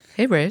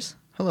Hey, Brace.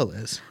 Hello,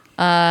 Liz.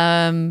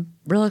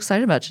 Real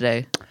excited about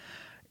today.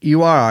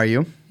 You are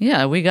you?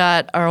 Yeah, we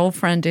got our old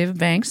friend David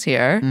Banks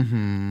here.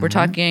 We're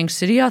talking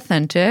City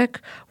Authentic.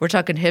 We're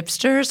talking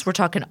hipsters. We're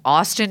talking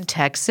Austin,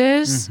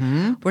 Texas.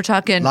 We're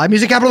talking Live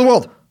music capital of the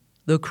world.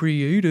 the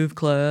creative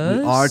class.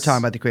 We are talking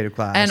about the creative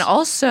class. And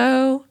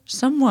also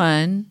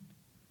someone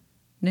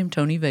named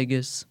Tony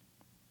Vegas.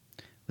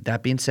 With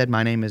that being said,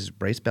 my name is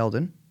Brace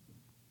Belden.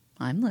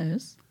 I'm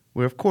Liz.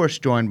 We're, of course,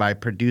 joined by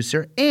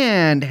producer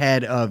and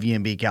head of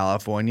UMB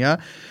California,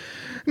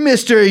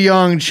 Mr.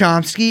 Young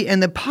Chomsky,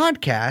 and the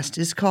podcast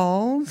is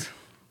called...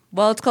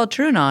 Well, it's called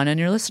TrueAnon, and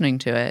you're listening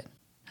to it.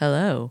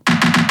 Hello.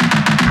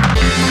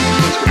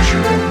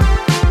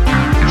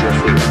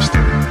 Jeffrey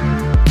Epstein.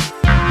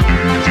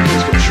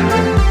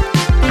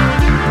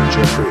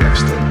 Jeffrey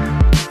Epstein.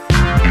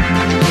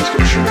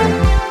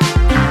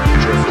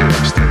 Jeffrey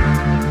Epstein.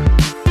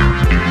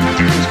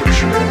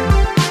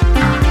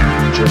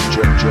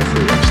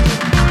 Jeffrey Epstein.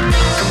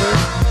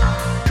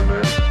 Come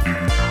in.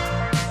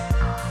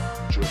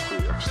 Jeffrey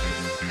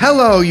Epstein.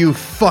 Hello, you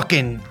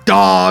fucking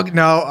dog.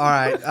 No, all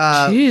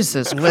right.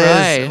 Jesus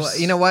Liz, Christ.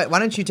 you know what? Why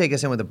don't you take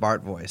us in with a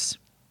Bart voice?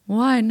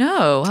 Why,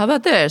 no. How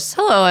about this?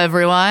 Hello,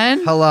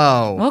 everyone.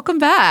 Hello. Welcome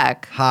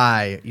back.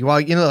 Hi. Well,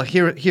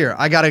 here.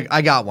 I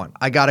got one.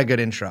 I got a good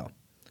intro.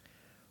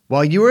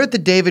 While you were at the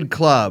David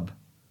Club,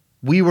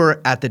 we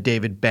were at the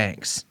David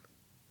Banks.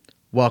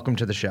 Welcome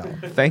to the show.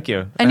 Thank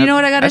you. And you know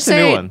what I gotta That's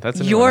say? a new one. That's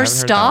a new one. I Your haven't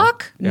heard that one.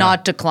 stock,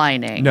 not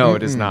declining. No,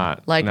 it is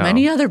not. Like No.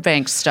 many other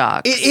bank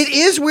stocks. It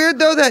is weird,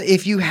 though, that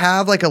if you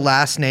have, like, a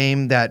last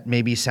name that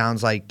maybe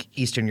sounds like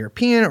Eastern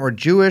European or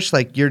Jewish,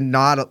 like, you're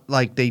not,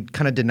 like, they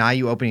kind of deny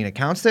you opening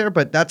accounts there,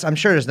 but that's, I'm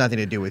sure it has nothing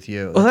to do with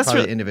you. Well, that's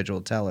probably really- individual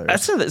tellers.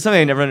 That's something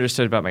I never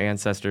understood about my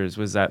ancestors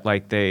was that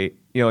like they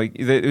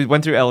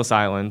went through Ellis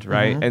Island,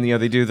 right? And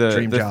they do the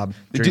Dream job.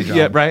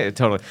 Yeah, right,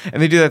 totally. And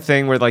they do that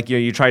thing where like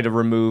you try to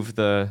remove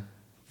the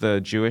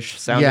Jewish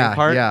sounding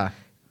part. Yeah.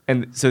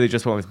 And so they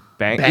just went with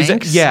Banks.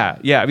 Banks? Yeah.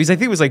 Because I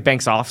think it was like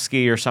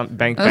Banksovsky or something,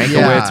 Bankowitz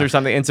Yeah. or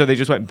something. And so they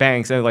just went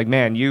Banks. And they're like,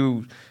 man,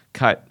 you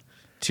cut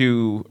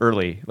too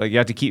early. Like you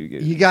have to keep.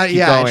 You got, keep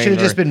yeah, it going should have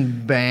or- just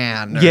been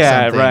banned. Or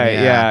Yeah, something.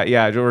 right.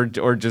 Yeah.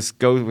 Or just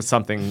go with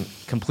something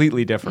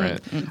completely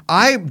different.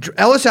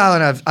 Ellis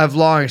Island, I've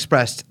long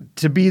expressed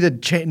to be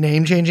the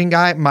name changing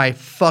guy, my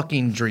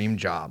fucking dream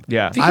job.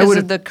 Yeah. I because would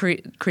of the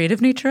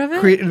creative nature of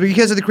it?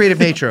 because of the creative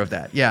nature of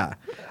that. Yeah.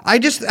 I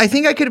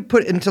think I could have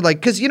put into like,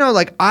 because,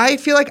 like, I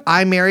feel like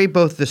I marry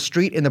both the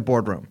street and the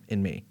boardroom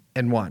in me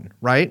in one,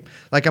 right?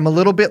 Like, I'm a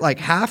little bit like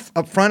half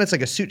up front, it's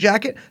like a suit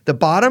jacket. The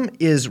bottom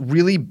is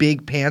really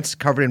big pants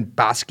covered in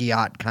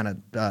Basquiat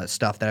kind of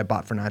stuff that I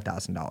bought for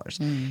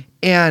 $9,000.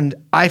 And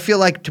I feel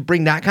like to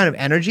bring that kind of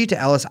energy to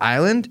Ellis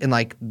Island in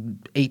like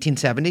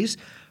 1870s,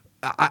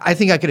 I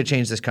think I could have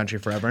changed this country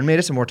forever and made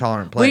us a more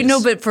tolerant place. Wait,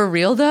 no, but for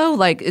real though,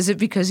 like, is it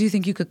because you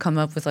think you could come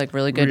up with like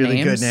really good really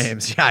names? good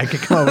names. Yeah, I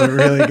could come up with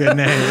really good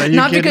names. Are you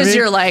Not kidding because me?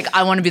 you're like,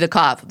 I want to be the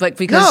cop, but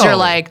because No. you're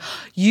like,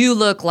 you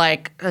look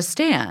like a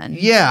Stan.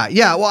 Yeah.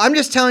 Well, I'm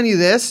just telling you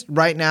this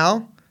right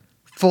now.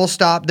 Full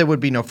stop. There would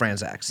be no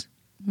Franzacs.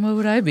 What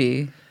would I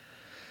be?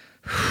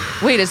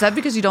 Wait, is that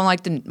because you don't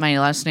like my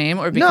last name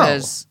or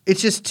because No,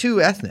 it's just too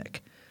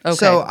ethnic. Okay.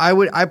 So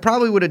I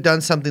probably would have done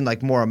something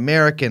like more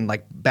American,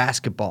 like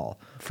basketball,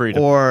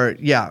 Freedom. or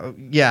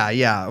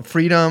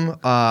freedom.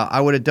 I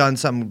would have done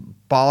some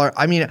baller.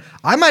 I mean,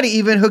 I might have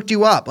even hooked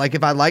you up. Like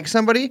if I like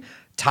somebody,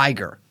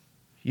 Tiger,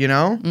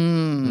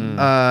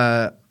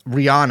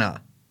 Rihanna.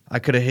 I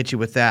could have hit you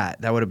with that.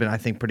 That would have been, I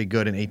think, pretty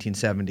good in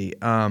 1870.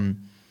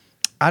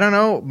 I don't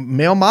know.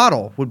 Male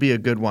model would be a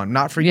good one.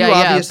 Not for you,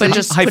 obviously. but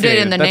just put it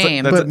in the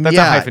name. That's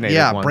a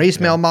hyphenated one. Brace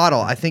Yeah. male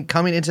model. I think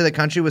coming into the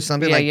country with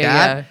something like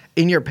that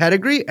in your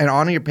pedigree and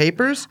on your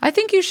papers. I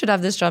think you should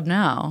have this job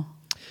now.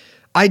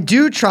 I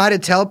do try to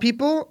tell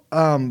people,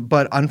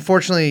 but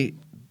unfortunately,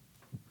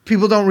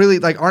 people don't really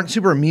aren't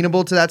super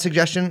amenable to that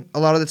suggestion a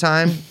lot of the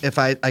time. If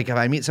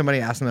I meet somebody,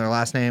 ask them their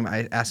last name,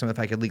 I ask them if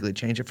I could legally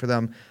change it for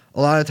them. A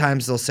lot of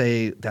times they'll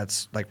say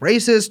that's like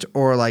racist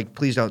or like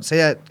please don't say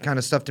that kind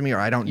of stuff to me or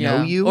I don't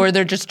know you. Or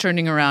they're just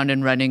turning around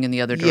and running in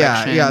the other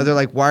direction. Yeah. They're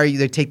like, why are you?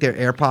 They take their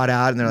AirPod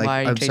out and they're like, Why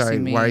are you I'm sorry,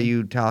 chasing me? why are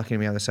you talking to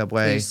me on the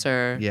subway? Please,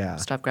 sir. Yeah.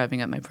 Stop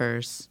grabbing at my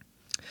purse.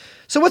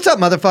 So what's up,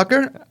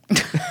 motherfucker?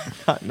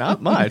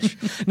 Not much.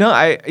 No,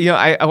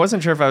 I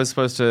wasn't sure if I was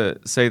supposed to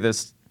say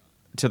this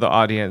to the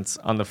audience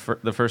on the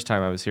first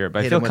time I was here,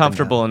 but Hit I feel 'em with the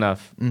comfortable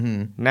enough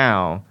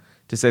now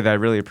to say that I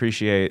really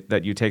appreciate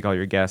that you take all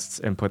your guests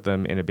and put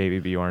them in a Baby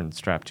Bjorn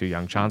strapped to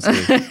Young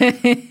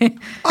Chomsky.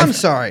 I'm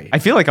sorry. I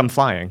feel like I'm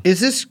flying.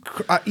 Is this?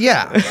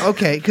 Yeah.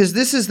 Okay. Because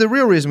this is the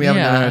real reason we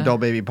haven't done Yeah. an adult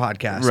baby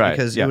podcast. Right,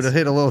 Because it yes. would have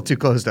hit a little too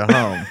close to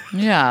home.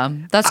 Yeah.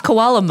 That's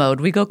koala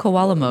mode. We go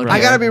koala mode. I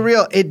here. gotta be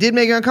real. It did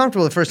make you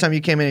uncomfortable the first time you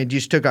came in and you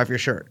just took off your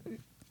shirt.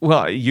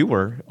 Well, you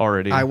were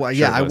already. I was,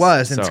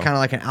 and it's so- kind of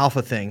like an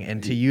alpha thing.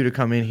 And to you to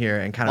come in here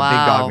and kind of Wow.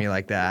 big dog me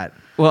like that,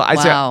 Well,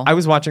 Wow. I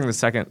was watching the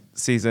second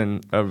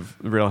season of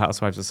Real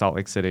Housewives of Salt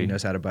Lake City. he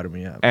knows how to butter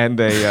me up. and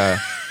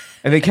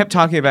they kept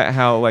talking about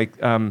how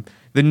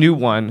the new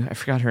one, I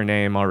forgot her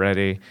name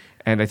already,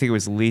 and I think it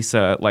was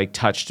Lisa, like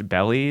touched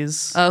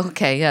bellies. Oh,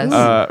 okay, yes.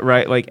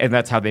 Right, like, and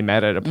that's how they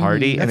met at a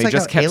party, and That's they like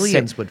just how kept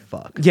aliens would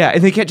fuck. Yeah,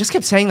 and they just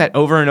kept saying that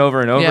over and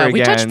over and over yeah, again.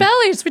 we touch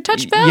bellies. We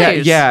touch Yeah,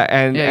 bellies. yeah,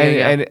 and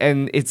Yeah.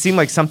 and it seemed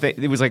like something.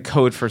 It was like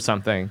code for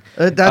something.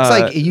 That's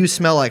like you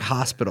smell like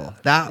hospital.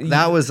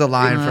 That was the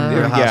line from the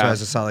yeah.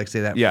 Housewives of Salt Lake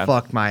City that Yeah.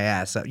 fucked my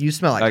ass up. You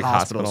smell like, Like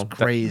hospital. hospital.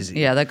 It's crazy.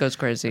 Yeah, that goes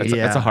crazy. It's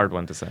Yeah. a hard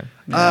one to say.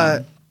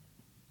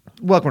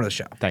 Welcome to the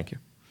show. Thank you.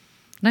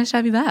 Nice to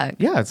have you back.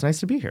 Yeah, it's nice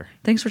to be here.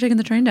 Thanks for taking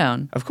the train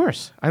down. Of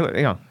course, I'm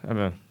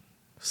a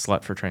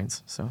slut for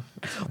trains, so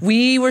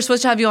We were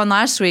supposed to have you on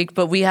last week,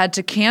 but we had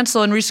to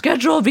cancel and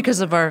reschedule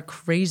because of our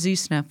crazy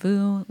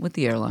snafu with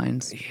the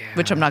airlines,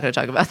 which I'm not going to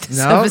talk about this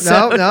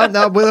episode. No.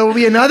 There will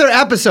be another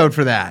episode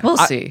for that. We'll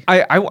see.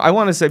 I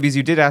want to say, because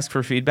you did ask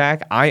for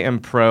feedback, I am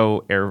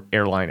pro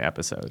airline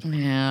episode.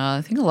 Yeah,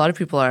 I think a lot of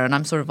people are, and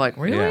I'm sort of like,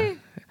 really? Yeah.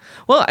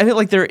 Well, I think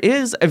like there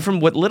is, and from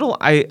what little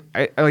I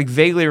like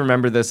vaguely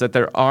remember this,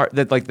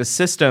 that like the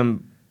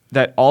system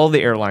that all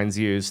the airlines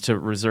use to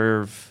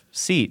reserve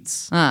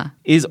seats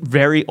is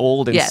very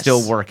old and Yes.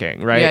 still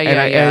working, right? Yeah, and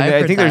yeah, I, yeah, and I've I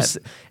heard think there's,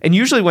 that. and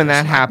usually when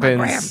that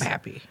happens,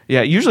 grandpappy.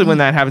 yeah, usually when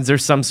that happens,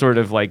 there's some sort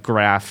of like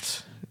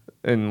graft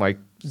and like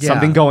Yeah.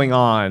 something going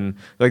on.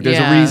 Like there's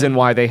Yeah. a reason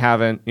why they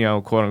haven't,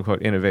 quote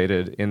unquote,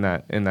 innovated in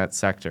that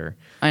sector.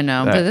 I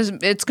know, That-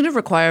 but it's going to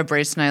require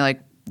Brace and I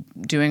like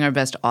doing our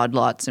best Odd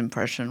Lots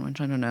impression,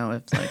 which I don't know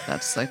if like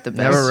that's like the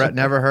best.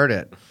 Never heard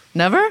it.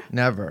 Never?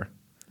 Never.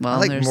 Well, I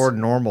like there's- more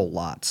normal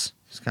lots.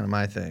 It's kind of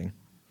my thing.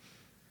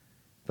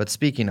 But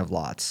speaking of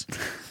lots,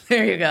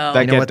 There you go.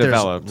 That you know get what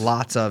developed. there's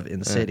lots of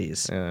in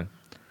cities? Yeah.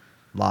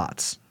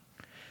 Lots.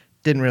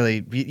 Didn't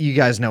really. You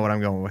guys know what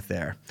I'm going with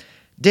there.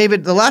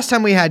 David, the last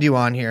time we had you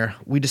on here,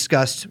 we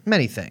discussed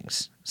many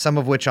things, some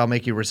of which I'll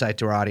make you recite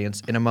to our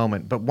audience in a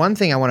moment. But one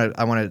thing I want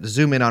to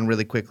zoom in on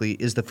really quickly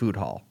is the food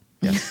hall.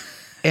 Yes.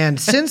 And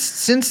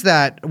since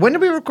that, when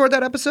did we record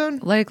that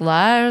episode? Like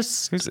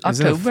last Isn't it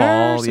October,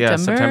 fall? Yeah,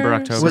 September,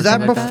 October. Was that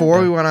something like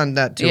before we went on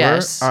that tour?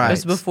 Yes, All right. it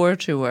was before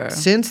tour.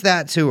 Since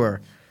that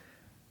tour,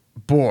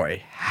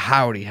 boy,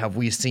 howdy, have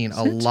we seen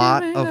a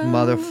lot of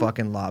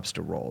motherfucking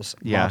lobster rolls.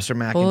 Yeah. Lobster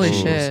mac Holy and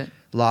cheese. shit.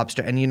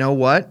 Lobster. And you know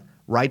what?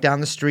 Right down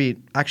the street.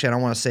 Actually, I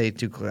don't want to say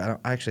too clear.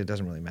 Actually, it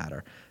doesn't really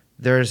matter.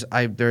 There is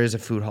a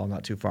food hall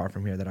not too far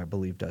from here that I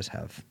believe does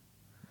have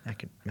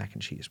mac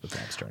and cheese with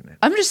lobster in it.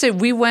 I'm just saying,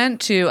 we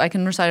went to, I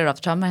can recite it off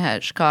the top of my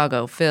head,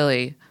 Chicago,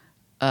 Philly,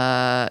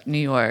 New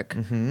York.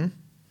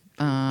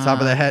 Top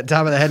of the head,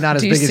 not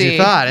as big as you DC,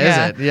 thought, is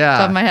it? Yeah.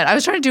 Top of my head. I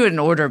was trying to do it in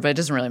order, but it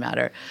doesn't really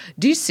matter.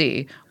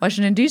 DC,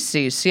 Washington,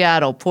 D.C.,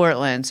 Seattle,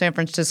 Portland, San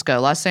Francisco,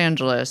 Los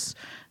Angeles,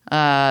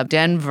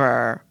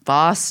 Denver,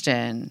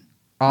 Boston,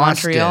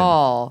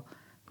 Montreal,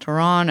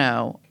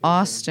 Toronto,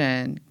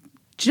 Austin.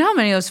 Do you know how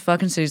many of those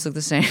fucking cities look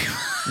the same?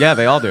 Yeah,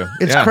 they all do.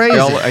 It's Yeah, crazy. they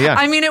all- yeah.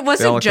 I mean, it They all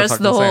wasn't look just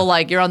fucking the whole same.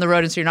 like you're on the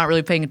road and so you're not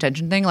really paying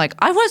attention thing. Like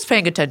I was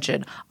paying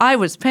attention.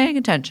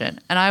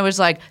 And I was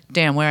like,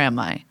 damn, where am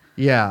I?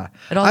 Yeah.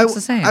 It all looks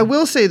the same. I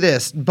will say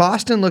this.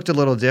 Boston looked a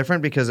little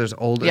different because there's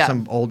Yeah.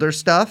 some older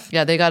stuff.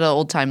 Yeah, they got an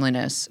old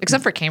timeliness,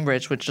 except for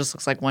Cambridge, which just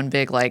looks like one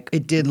big like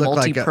It did look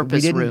like we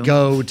multi-purpose didn't room.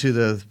 go to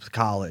the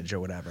college or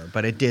whatever,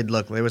 but it did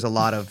look. There was a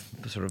lot of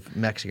sort of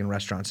Mexican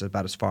restaurants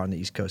about as far on the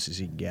East Coast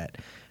as you can get.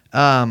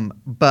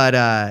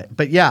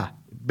 But yeah,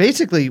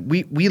 basically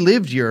we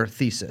lived your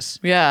thesis.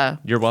 Yeah,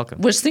 You're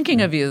welcome. was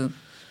thinking of you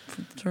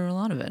for a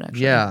lot of it.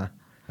 Actually, Yeah,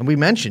 and we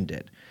mentioned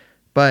it,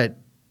 but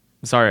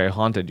Sorry, I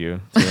haunted you.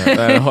 through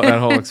that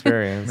whole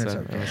experience.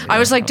 I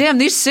was like, damn,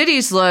 these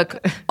cities look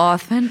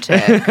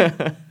authentic.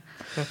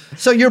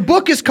 so your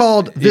book is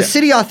called The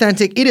City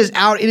Authentic. It is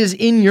out. It is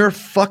in your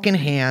fucking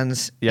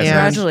hands. Yes, And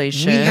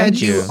Congratulations. We had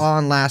Thank you you.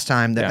 on last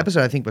time. The Yeah.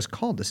 episode I think was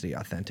called The City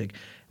Authentic.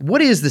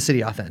 What is The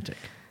City Authentic?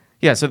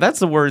 Yeah, so that's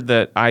the word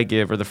that I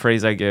give, or the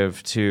phrase I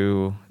give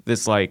to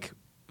this like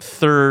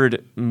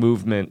third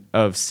movement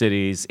of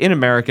cities in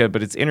America,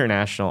 but it's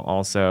international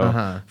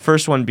also.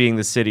 First one being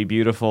the City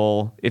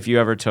Beautiful. If you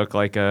ever took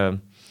like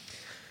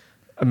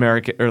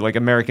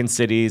American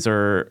cities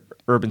or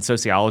urban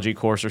sociology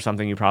course or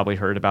something, you probably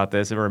heard about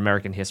this. Or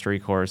American history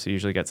course, you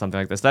usually get something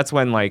like this. That's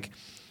when like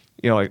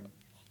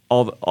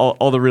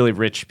all the really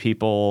rich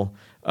people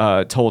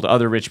told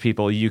other rich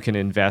people, you can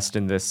invest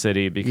in this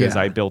city because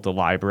Yeah. I built a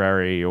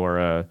library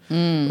or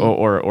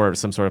or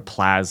some sort of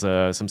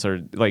plaza, some sort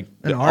of like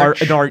An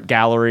arch. an art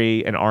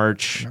gallery, an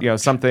arch,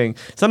 something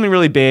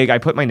really big. I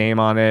put my name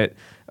on it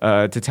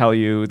to tell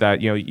you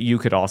that you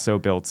could also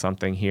build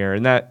something here,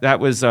 and that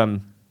was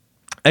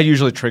that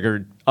usually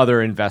triggered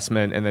other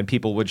investment, and then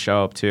people would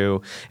show up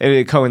too. And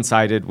it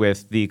coincided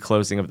with the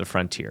closing of the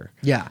frontier.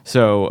 Yeah.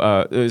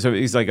 So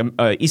it's like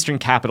Eastern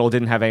capital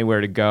didn't have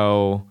anywhere to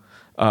go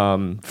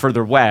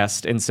further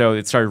west, and so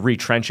it started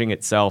retrenching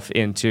itself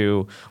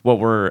into what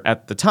were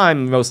at the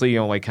time mostly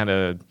like kind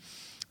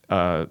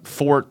of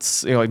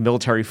forts, like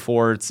military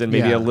forts, and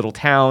maybe Yeah. little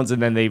towns, and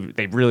then they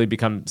really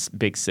become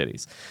big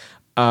cities.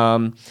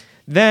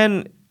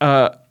 Then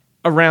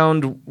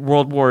around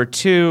World War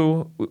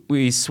II,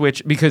 we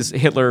switched because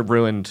Hitler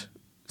ruined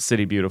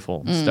City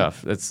Beautiful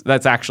stuff.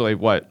 That's actually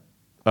what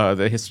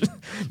the history.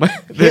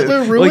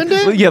 Hitler ruined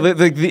it? Yeah,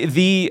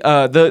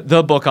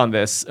 the book on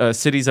this,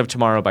 Cities of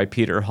Tomorrow by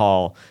Peter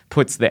Hall,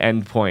 puts the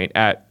end point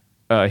at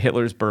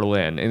Hitler's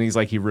Berlin, and he's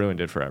like, he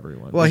ruined it for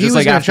everyone. Well, It's he just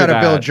was like going to try after to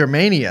build that-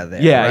 Germania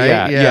there. Yeah,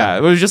 right? yeah.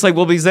 It was just like,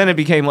 well, because then it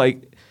became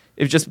like.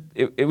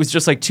 It was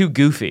just like too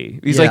goofy.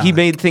 He's like, he Yeah.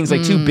 made things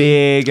like too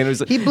big, and it was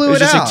He blew it was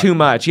it just out. like too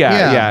much.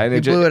 Yeah, and he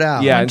blew it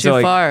out. Yeah, Went and too so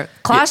like, far.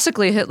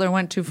 Classically, Hitler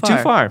went too far.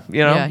 too far.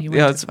 You know, Yeah, he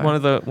went too it's far.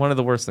 one of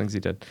the worst things he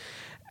did.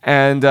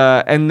 And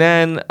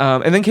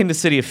then came the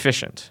City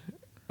Efficient,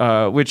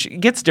 which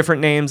gets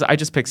different names. I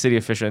just picked City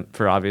Efficient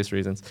for obvious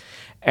reasons.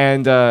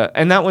 And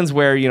that one's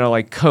where, you know,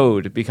 like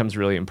code becomes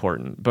really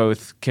important,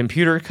 both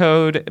computer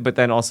code, but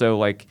then also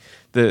like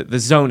the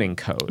zoning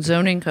code.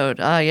 Zoning code.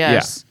 Ah,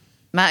 yes.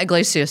 Matt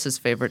Iglesias'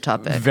 favorite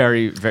topic.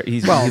 Very, very.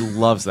 He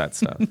loves that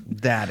stuff.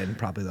 That and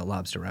probably the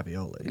lobster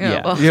ravioli.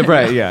 Yeah, well- Yeah,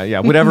 right. Yeah.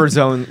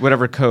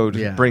 Whatever code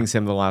Yeah. brings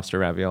him the lobster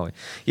ravioli.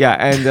 Yeah,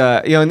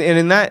 and you know, and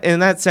in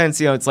that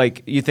sense, you know, it's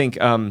like you think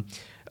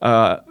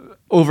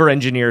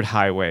over-engineered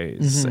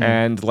highways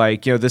and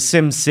like, you know, the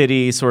Sim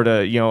City sort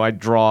of, you know, I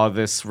draw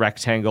this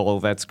rectangle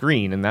that's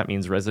green and that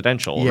means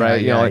residential, Yeah,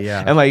 right? You yeah, know, like,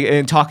 yeah. and like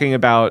and talking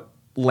about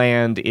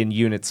land in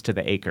units to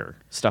the acre,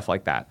 stuff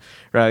like that,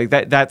 right?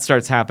 Like that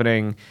starts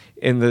happening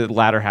in the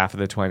latter half of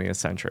the 20th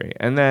century.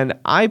 And then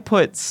I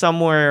put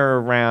somewhere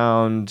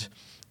around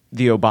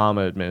the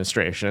Obama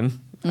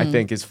administration, I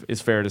think is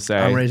fair to say.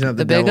 I'm raising up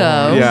the, The big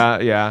devil O.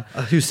 horns. Yeah.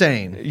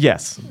 Hussein.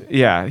 Yes.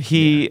 Yeah.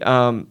 He.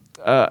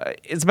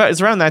 It's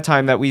around that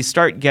time that we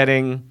start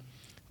getting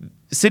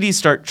cities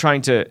start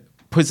trying to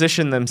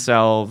position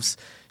themselves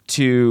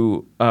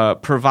to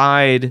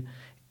provide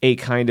a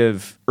kind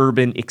of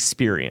urban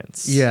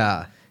experience.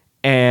 Yeah.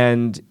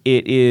 And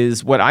it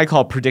is what I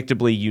call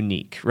predictably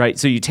unique, right?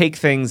 So you take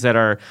things that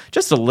are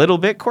just a little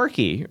bit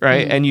quirky,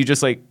 right? And you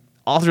just like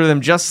alter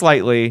them just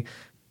slightly,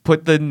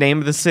 put the name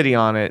of the city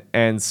on it,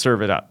 and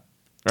serve it up,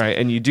 right?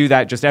 And you do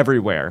that just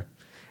everywhere.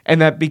 And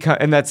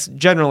that's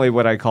generally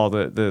what I call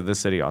the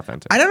city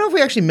authentic. I don't know if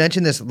we actually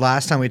mentioned this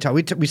last time we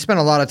talked. We spent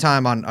a lot of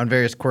time on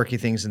various quirky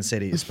things in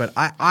cities, but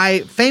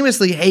I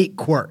famously hate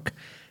quirk.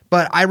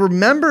 But I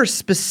remember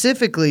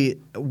specifically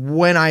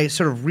when I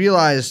sort of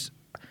realized,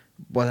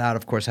 without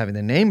of course having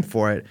the name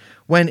for it,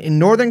 when in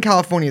Northern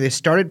California they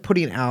started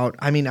putting out,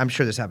 I mean, I'm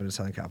sure this happened in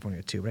Southern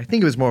California too, but I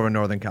think it was more of a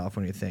Northern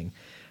California thing.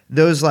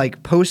 Those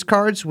like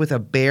postcards with a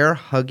bear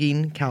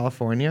hugging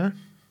California.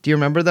 Do you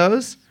remember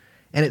those?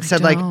 And it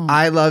said like, don't.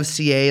 I love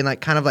CA, and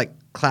like kind of like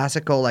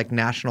classical like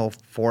national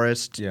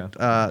forest, Yeah.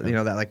 you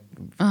know, that like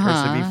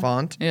cursive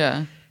font.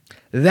 Yeah.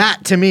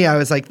 That to me, I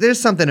was like, there's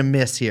something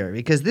amiss here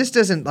because this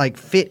doesn't like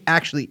fit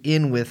actually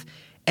in with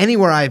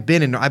anywhere I've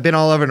been in. I've been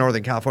all over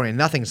Northern California.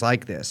 Nothing's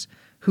like this.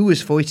 Who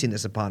is foisting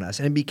this upon us?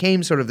 And it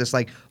became sort of this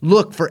like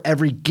look for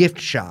every gift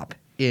shop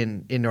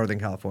in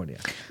Northern California.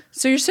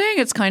 So you're saying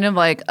it's kind of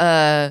like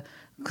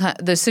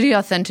the city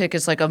authentic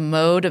is like a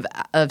mode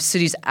of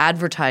cities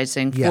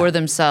advertising Yeah. for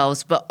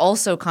themselves, but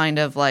also kind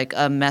of like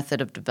a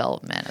method of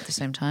development at the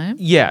same time.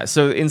 Yeah.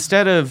 So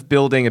instead of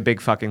building a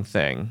big fucking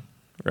thing,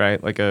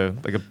 right? Like a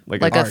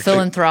Like a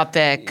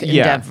philanthropic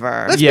Yeah.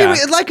 endeavor. Let's Yeah.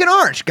 be like an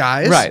arch,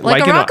 guys. Right.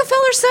 like a an-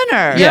 Rockefeller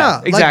Center. Yeah.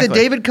 Like exactly. the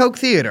David Koch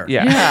Theater.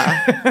 Yeah.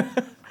 Yeah.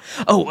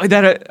 Oh,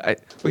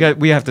 that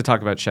we have to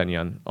talk about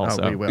Shenyun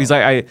also. we will. He's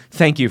like, I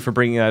thank you for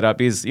bringing that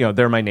up. He's, you know,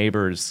 they're my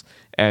neighbors,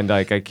 and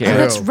like I can't. Oh,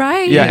 that's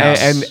right. Yeah,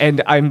 Yes.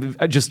 and I'm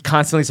just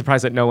constantly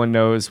surprised that no one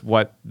knows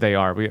what they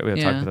are. We'll talk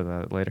Yeah.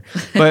 about that later.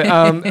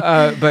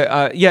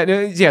 But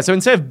yeah. So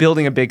instead of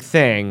building a big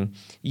thing,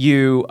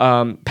 you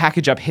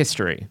package up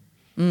history.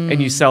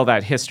 And you sell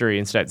that history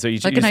instead. So you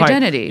Like you an find-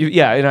 identity.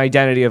 an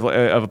identity of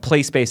a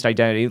place-based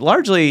identity,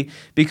 largely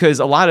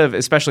because a lot of,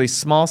 especially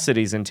small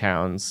cities and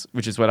towns,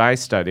 which is what I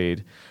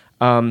studied,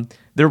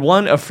 they're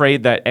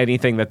afraid that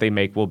anything that they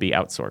make will be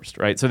outsourced,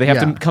 right? So they have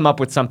Yeah. to come up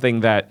with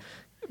something that,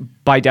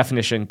 by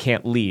definition,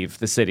 can't leave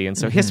the city, and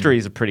so history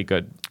is a pretty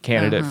good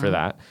candidate for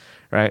that.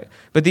 Right,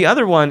 but the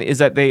other one is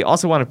that they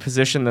also want to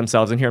position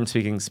themselves, and here I'm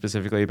speaking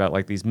specifically about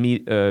like these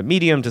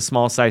medium to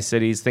small size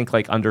cities. Think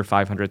like under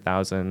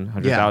 500,000,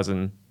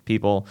 100,000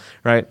 people,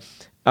 right?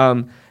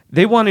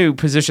 They want to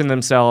position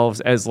themselves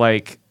as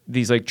like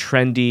these like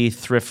trendy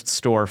thrift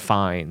store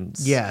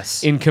finds.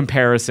 Yes. In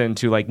comparison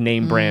to like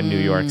name brand New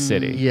York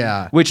City.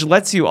 Yeah. Which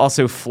lets you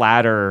also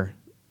flatter,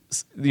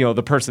 you know,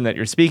 the person that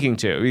you're speaking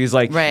to. He's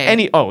like, Right.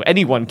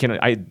 anyone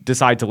can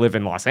decide to live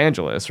in Los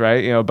Angeles,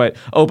 right? You know, but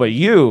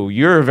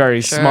you're a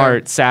very Sure.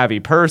 smart, savvy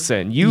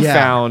person. You Yeah.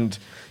 found,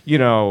 you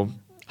know,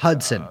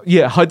 Hudson.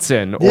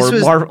 Hudson This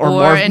was-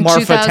 Or in Marfa,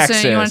 2000,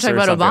 Texas. you want to talk or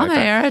about something Obama like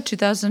that. era,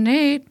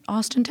 2008,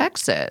 Austin,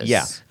 Texas.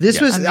 Yeah.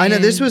 This was I I know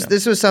this mean-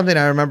 was something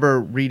I remember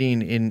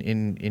reading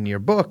in your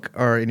book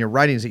or in your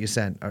writings that you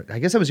sent. Or I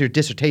guess that was your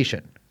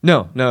dissertation.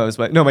 No, it was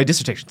my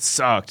dissertation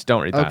sucked.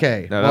 Don't read that.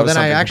 Okay. No, that well, was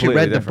then I something actually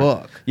completely read the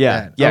different. book. Yeah.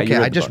 then. Yeah. Okay. you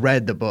read I the just book.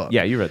 read the book.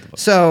 Yeah, you read the book.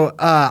 So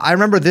I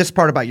remember this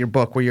part about your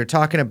book where you're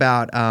talking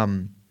about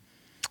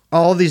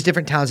all these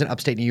different towns in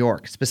upstate New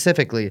York,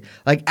 specifically,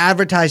 like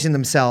advertising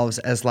themselves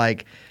as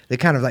like the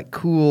kind of like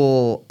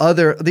cool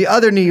the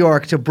other New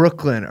York to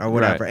Brooklyn or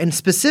whatever, Right. and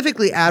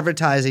specifically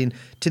advertising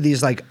to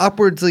these like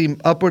upwardly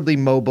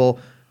mobile,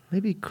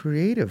 maybe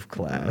creative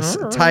class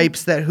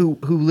types that who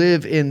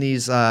live in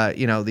these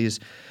these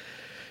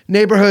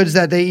neighborhoods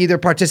that they either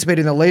participate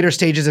in the later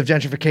stages of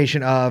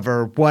gentrification of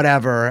or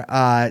whatever,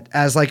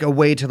 as like a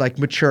way to like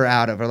mature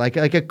out of, or like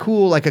a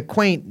cool, like a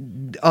quaint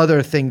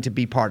other thing to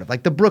be part of,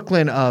 like the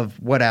Brooklyn of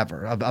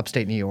whatever, of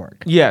upstate New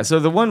York. Yeah. So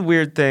the one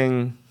weird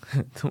thing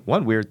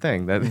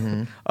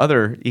that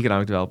other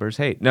economic developers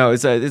hate. No,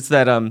 it's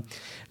that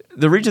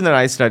the region that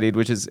I studied,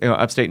 which is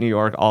upstate New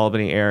York,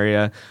 Albany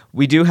area,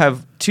 we do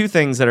have two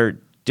things that are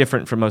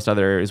different from most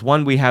other areas.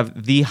 One, we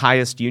have the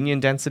highest union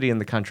density in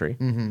the country,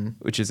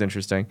 which is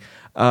interesting,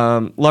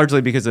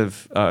 largely because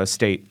of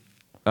state.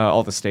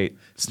 All the state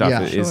stuff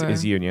Yeah.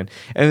 is union.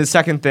 And the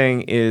second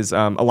thing is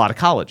a lot of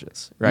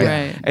colleges, right?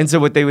 Right. And so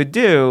what they would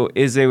do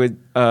is they would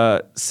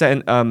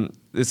send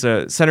this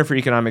Center for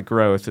Economic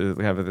Growth.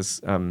 They have this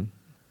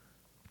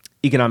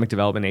economic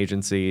development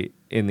agency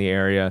in the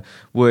area,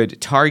 would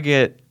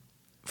target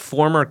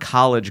former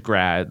college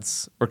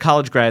grads or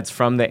college grads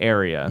from the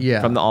area,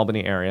 Yeah. from the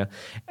Albany area,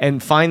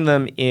 and find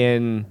them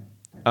in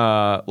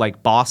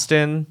like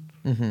Boston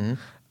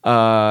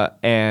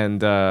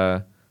and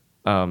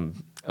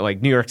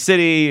like New York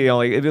City,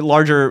 like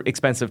larger,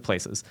 expensive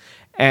places,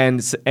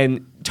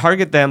 and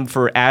target them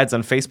for ads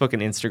on Facebook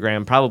and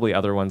Instagram, probably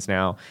other ones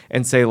now,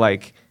 and say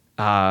like,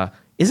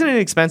 isn't it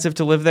expensive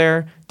to live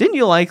there? Didn't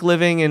you like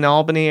living in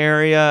Albany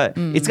area?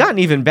 It's gotten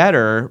even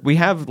better. We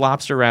have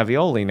lobster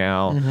ravioli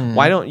now.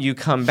 Why don't you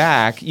come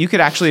back? You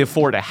could actually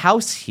afford a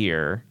house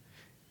here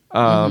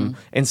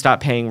and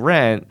stop paying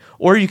rent,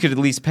 or you could at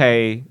least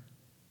pay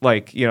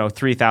like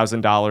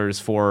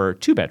 $3,000 for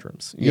 2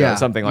 bedrooms, you know,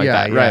 something like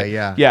that, right?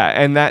 Yeah,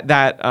 and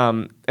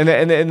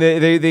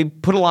they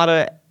put a lot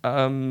of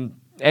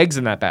eggs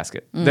in that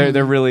basket.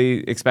 They're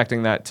really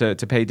expecting that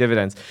to pay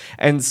dividends,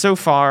 and so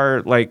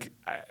far, like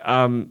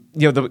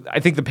I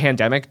think the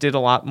pandemic did a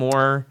lot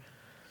more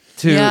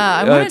to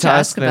I wanted to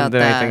us ask about than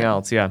that. anything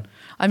else. Yeah,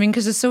 I mean,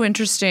 because it's so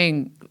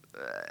interesting.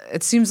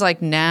 It seems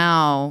like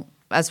now,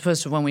 as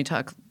opposed to when we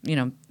talk,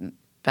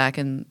 back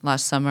in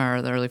last summer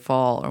or the early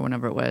fall or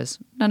whenever it was,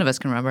 none of us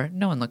can remember.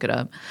 No one look it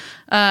up.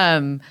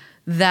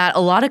 That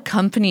a lot of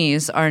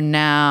companies are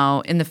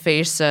now in the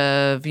face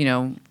of,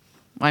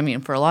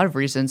 for a lot of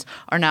reasons,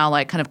 are now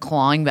like kind of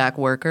clawing back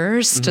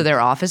workers to their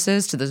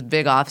offices, to those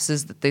big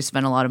offices that they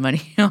spend a lot of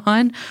money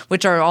on,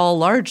 which are all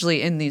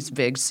largely in these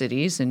big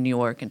cities in New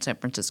York and San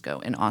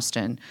Francisco and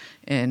Austin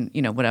and,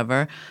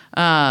 whatever.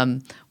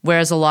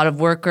 Whereas a lot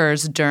of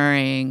workers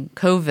during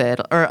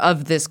COVID, or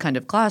of this kind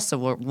of class, so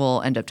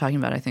we'll end up talking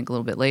about, I think, a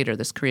little bit later,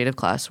 this creative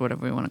class,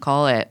 whatever we want to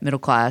call it, middle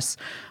class,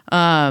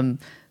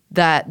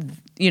 that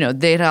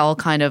they'd all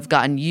kind of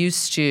gotten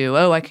used to,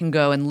 I can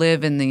go and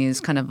live in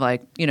these kind of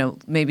like,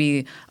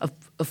 maybe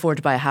afford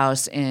to buy a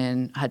house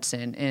in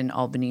Hudson, in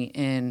Albany,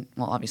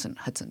 obviously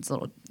Hudson's a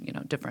little,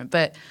 different,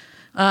 but,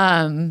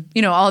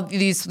 all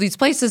these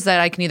places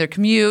that I can either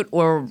commute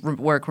or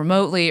work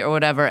remotely or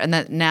whatever. And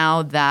that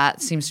now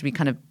that seems to be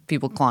kind of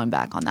people clawing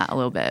back on that a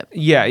little bit.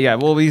 Yeah.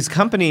 Well, these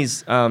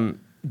companies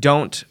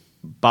don't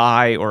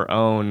buy or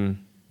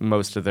own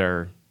most of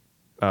their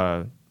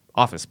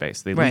office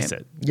space. They lease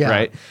it,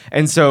 right?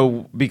 And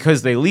so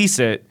because they lease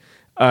it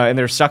and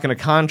they're stuck in a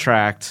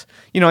contract,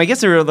 I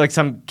guess there are like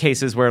some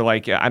cases where,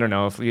 like, I don't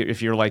know,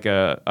 if you're like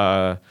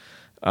a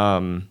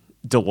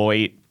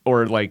Deloitte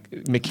or like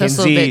McKinsey, That's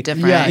a little bit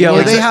different. Well,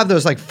 like they have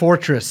those like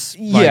fortress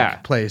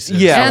places.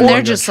 Yeah. And Or they're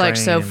the just like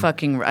so train.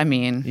 fucking,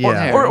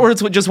 Yeah. Or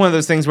it's just one of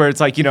those things where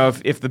it's like,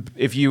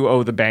 if you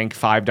owe the bank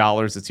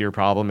 $5, it's your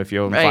problem. If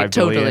you owe them $5 billion,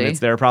 totally. it's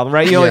their problem,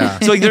 right? Yeah.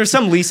 So like there's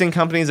some leasing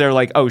companies that are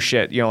like, oh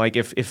shit, like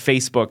if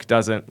Facebook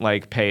doesn't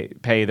like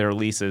pay their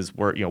leases,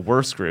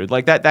 we're screwed.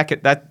 Like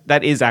that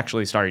is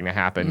actually starting to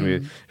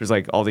happen. There's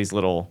like all these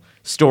little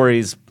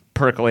stories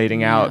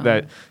percolating out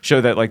that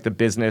show that like the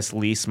business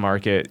lease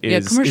market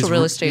is commercial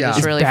real estate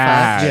is really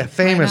bad. fucked. Yeah,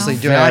 famously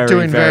right now. not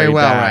doing very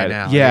well bad. right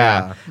now.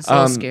 Yeah. It's a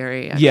little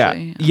scary,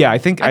 actually. Yeah. I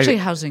think Actually,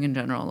 housing in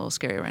general, a little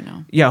scary right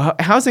now. Yeah,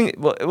 housing.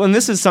 Well, and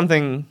this is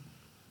something.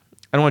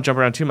 I don't want to jump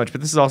around too much, but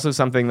this is also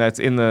something that's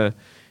in the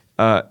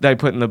that I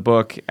put in the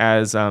book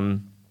as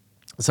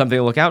something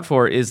to look out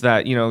for. Is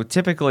that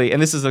typically,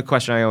 and this is a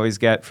question I always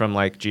get from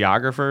like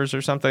geographers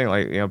or something,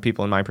 like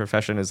people in my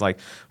profession, is like,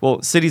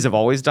 well, cities have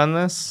always done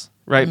this,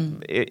 right?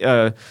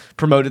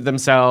 Promoted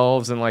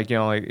themselves and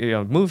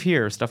move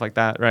here, stuff like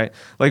that, right?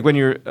 Like when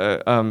you're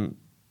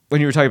when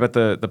you were talking about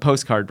the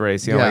postcard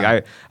race,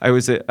 like I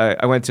went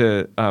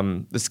to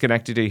the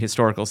Schenectady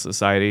Historical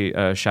Society.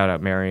 Shout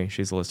out Mary,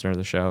 she's a listener of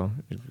the show.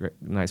 She's a great,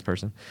 nice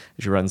person.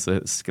 She runs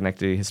the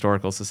Schenectady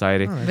Historical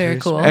Society. Very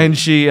cool. And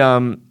she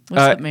What's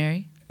up,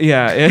 Mary?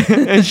 Yeah,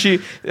 and she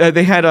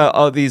they had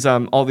all these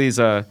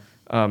old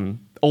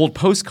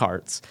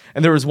postcards,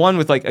 and there was one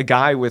with like a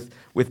guy with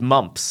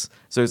mumps.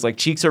 So his like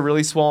cheeks are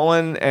really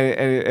swollen,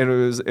 and it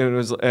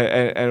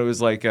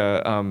was like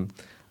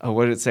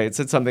what did it say? It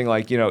said something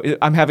like,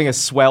 I'm having a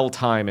swell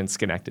time in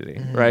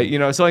Schenectady,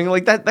 right? So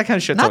like that kind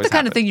of shit. Not the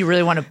kind of thing you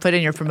really want to put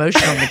in your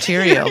promotional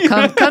material.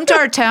 Come to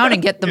our town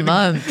and get the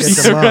mumps.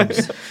 Get the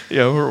mumps.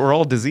 We're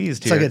all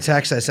diseased It's here. like a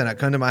text I sent out.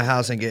 Come to my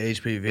house and get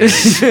HPV.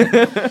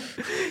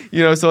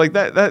 So like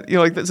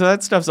so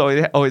that stuff's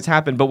always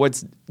happened. But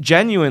what's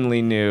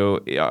genuinely new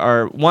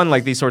are one,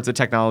 like these sorts of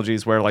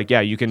technologies where like,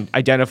 you can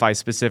identify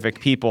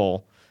specific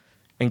people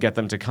and get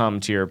them to come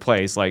to your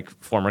place, like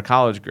former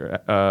college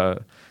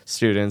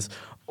students,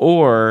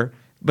 or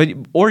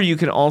you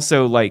can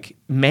also like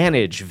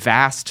manage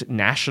vast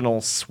national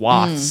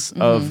swaths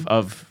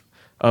of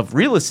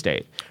real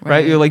estate,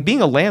 right? Like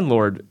being a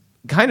landlord,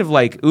 kind of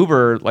like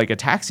Uber, like a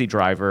taxi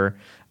driver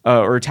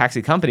or a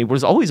taxi company,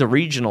 was always a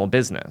regional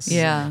business.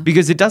 Yeah.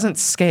 Because it doesn't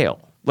scale.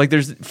 Like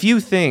there's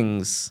few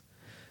things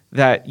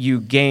that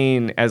you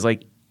gain as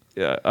like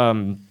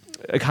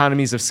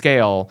economies of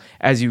scale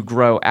as you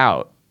grow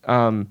out.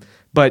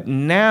 But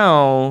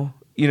now,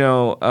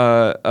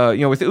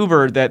 with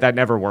Uber, that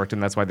never worked,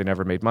 and that's why they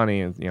never made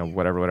money, and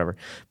whatever.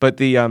 But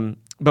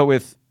but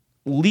with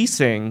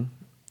leasing,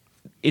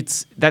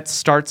 that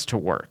starts to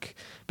work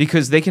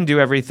because they can do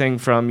everything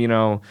from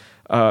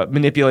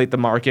manipulate the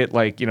market,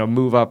 like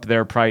move up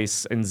their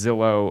price in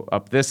Zillow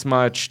up this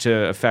much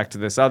to affect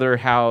this other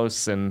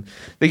house, and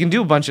they can do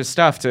a bunch of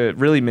stuff to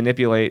really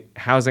manipulate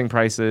housing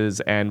prices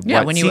and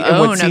when you and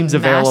own what seems a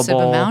massive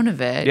available. amount of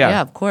it,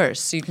 of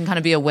course, so you can kind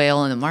of be a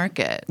whale in the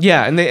market.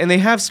 Yeah, and they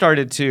have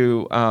started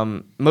to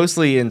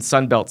mostly in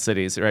Sunbelt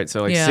cities, right?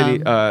 So like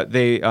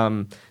they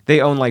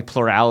own like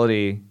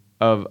plurality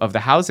of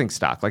the housing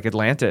stock. Like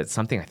Atlanta, it's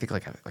something I think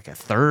like a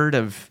third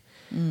of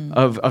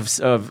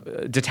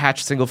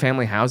detached single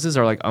family houses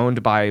are like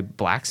owned by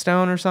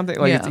Blackstone or something.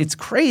 Like it's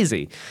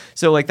crazy.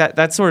 So like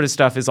that sort of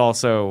stuff is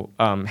also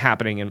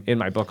happening in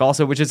my book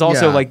also, which is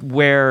also like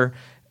where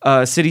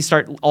cities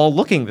start all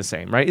looking the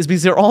same, right? Is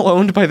because they're all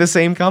owned by the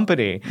same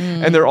company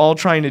and they're all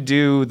trying to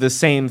do the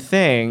same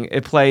thing.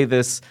 Play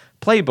this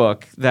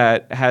playbook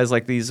that has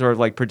like these sort of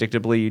like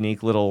predictably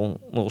unique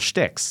little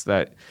shticks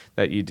that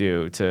you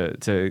do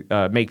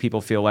to make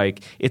people feel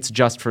like it's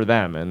just for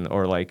them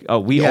or like, oh,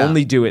 we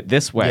only do it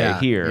this way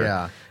here.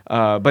 Yeah.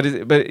 But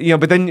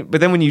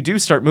then when you do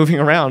start moving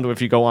around,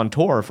 if you go on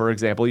tour, for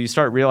example, you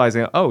start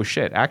realizing, oh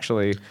shit,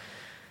 actually,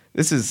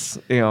 this is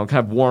kind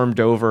of warmed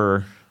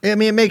over. I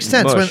mean, it makes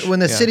sense mush. when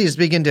the cities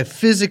begin to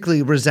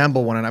physically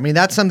resemble one another. I mean,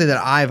 that's something that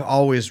I've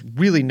always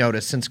really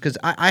noticed because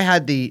I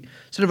had the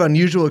sort of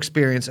unusual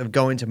experience of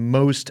going to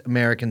most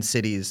American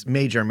cities,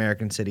 major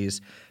American cities,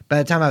 by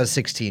the time I was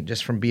 16,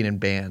 just from being in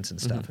bands and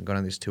stuff and going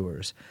on these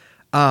tours.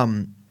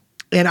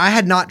 And I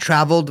had not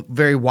traveled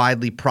very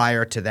widely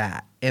prior to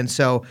that. And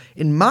so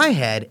in my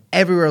head,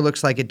 everywhere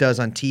looks like it does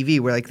on TV,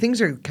 where like things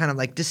are kind of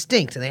like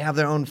distinct and they have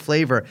their own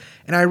flavor.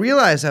 And I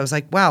realized, I was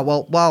like, wow,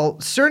 well, while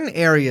certain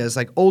areas,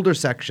 like older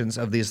sections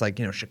of these,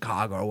 like,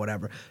 Chicago or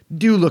whatever,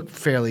 do look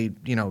fairly,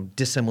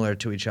 dissimilar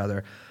to each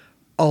other,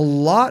 a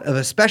lot of,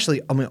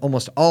 especially,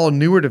 almost all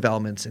newer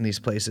developments in these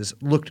places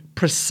looked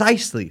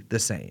precisely the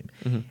same.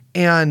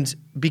 And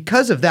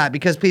because of that,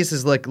 because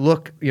places like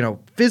look,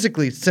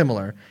 physically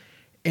similar,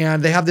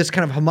 and they have this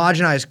kind of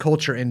homogenized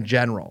culture in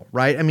general,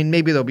 right? I mean,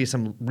 maybe there'll be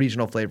some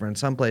regional flavor in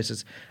some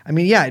places. I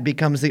mean, it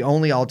becomes the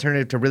only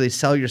alternative to really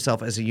sell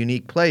yourself as a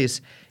unique place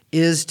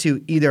is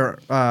to either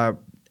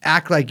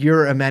act like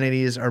your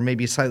amenities are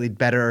maybe slightly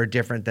better or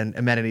different than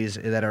amenities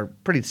that are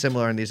pretty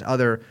similar in these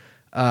other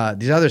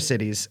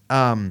cities,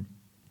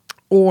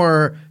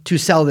 or to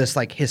sell this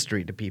like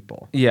history to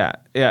people. Yeah.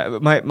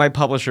 My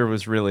publisher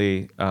was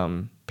really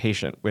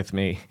patient with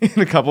me in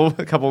a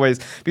couple ways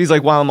because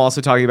like while I'm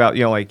also talking about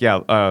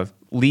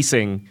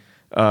leasing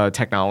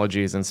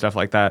technologies and stuff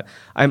like that,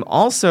 I'm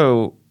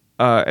also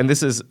and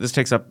this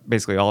takes up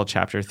basically all of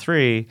chapter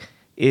 3.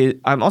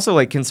 I'm also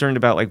like concerned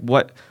about like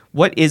what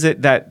is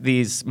it that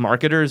these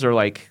marketers are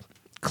like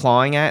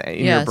clawing at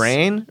in your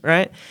brain,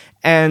 right?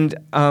 And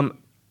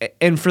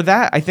for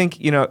that, I think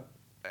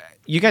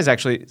you guys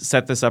actually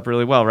set this up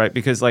really well, right?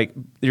 Because like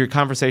your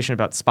conversation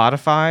about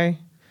Spotify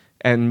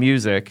and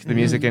music, the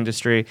music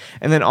industry,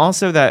 and then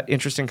also that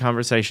interesting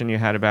conversation you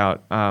had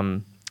about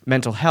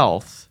mental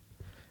health,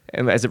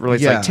 and as it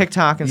relates to like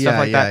TikTok and stuff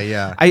like that.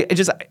 Yeah. I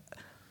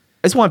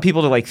just want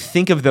people to like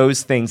think of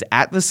those things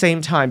at the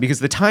same time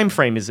because the time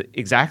frame is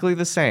exactly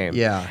the same.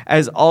 Yeah.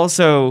 As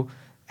also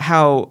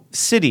how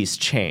cities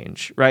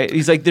change, right?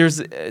 He's like,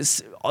 there's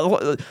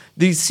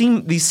these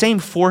same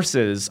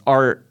forces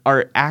are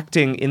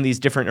acting in these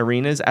different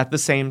arenas at the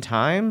same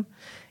time.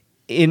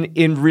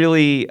 In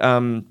really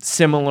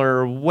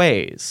similar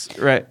ways,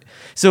 right?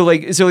 So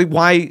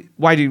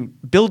why do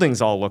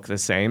buildings all look the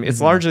same? It's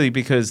largely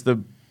because the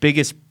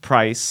biggest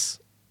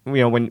price,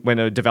 when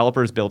a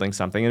developer is building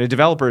something, and a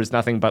developer is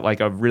nothing but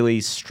like a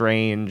really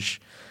strange,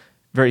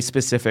 very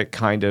specific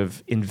kind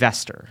of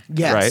investor,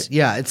 right?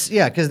 Yeah,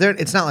 because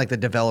it's not like the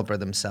developer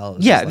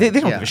themselves. Yeah, It's they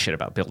like, don't give a shit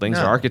about buildings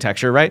or No.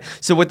 architecture, right?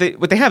 So what they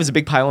have is a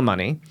big pile of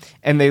money,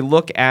 and they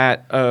look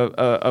at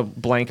a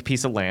blank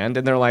piece of land,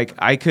 and they're like,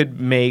 I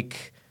could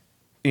make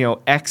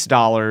X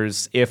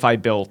dollars if I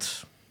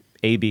built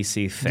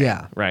ABC thing.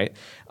 Yeah. Right.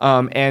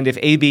 And if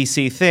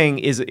ABC thing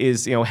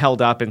is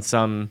held up in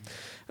some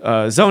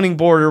zoning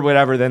board or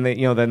whatever, then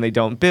they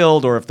don't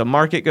build, or if the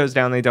market goes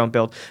down, they don't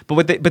build.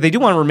 But they do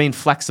want to remain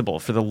flexible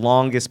for the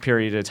longest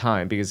period of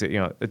time because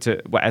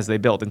as they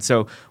build. And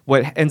so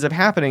what ends up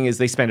happening is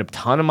they spend a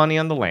ton of money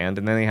on the land,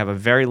 and then they have a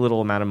very little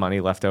amount of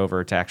money left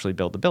over to actually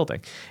build the building.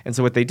 And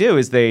so what they do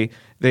is they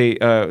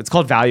it's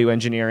called value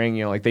engineering.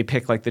 Like they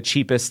pick like the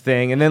cheapest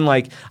thing, and then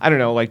like I don't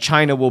know, like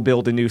China will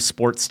build a new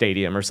sports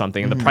stadium or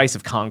something, and the price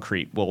of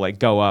concrete will like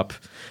go up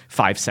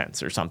 5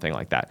 cents or something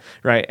like that,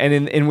 right?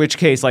 And in which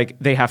case, like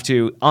they have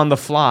to on the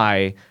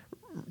fly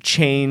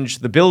change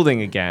the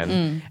building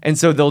again, and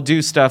so they'll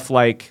do stuff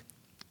like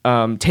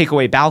take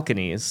away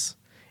balconies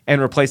and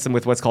replace them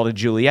with what's called a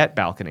Juliet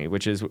balcony,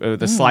 which is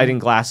the sliding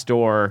glass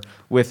door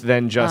with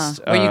then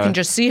just where you can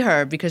just see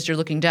her because you're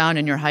looking down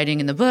and you're hiding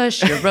in the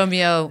bush. You're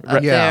Romeo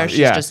up Yeah. there. She's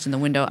Yeah. just in the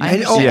window.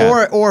 And,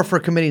 or for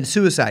committing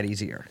suicide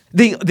easier.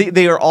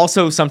 They are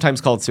also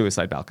sometimes called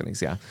suicide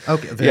balconies. Yeah.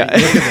 Okay. Yeah.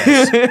 Look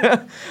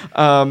at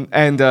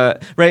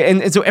this. Right,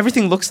 and so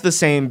everything looks the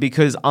same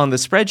because on the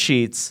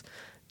spreadsheets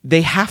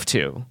they have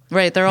to.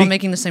 Right, they're all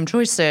making the same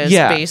choices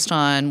Yeah. based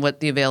on what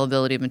the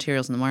availability of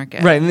materials in the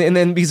market. Right, and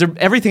then because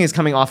everything is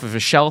coming off of a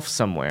shelf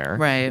somewhere.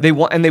 Right. They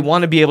want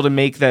to be able to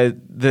make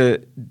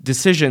the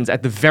decisions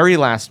at the very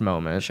last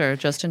moment. Sure,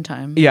 just in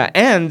time. Yeah,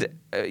 and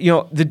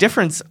the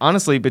difference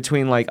honestly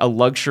between like a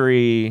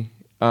luxury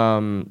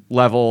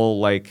level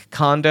like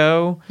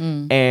condo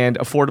and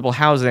affordable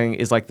housing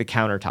is like the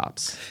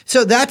countertops.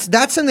 So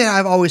that's something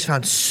I've always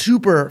found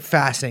super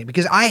fascinating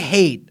because I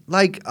hate,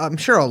 like I'm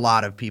sure a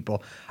lot of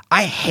people,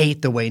 I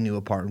hate the way new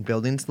apartment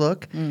buildings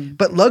look.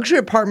 But luxury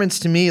apartments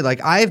to me, like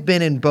I've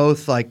been in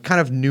both like kind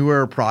of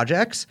newer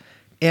projects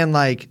and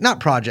like not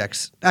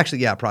projects, actually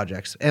yeah,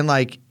 projects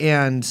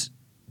and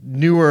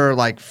newer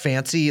like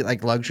fancy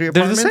like luxury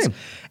They're the apartments. same.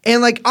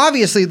 And like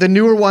obviously the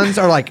newer ones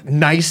are like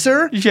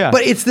nicer, Yeah.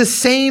 but it's the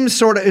same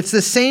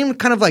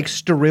kind of like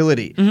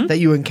sterility that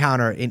you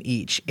encounter in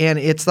each. And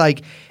it's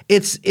like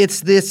and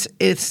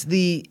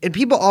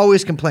people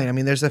always complain. I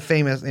mean, there's a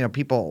famous,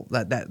 people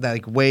that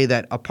like way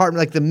that apartment,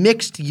 like the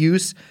mixed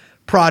use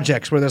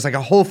projects where there's like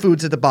a Whole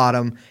Foods at the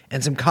bottom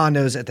and some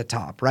condos at the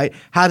top, right?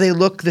 How they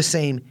look the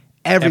same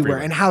everywhere.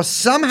 And how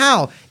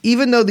somehow,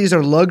 even though these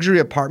are luxury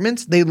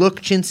apartments, they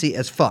look chintzy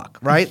as fuck,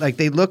 right? Like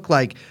they look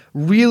like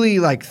really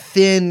like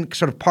thin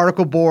sort of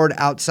particle board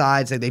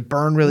outsides. Like they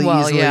burn really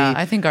easily. Yeah,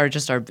 I think our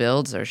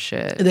builds are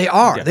shit. They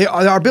are. Yeah. They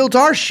are. Our builds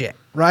are shit,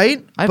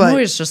 right? I'm But-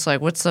 always just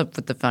like, what's up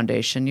with the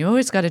foundation? You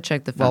always got to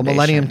check the well, foundation.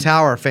 Millennium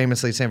Tower,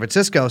 famously San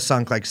Francisco,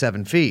 sunk like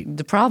 7 feet.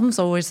 The problem's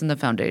always in the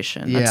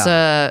foundation. Yeah. That's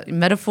a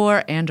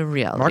metaphor and a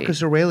reality.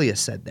 Marcus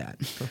Aurelius said that.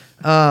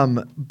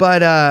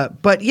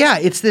 But yeah,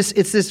 it's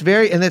this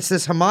very, and it's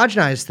this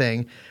homogenized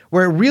thing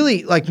where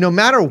really, like, no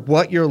matter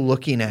what you're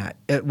looking at,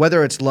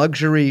 whether it's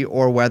luxury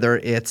or whether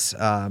it's,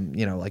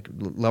 like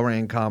lower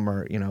income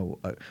or,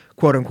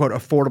 quote unquote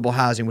affordable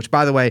housing, which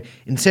by the way,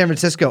 in San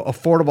Francisco,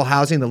 affordable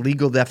housing, the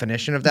legal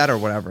definition of that or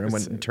whatever,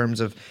 in terms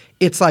of,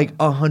 it's like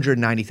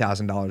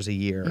 $190,000 a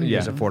year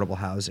is affordable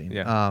housing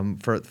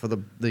for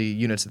the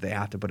units that they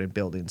have to put in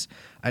buildings.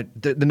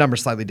 The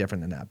number's slightly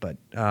different than that, but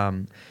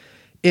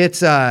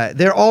it's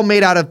they're all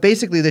made out of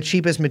basically the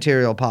cheapest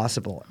material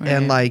possible. Right.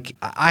 And like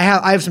I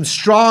have some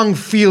strong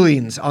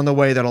feelings on the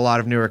way that a lot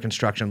of newer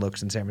construction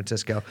looks in San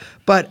Francisco.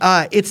 But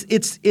it's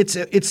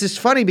just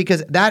funny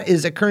because that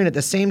is occurring at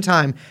the same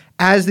time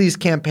as these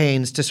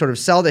campaigns to sort of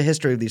sell the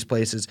history of these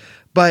places.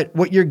 But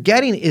what you're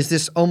getting is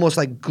this almost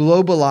like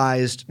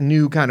globalized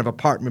new kind of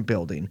apartment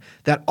building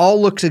that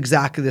all looks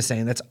exactly the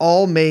same. That's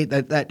all made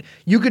that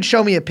you could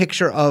show me a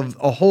picture of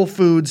a Whole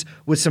Foods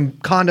with some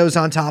condos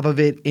on top of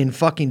it in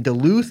fucking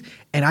Duluth,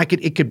 and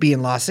it could be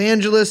in Los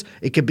Angeles,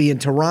 it could be in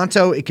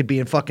Toronto, it could be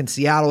in fucking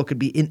Seattle, it could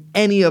be in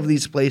any of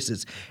these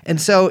places. And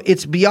so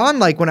it's beyond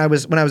like when I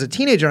was a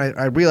teenager,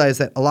 I realized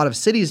that a lot of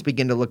cities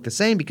begin to look the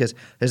same because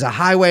there's a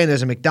highway and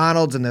there's a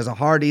McDonald's and there's a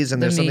Hardee's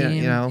and there's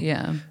something,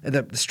 yeah.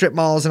 the strip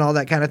malls and all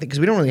that kind of thing, because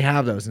we don't really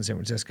have those in San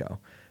Francisco.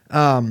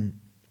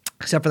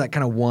 Except for that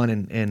kind of one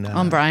in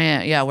On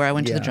Bryant, where I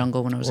went to the yeah.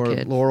 jungle when I was or a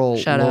kid. Laurel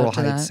Shout out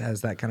to Heights that.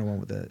 has that kind of one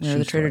with the Yeah, shoe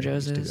the Trader store I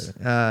Joe's used to is.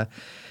 go to.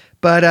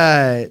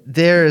 But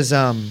there's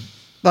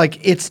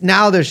like it's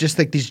now there's just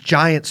like these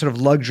giant sort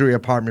of luxury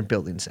apartment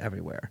buildings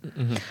everywhere.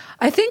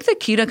 I think the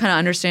key to kind of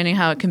understanding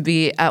how it can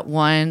be at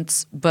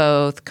once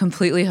both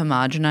completely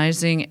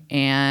homogenizing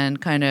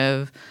and kind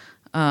of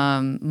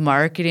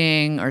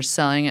marketing or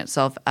selling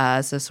itself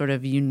as a sort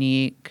of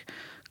unique,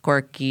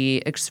 quirky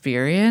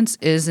experience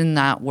is in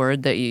that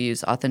word that you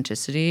use,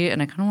 authenticity.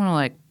 And I kind of want to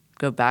like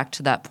go back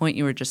to that point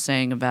you were just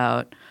saying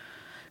about,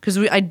 because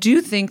I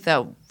do think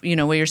that,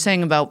 what you're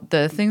saying about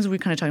the things we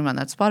kind of talking about in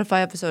that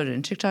Spotify episode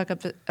and TikTok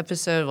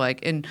episode,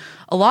 like in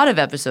a lot of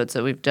episodes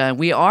that we've done,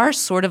 we are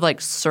sort of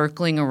like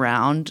circling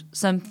around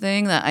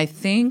something that I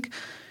think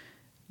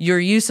your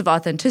use of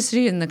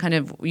authenticity and the kind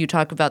of, you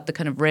talk about the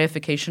kind of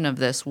reification of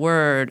this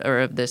word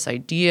or of this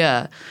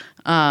idea,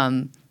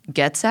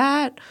 gets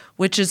at,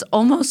 which is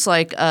almost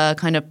like a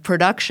kind of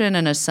production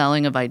and a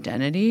selling of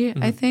identity,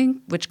 I think,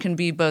 which can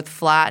be both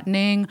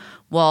flattening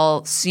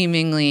while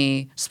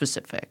seemingly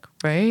specific,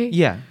 right?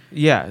 Yeah,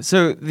 yeah.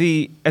 So at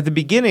the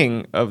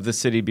beginning of the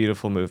City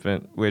Beautiful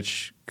movement,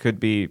 which could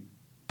be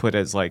put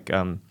as like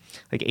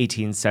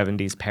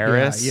 1870s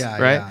Paris, Yeah,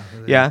 right?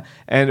 Yeah,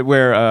 and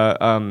where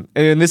and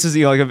this is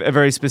like a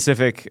very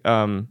specific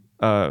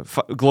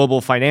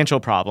global financial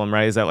problem,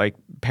 right? Is that like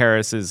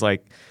Paris is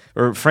like,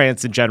 or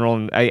France in general,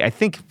 and I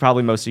think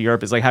probably most of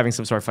Europe is like having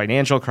some sort of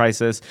financial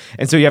crisis,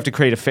 and so you have to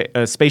create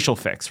a spatial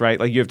fix, right?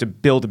 Like you have to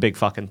build a big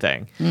fucking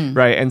thing,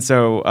 right? And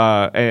so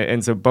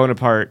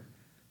Bonaparte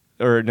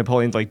or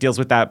Napoleon like deals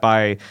with that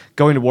by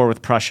going to war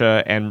with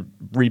Prussia and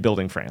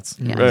rebuilding France,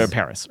 Yes.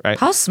 Paris, right?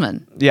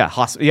 Haussmann. Yeah,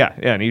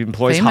 and he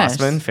employs Famous.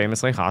 Haussmann,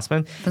 famously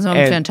Haussmann. There's some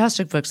And-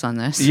 fantastic books on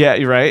this. Yeah,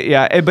 you're right.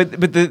 Yeah, but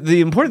the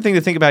important thing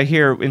to think about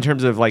here in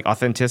terms of like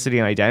authenticity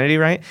and identity,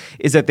 right,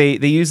 is that they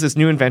use this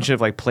new invention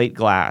of like plate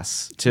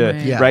glass to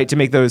Right. Yeah. right to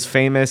make those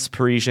famous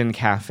Parisian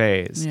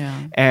cafes. Yeah.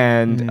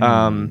 And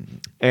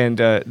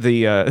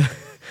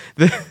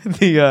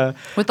the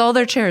With all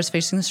their chairs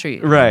facing the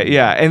street. right,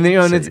 yeah, and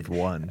and it's Save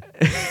one.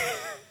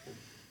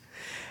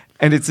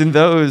 and it's in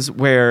those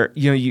where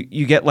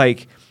you get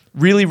like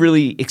really,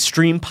 really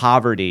extreme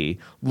poverty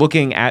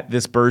looking at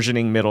this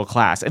burgeoning middle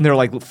class, and they're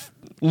like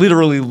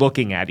literally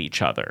looking at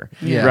each other,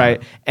 Yeah.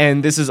 right?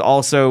 And this is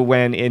also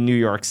when in New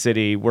York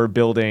City we're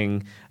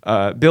building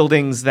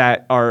buildings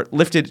that are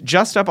lifted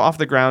just up off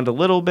the ground a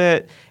little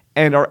bit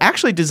and are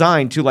actually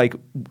designed to like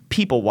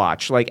people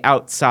watch, like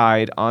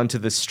outside onto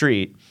the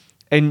street,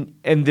 and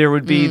there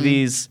would be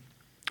these.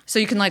 So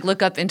you can like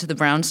look up into the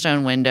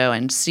brownstone window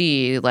and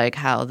see like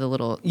how the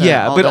little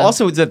Yeah, but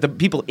also it's that the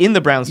people in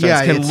the brownstones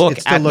Yeah, can it's- look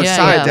it's to at look the Yeah,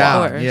 side yeah, of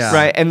down. course. Yeah.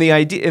 right, and the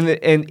idea,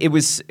 and it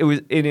was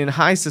in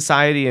high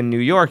society in New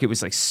York, it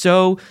was like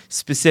so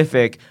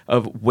specific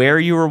of where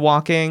you were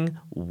walking,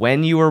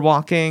 when you were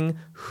walking,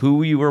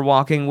 who you were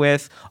walking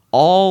with,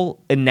 all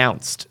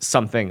announced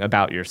something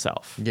about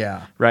yourself.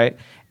 Yeah. Right,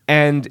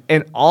 and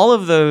all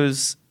of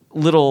those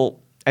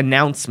little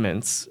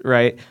announcements,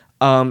 right,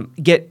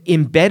 get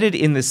embedded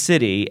in the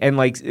city, and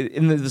like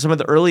some of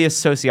the earliest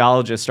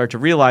sociologists start to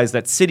realize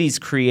that cities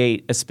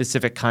create a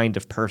specific kind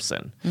of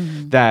person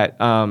that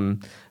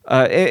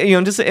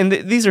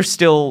these are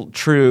still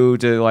true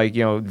to like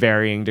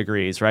varying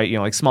degrees, right?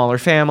 Like smaller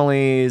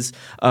families,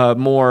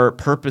 more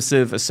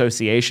purposive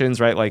associations,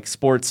 right? Like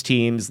sports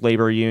teams,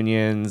 labor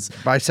unions.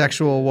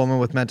 Bisexual woman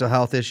with mental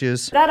health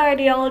issues. That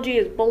ideology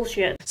is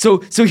bullshit. So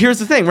here's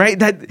the thing,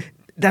 right?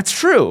 That's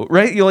true,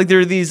 right? Like there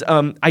are these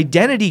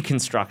identity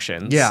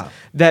constructions Yeah.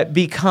 that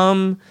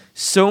become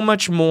so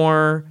much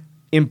more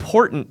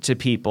important to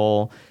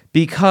people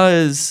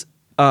because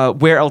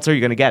where else are you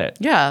going to get it?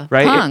 Yeah,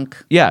 right. punk.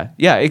 Yeah.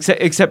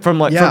 Except from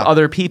Yeah. from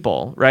other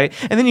people, right?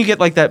 And then you get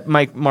like that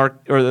Mark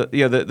or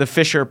the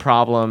Fisher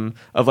problem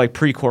of like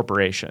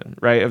pre-corporation,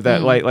 right? Of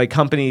that like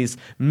companies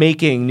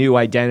making new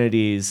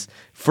identities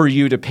for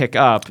you to pick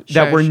up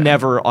that were Sure.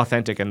 never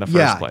authentic in the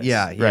first place.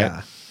 Yeah.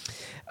 right?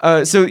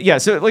 So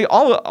like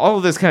all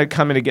of this kind of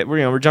coming together.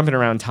 We're jumping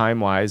around time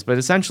wise, but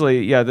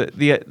essentially,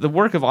 the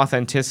work of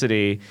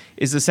authenticity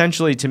is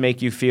essentially to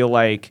make you feel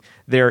like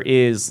there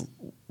is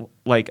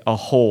like a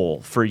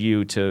hole for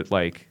you to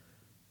like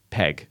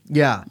peg.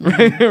 Yeah.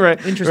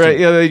 Right. Interesting.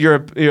 Right.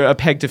 You're a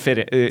peg to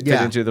fit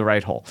Yeah. into the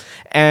right hole,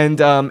 and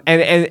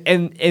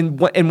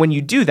when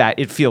you do that,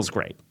 it feels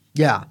great.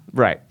 Yeah.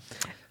 Right.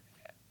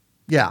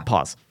 Yeah.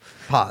 Pause.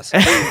 Pause.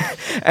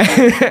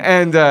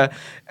 and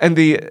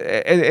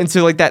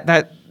so like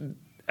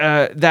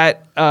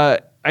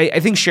I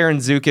think Sharon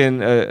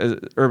Zukin, an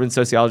urban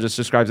sociologist,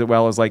 describes it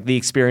well as like the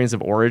experience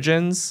of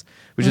origins,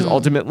 which is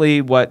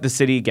ultimately what the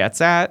city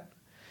gets at.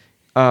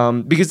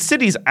 Because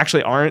cities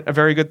actually aren't a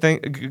very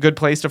good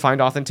place to find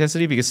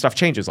authenticity because stuff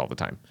changes all the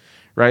time,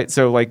 right?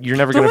 So like you're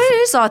never But going to. what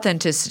is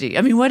authenticity?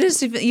 I mean, what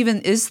is even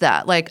is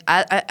that? Like,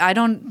 I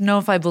don't know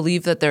if I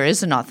believe that there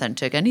is an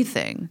authentic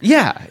anything.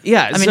 Yeah.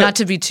 I mean, not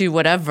to be too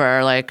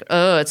whatever, like,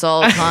 oh, it's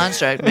all a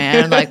construct,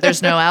 man. Like,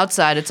 there's no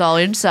outside, it's all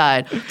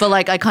inside. But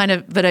like, I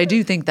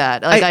do think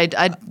that. Like,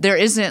 there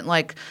isn't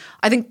like,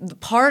 I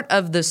think part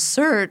of the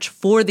search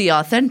for the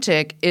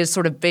authentic is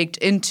sort of baked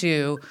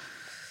into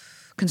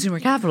consumer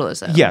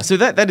capitalism. Yeah, so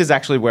that is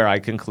actually where I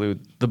conclude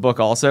the book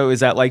also,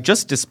 is that like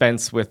just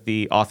dispense with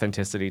the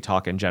authenticity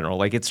talk in general.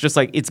 Like it's just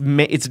like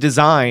it's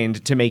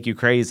designed to make you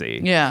crazy.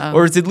 Yeah.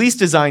 Or it's at least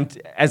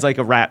designed as like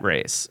a rat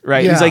race,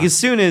 right? Yeah. It's like as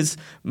soon as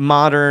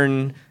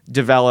modern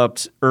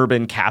developed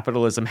urban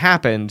capitalism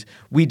happened,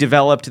 we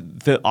developed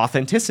the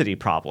authenticity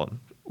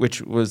problem,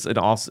 which was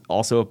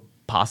also a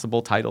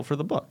possible title for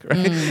the book,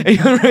 right?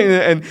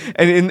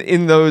 and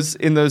in those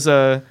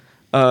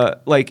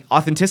like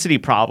authenticity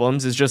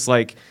problems is just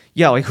like,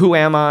 like who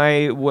am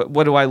I?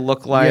 What do I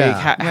look like?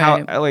 Yeah.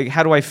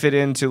 How do I fit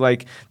into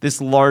like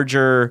this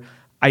larger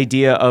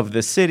idea of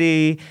the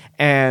city?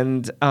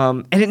 And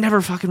it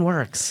never fucking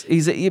works.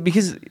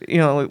 Because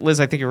Liz,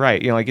 I think you're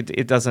right. Like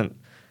it doesn't.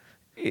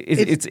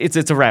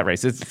 it's a rat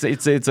race.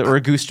 It's or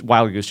a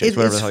wild goose chase,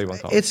 whatever the hell you want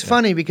to call it. It's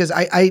funny because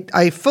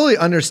I fully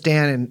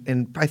understand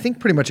and I think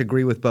pretty much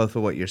agree with both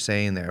of what you're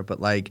saying there. But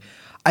like,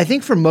 I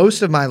think for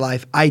most of my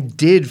life, I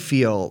did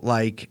feel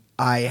like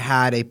I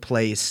had a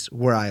place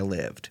where I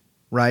lived,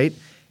 right?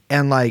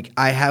 And like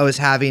I was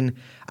having,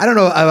 I don't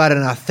know about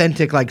an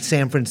authentic like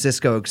San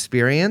Francisco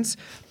experience,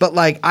 but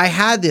like I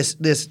had this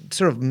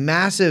sort of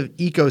massive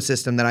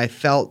ecosystem that I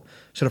felt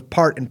sort of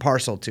part and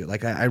parcel to.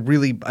 Like I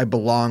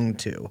belonged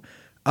to.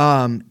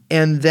 And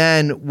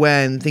then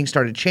when things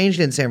started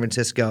changing in San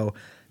Francisco,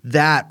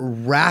 that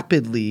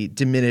rapidly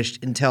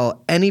diminished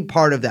until any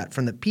part of that,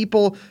 from the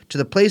people to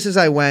the places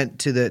I went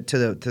to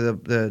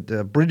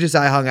the bridges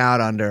I hung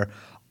out under,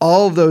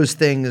 all of those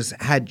things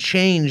had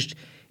changed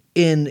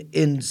in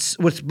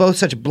what's both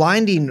such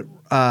blinding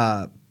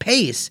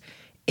pace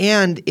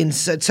and in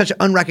such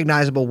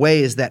unrecognizable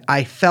ways that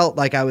I felt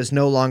like I was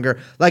no longer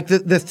like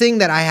the thing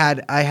that I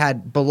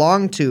had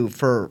belonged to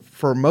for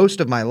most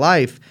of my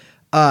life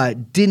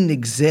didn't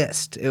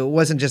exist. It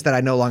wasn't just that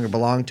I no longer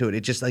belonged to it.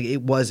 It just like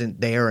it wasn't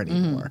there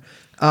anymore.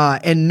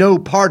 And no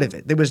part of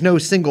it. There was no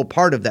single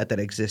part of that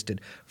existed.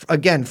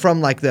 Again,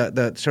 from like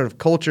the sort of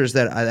cultures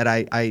that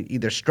I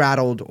either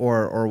straddled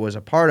or was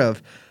a part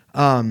of,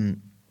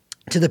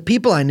 to the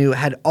people I knew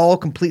had all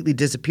completely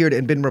disappeared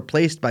and been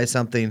replaced by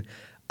something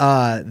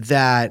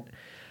that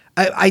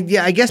I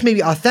guess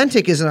maybe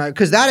authentic isn't,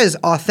 because that is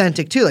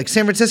authentic too. Like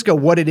San Francisco,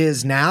 what it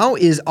is now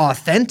is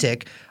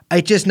authentic.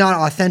 It's just not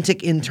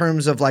authentic in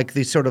terms of like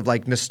the sort of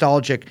like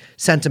nostalgic,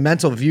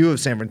 sentimental view of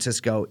San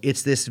Francisco.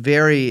 It's this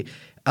very,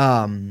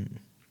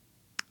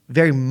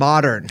 very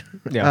modern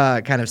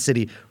kind of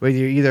city where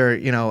you're either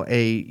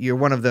you're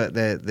one of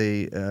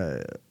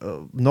the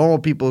normal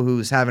people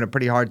who's having a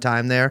pretty hard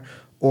time there,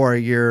 or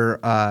you're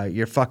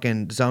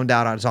fucking zonked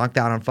out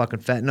on fucking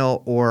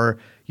fentanyl, or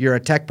you're a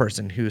tech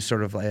person who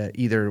sort of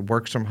either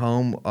works from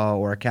home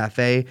or a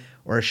cafe,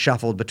 or is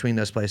shuffled between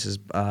those places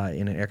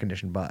in an air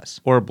conditioned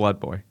bus, or a blood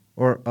boy.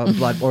 Or a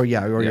blood, or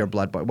you're a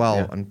blood boy.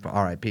 Well,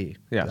 R.I.P.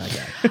 Yeah, that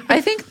guy.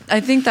 I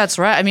think that's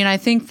right. I mean, I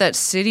think that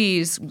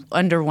cities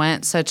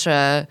underwent such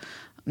a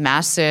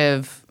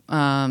massive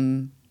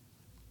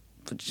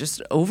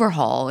just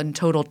overhaul and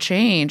total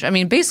change. I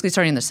mean, basically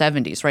starting in the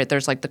 70s, right?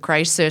 There's like the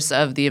crisis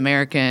of the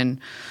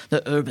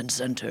urban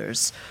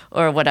centers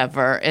or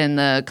whatever, and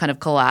the kind of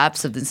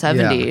collapse of the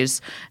 70s.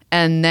 Yeah.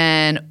 And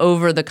then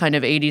over the kind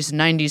of 80s and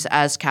 90s,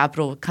 as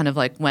capital kind of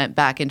like went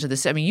back into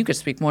this, I mean, you could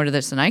speak more to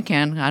this than I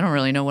can. I don't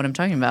really know what I'm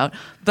talking about.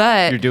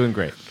 But you're doing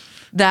great.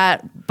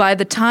 That by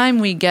the time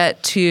we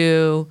get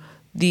to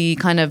the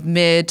kind of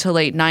mid to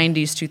late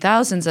 90s,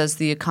 2000s, as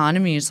the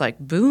economy is like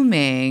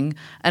booming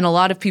and a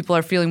lot of people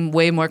are feeling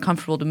way more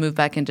comfortable to move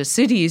back into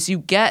cities, you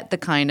get the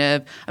kind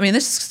of, I mean,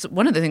 this is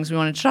one of the things we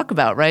wanted to talk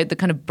about, right? The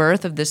kind of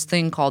birth of this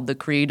thing called the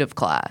creative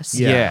class.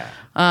 Yeah.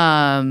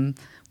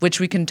 Which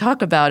we can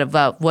talk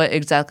about what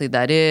exactly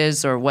that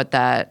is, or what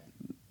that,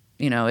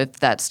 if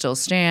that still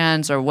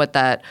stands, or what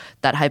that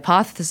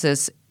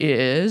hypothesis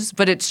is.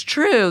 But it's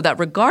true that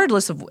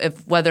regardless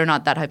of whether or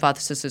not that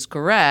hypothesis is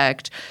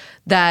correct,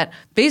 that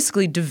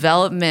basically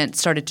development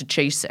started to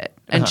chase it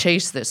and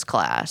chase this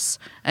class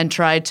and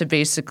tried to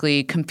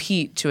basically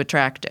compete to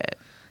attract it.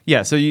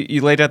 Yeah, so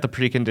you laid out the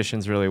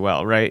preconditions really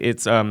well, right?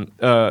 It's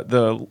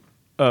the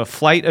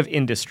flight of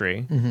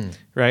industry,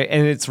 right?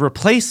 And its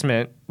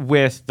replacement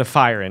with the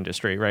fire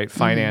industry, right?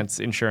 Finance,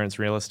 insurance,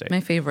 real estate.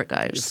 My favorite,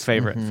 guys.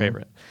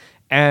 Favorite.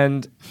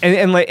 And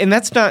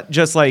that's not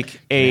just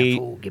like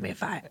give me a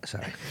fire.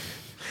 Sorry.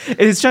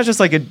 It's not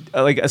just like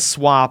a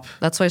swap.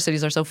 That's why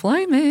cities are so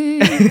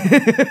flaming.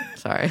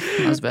 Sorry,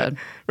 that was bad.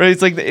 Right?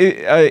 It's like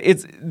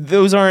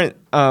those aren't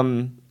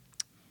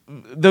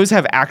those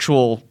have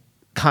actual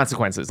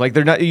consequences. Like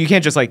they're not. You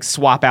can't just like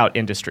swap out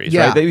industries,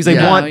 right?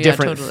 They want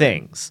different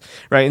things,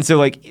 right? And so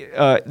like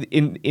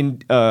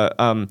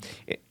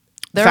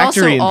they're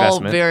factory also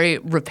investment. all very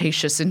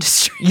rapacious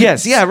industries.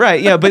 Yes, yeah, right,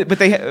 yeah, but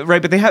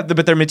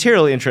their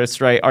material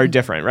interests, right, are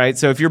different, right?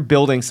 So if you're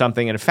building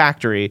something in a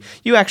factory,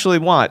 you actually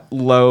want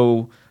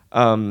low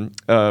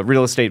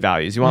real estate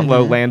values. You want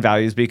low land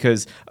values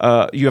because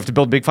you have to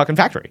build a big fucking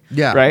factory,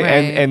 right?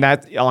 And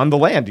that's on the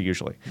land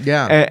usually,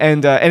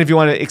 And if you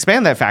want to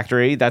expand that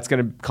factory, that's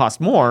going to cost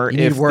more. You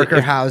need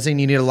worker housing.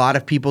 You need a lot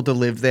of people to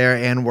live there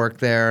and work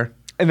there.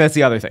 And that's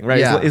the other thing, right?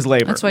 Yeah. Is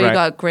labor. That's why you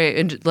got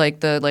great, like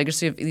the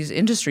legacy of these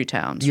industry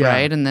towns,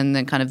 right? And then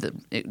the kind of the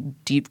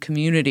deep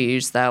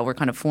communities that were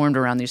kind of formed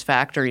around these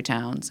factory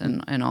towns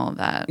and all of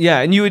that. Yeah,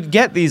 and you would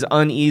get these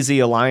uneasy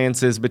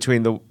alliances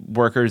between the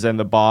workers and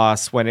the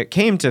boss when it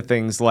came to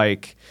things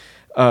like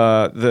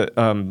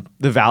the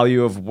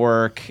value of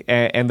work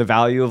and the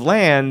value of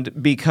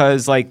land,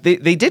 because like they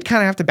did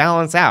kind of have to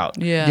balance out.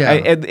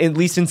 At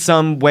least in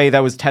some way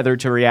that was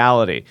tethered to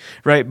reality,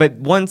 right? But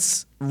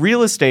once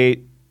real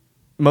estate,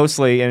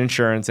 mostly in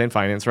insurance and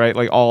finance, right?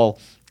 Like all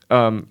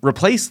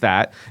replace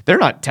that, they're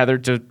not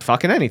tethered to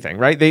fucking anything,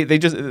 right? They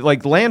just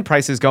like land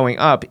prices going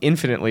up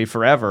infinitely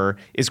forever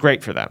is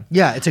great for them.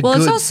 Yeah, it's a Well,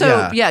 good. it's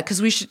also yeah.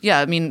 because we should. Yeah,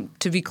 I mean,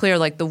 to be clear,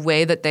 like the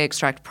way that they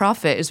extract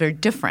profit is very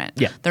different.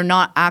 Yeah. They're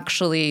not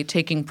actually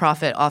taking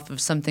profit off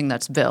of something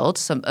that's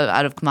built,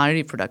 out of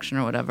commodity production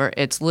or whatever.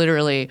 It's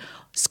literally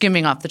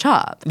skimming off the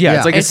top. Yeah,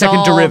 it's like a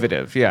second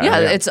derivative.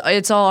 Yeah.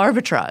 It's all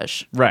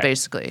arbitrage, Right.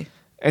 basically.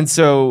 And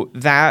so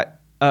that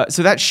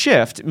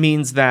shift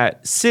means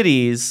that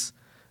cities,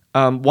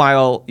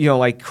 while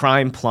like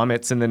crime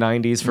plummets in the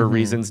 90s for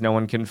reasons no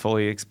one can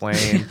fully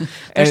explain,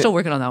 They're still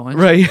working on that one.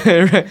 right?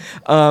 right.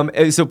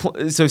 And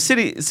so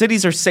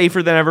cities are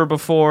safer than ever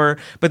before,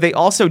 but they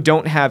also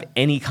don't have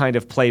any kind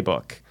of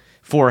playbook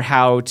for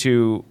how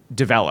to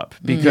develop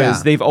because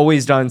Yeah. they've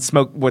always done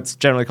what's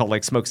generally called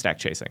like smokestack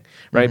chasing,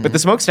 right? But the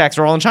smokestacks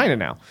are all in China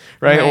now,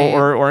 right? Right.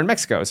 Or in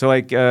Mexico. So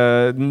like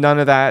none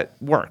of that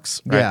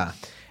works. Right? Yeah.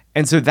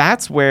 And so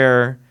that's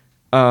where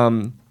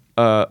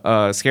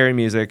Scary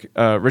Music,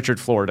 Richard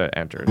Florida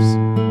enters,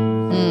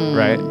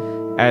 right?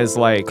 As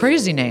like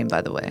Crazy name,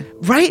 by the way.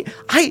 right.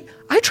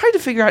 I tried to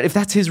figure out if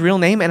that's his real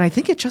name, and I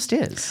think it just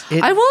is.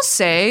 I will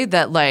say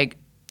that like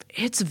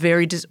it's a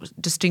very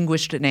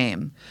distinguished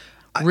name.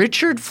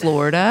 Richard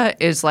Florida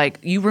is like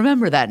you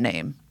remember that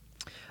name.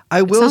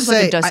 I will sounds like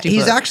a say dusty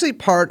he's book. actually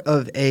part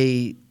of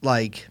a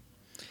like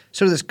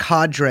sort of this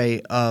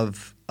cadre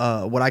of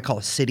what I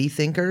call city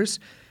thinkers,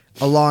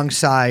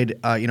 alongside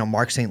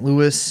Mark St.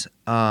 Louis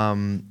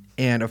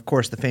and of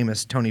course the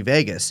famous Tony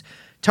Vegas.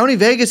 Tony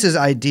Vegas's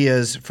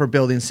ideas for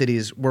building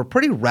cities were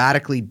pretty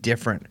radically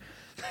different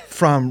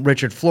from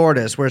Richard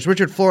Florida's, whereas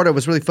Richard Florida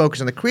was really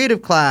focused on the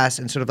creative class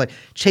and sort of like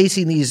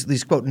chasing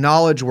these quote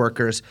knowledge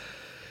workers.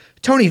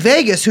 Tony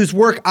Vegas, whose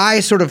work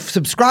I sort of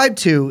subscribed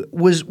to,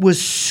 was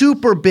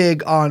super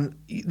big on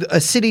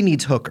a city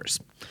needs hookers.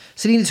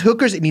 City needs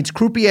hookers. It needs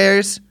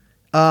croupiers.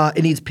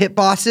 It needs pit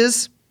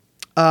bosses.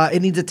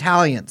 It needs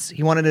Italians.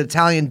 He wanted an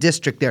Italian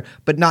district there,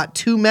 but not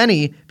too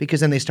many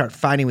because then they start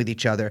fighting with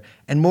each other.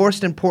 And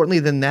most importantly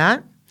than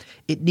that,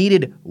 it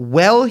needed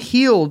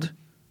well-heeled,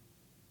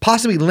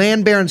 possibly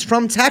land barons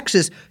from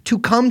Texas to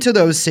come to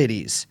those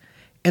cities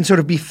and sort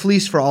of be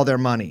fleeced for all their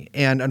money.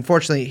 And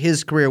unfortunately,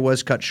 his career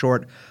was cut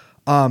short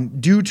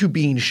due to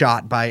being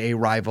shot by a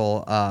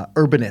rival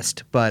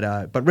urbanist.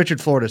 But Richard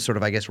Florida sort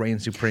of, I guess,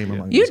 reigns supreme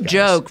among You these guys.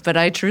 joke, but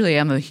I truly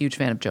am a huge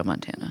fan of Joe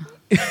Montana,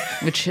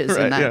 which is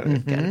in Right,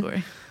 that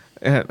category.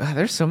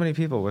 There's so many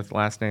people with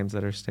last names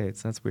that are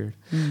states. That's weird.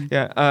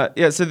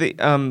 Yeah. So the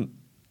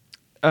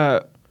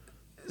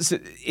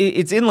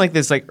it's in like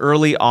this like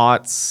early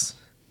aughts,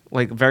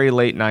 like very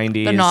late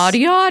 90s. The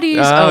naughty oddies.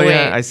 Oh, Oh,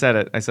 yeah, wait. I said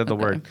it. I said the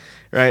word.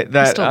 Right.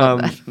 That still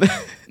love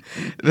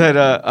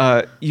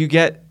that you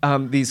get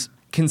these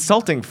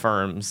consulting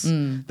firms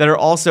that are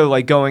also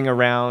like going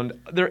around.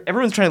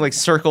 Everyone's trying to like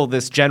circle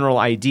this general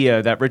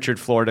idea that Richard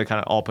Florida kind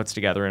of all puts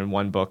together in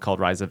one book called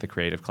Rise of the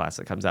Creative Class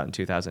that comes out in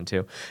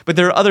 2002. But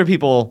there are other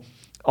people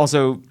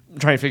also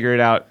trying to figure it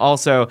out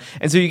also.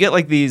 And so you get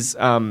like these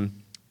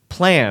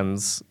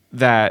plans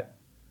that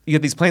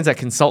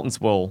consultants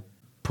will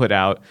put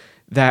out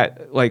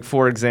that, like,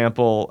 for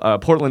example,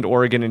 Portland,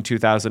 Oregon in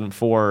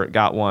 2004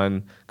 got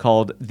one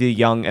called The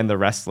Young and the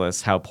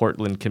Restless, How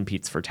Portland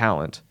Competes for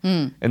Talent.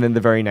 And then the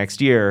very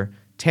next year,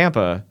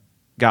 Tampa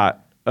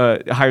got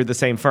hired the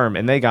same firm,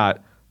 and they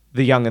got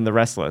The Young and the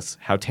Restless,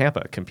 How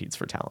Tampa Competes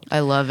for Talent. I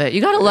love it. You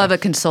got to love a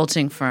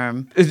consulting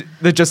firm.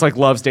 That just, like,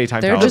 loves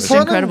daytime They're television.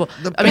 just incredible.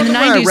 I mean, the Portland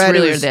 90s where I read,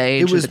 really it are was, the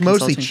age it of was the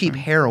mostly consulting cheap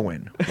firm.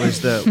 heroin.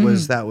 Was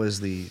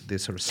the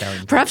sort of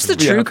selling. Perhaps the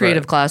point. true Yeah,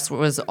 creative right. class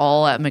was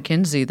all at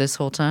McKinsey this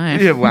whole time.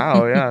 Yeah,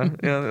 wow,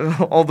 yeah.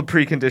 All the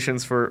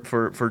preconditions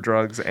for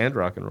drugs and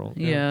rock and roll.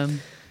 Yeah.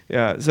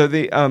 Yeah. So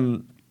the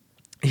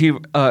he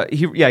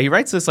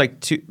writes this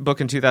like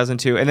book in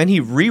 2002, and then he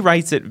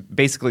rewrites it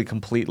basically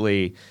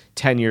completely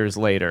 10 years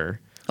later.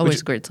 Always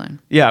which- a great sign.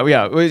 Yeah.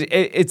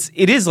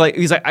 It is like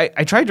he's like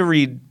I tried to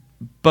read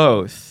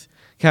both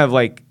kind of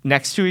like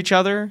next to each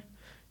other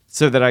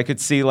so that I could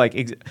see like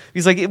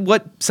he's like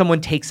what someone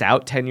takes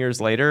out 10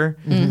 years later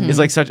is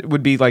like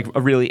would be like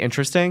a really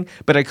interesting,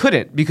 but I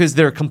couldn't because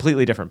they're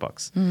completely different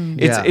books.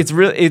 Yeah.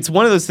 It's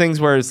one of those things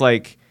where it's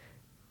like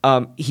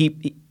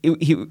he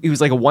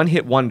was like a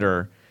one-hit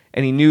wonder,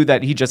 and he knew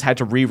that he just had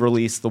to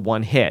re-release the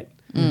one hit,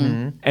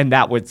 and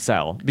that would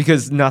sell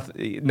because no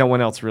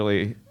one else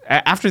really.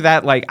 After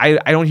that, like I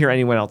don't hear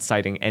anyone else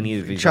citing any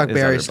of these. Chuck his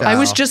Berry other books. style. I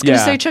was just going to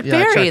Yeah. say Chuck Yeah,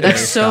 Berry. Chuck That's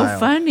Berry so style.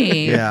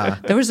 funny. Yeah.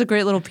 There was a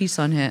great little piece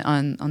on it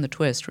on the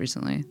Twist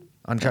recently.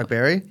 On Chuck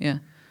Berry. Yeah.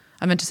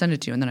 I meant to send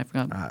it to you and then I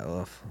forgot. Come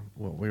on,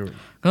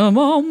 Come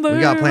on,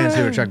 we got plans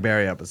to do a Chuck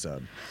Berry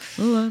episode.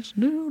 Let's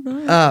do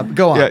that.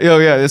 Go on.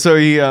 Yeah. So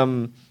he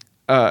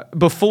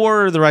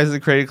before the Rise of the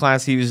Creative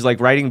Class, he was like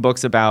writing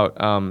books about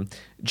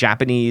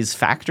Japanese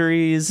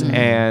factories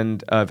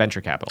and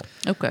venture capital.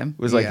 Okay. It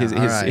was like Yeah, his all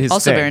right. his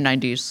Also thing. very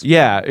 90s.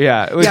 Yeah.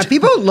 Yeah,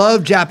 people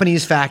loved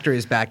Japanese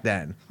factories back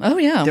then. Oh,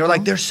 yeah. They were well,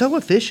 like, they're so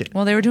efficient.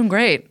 well, they were doing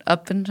great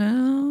up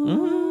until.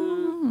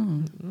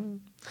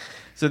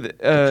 So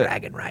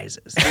Dragon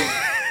rises.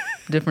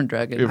 Different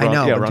dragon. I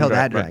know, Yeah, until rum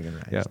that dra- dragon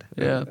Yeah. rised.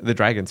 Yeah. The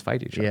dragons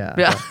fight each other. Yeah.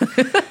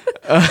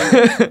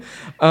 Yeah.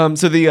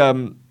 So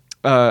the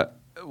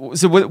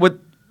so what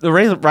the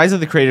rise of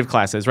the creative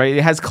class is, right?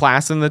 It has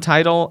class in the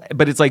title,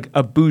 but it's like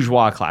a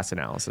bourgeois class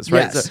analysis,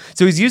 right? Yes.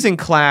 So he's using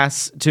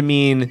class to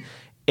mean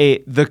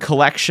the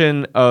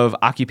collection of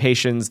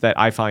occupations that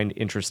I find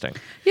interesting.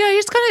 Yeah,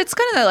 it's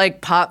kind of that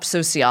like pop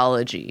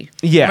sociology.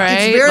 Yeah.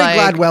 right? It's very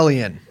Like,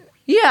 Gladwellian.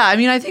 Yeah, I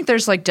mean, I think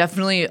there's like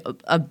definitely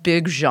a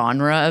big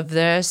genre of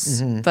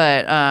this,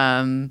 but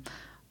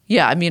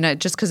yeah, I mean,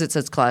 just because it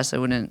says class, I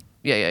wouldn't.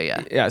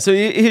 Yeah. Yeah. So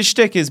his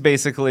shtick is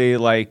basically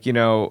like,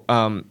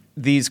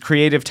 these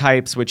creative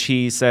types, which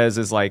he says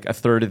is like a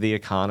third of the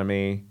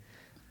economy,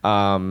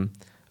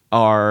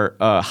 are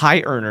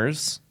high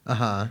earners.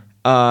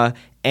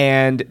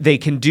 And they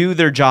can do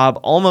their job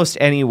almost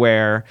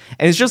anywhere.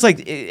 And it's just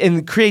like,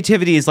 and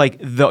creativity is like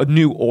the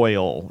new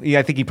oil. Yeah,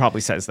 I think he probably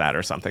says that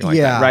or something like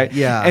Yeah, that, right?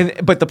 yeah.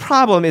 But the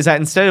problem is that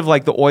instead of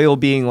like the oil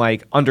being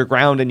like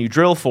underground and you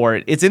drill for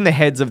it, it's in the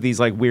heads of these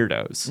like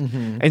weirdos.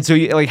 And so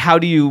like, how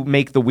do you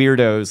make the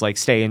weirdos like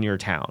stay in your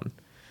town?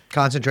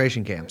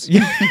 Concentration camps.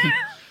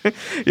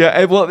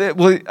 Yeah,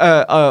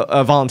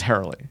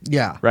 voluntarily.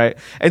 Yeah. Right.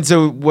 And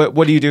so what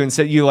do you do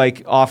instead? You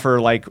like offer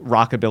like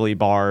rockabilly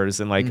bars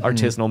and like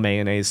artisanal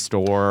mayonnaise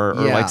store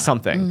or Yeah. like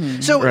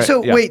something. So Right,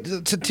 yeah. wait,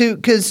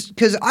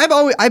 because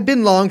I've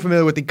been long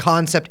familiar with the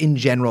concept in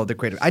general of the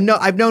creative.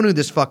 I've known who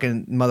this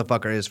fucking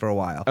motherfucker is for a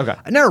while. Okay.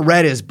 I never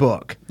read his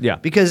book. Yeah.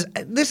 Because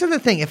this is the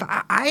thing. If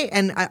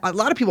a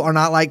lot of people are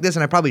not like this,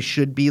 and I probably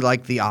should be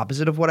like the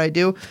opposite of what I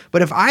do.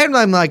 But if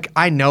I'm like,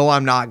 I know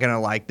I'm not gonna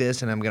like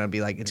this, and I'm gonna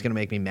be like, it's gonna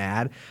make me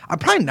mad, I'm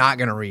probably not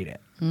gonna read it.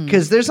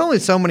 Because there's only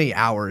so many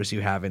hours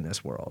you have in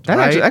this world. That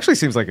right? actually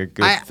seems like a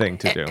good thing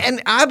to do.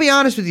 And I'll be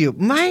honest with you,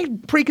 my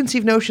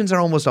preconceived notions are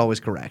almost always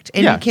correct.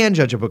 And Yeah. you can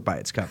judge a book by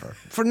its cover.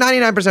 For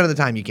 99% of the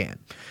time, you can.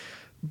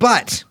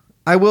 But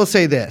I will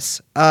say this.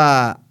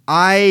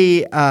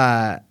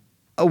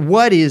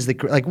 What is the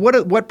like?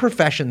 What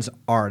professions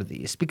are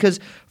these? Because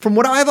from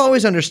what I've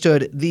always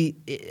understood,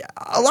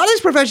 a lot of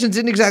these professions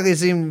didn't exactly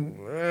seem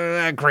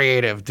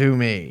creative to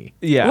me.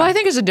 Yeah. Well, I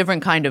think it's a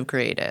different kind of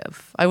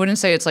creative. I wouldn't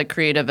say it's like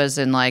creative as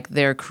in like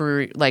their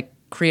career, like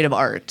creative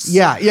arts.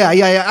 Yeah.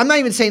 I'm not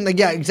even saying like,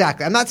 yeah,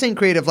 exactly. I'm not saying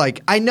creative.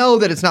 Like, I know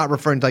that it's not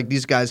referring to like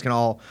these guys can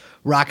all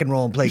rock and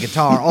roll and play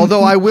guitar.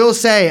 Although I will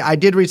say I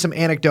did read some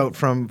anecdote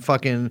from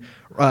fucking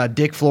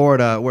Dick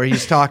Florida where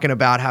he's talking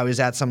about how he's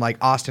at some like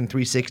Austin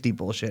 360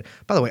 bullshit.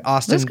 By the way,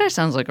 Austin. This guy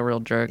sounds like a real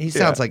jerk. He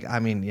sounds like, I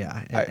mean,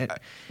 yeah.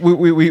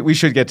 We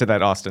should get to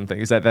that Austin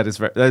thing. That is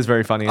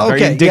very funny and Okay,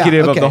 very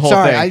indicative yeah, of the okay, whole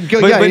sorry,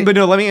 thing. But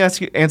no, let me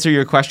answer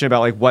your question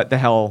about like what the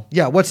hell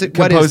What is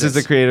composes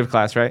this? the creative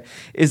class, right?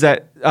 Is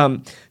that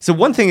so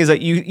one thing is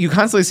that you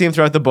constantly see him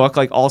throughout the book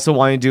like also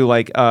wanting to do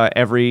like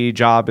every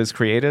job is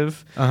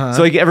creative. So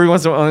like every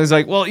once in a while he's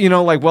like,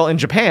 well, in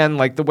Japan,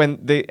 like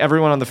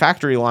everyone on the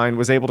factory line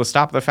was able to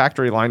stop the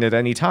factory line at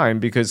any time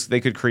because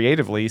they could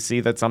creatively see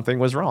that something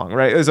was wrong,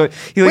 right? So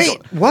Wait,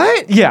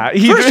 what? Yeah.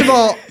 First of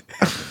all,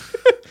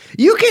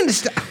 you can.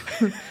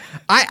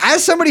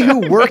 As somebody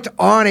who worked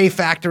on a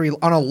factory,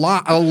 on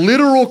a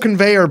literal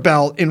conveyor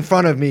belt in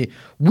front of me,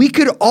 we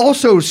could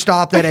also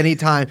stop at any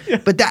time.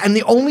 But and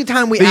the only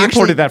time we they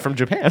actually imported that from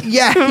Japan.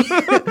 Yeah,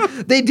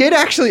 they did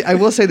actually. I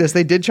will say this: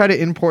 they did try to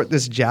import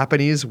this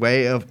Japanese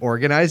way of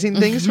organizing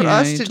things for Yeah,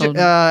 us, you told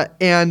me.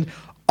 and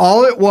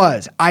all it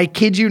was, I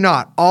kid you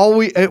not,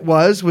 it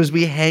was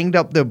we hanged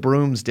up the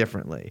brooms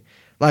differently.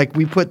 Like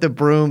we put the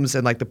brooms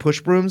and like the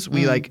push brooms,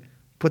 we like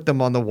put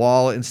them on the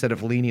wall instead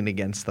of leaning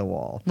against the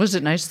wall. Was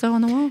it nice though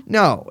on the wall?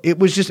 No, it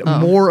was just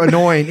more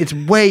annoying. It's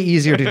way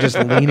easier to just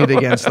lean it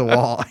against the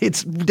wall.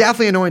 It's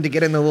definitely annoying to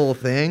get in the little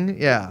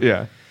thing.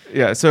 Yeah.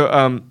 Yeah.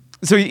 So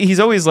he's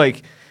always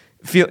like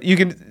you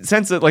can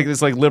sense that like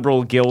this like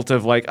liberal guilt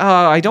of like,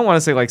 I don't want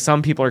to say like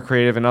some people are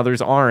creative and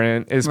others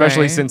aren't,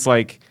 especially Right. since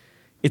like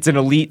it's an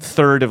elite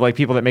third of like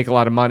people that make a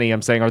lot of money.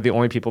 I'm saying are the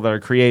only people that are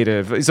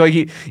creative. So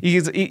you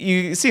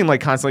see him like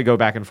constantly go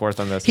back and forth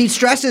on this. He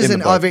stresses in in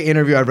the book. every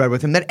interview I've read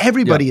with him that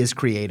everybody Yeah. is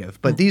creative,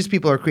 but these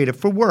people are creative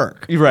for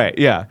work. Right,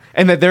 yeah,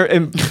 and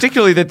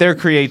particularly that their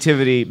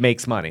creativity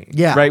makes money.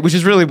 Yeah. right, which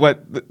is really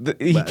what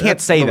he can't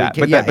that's say what we that,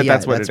 can- but yeah,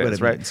 that's what that's it what is,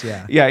 it right? means,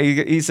 yeah. yeah.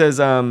 He says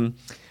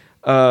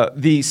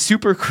the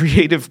super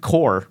creative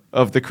core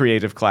of the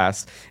creative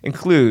class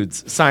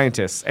includes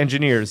scientists,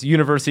 engineers,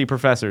 university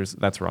professors.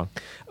 That's wrong.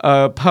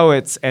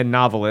 Poets and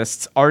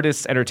novelists,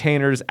 artists,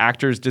 entertainers,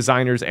 actors,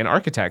 designers, and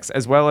architects,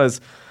 as well as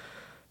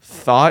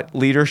thought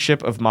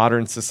leadership of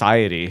modern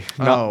society.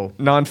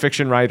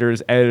 Nonfiction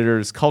writers,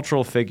 editors,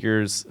 cultural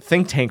figures,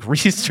 think tank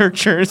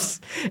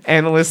researchers,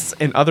 analysts,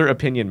 and other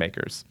opinion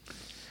makers.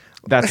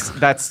 That's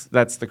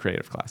the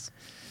creative class.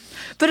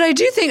 But I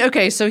do think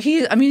so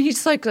he's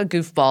like a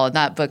goofball, and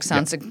that book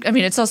sounds. I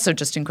mean, it's also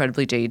just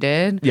incredibly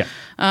dated. Yeah.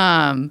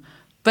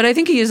 But I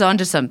think he is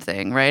onto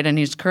something, right? And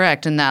he's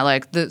correct in that,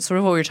 like the sort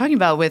of what we were talking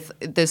about with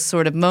this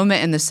sort of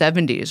moment in the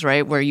 70s,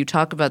 right, where you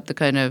talk about the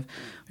kind of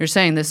you're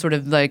saying this sort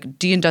of like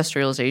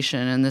deindustrialization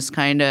and this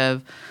kind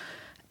of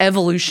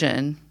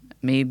evolution,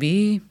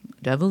 maybe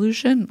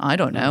devolution, I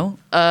don't know,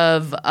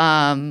 of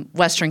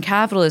Western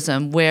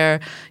capitalism, where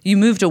you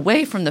moved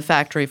away from the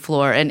factory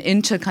floor and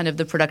into kind of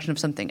the production of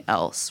something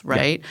else,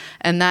 right?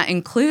 And that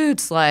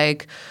includes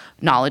like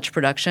knowledge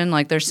production,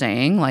 like they're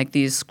saying, like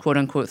these quote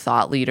unquote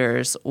thought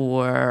leaders,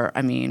 or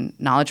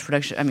knowledge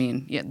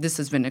production. This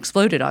has been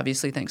exploded,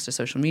 obviously, thanks to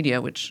social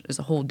media, which is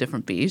a whole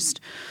different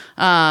beast.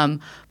 But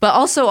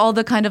also all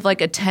the kind of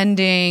like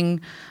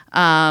attending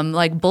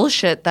like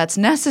bullshit that's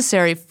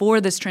necessary for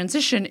this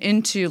transition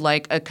into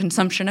like a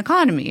consumption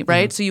economy,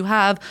 right? So you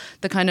have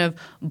the kind of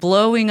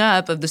blowing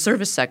up of the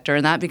service sector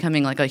and that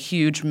becoming like a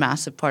huge,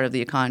 massive part of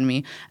the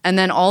economy. And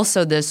then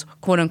also this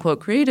quote unquote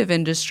creative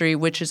industry,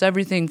 which is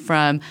everything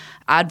from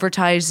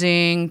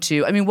advertising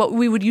to, what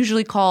we would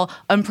usually call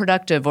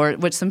unproductive, or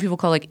what some people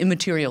call like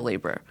immaterial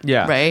labor.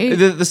 Yeah. Right?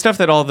 The stuff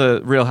that all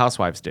the Real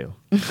Housewives do.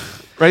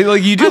 Right?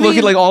 Like you do look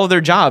at like all of their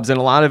jobs, and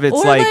a lot of it's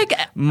or like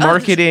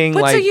marketing.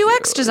 What's like a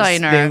UX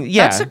designer?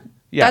 Yeah.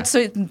 That's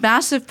a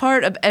massive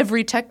part of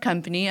every tech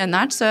company, and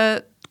that's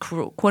a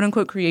quote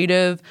unquote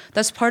creative.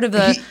 That's part of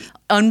the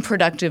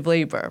unproductive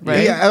labor,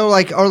 right? Yeah,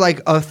 or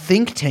like a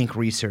think tank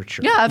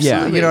researcher. Yeah,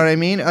 absolutely. You know what I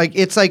mean? Like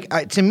it's like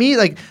to me,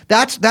 like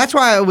that's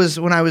why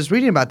when I was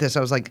reading about this, I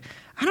was like,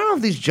 I don't know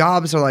if these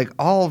jobs are like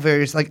all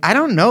various. Like I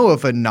don't know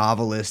if a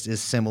novelist is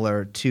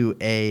similar to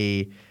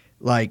a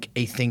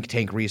think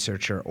tank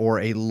researcher or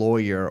a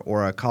lawyer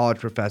or a college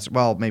professor.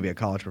 Well, maybe a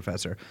college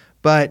professor.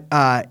 But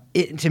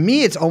to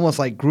me, it's almost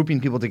like grouping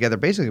people together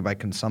basically by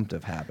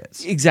consumptive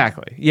habits.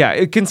 Exactly.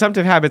 Yeah,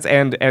 consumptive habits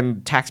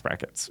and tax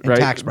brackets, right?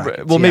 Tax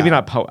brackets. Well, maybe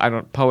yeah. not poet. I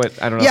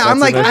don't know. Yeah, I'm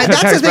like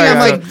that's the thing. I'm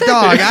like,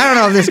 dog. I don't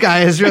know if this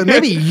guy is really.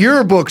 Maybe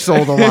your book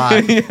sold a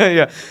lot.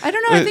 yeah. I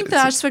don't know. I think the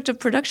aspect of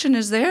production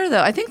is there,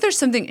 though. I think there's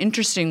something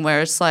interesting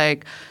where it's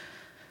like,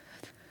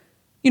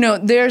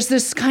 there's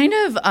this kind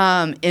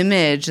of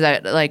image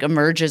that like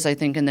emerges, I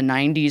think, in the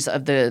 90s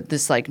of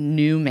this like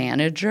new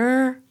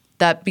manager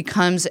that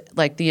becomes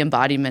like the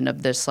embodiment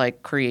of this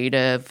like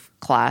creative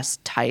class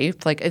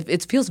type. Like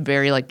it feels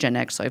very like Gen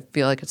X, so I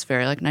feel like it's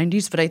very like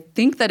 90s, but I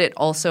think that it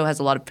also has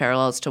a lot of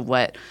parallels to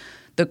what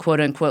the quote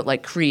unquote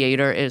like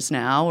creator is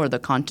now, or the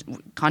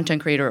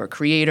content creator or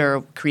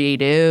creator,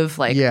 creative,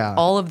 like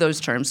all of those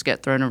terms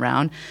get thrown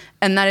around.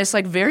 And that is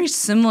like very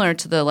similar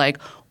to the like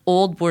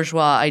old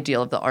bourgeois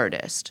ideal of the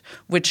artist,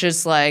 which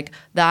is like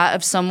that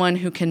of someone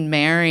who can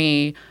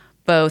marry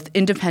both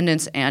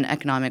independence and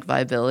economic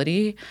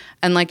viability.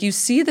 And like you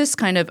see this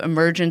kind of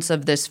emergence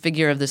of this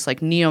figure of this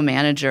like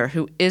neo-manager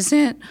who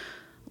isn't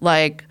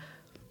locked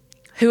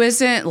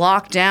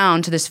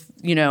down to this,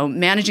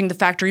 managing the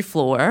factory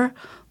floor,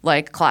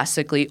 like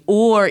classically,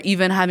 or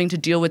even having to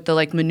deal with the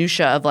like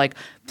minutia of like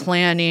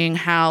planning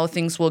how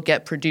things will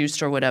get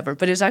produced or whatever,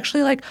 but is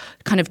actually like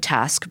kind of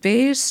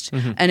task-based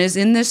and is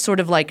in this sort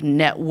of like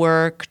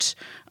networked,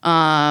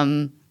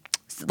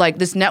 like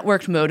this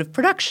networked mode of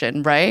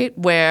production, right?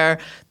 Where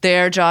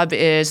their job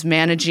is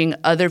managing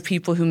other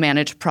people who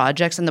manage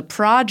projects, and the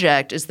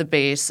project is the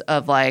base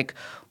of like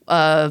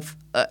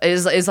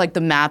is like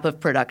the map of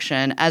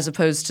production, as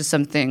opposed to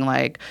something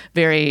like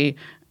very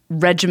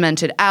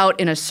regimented out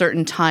in a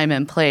certain time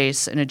and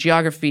place in a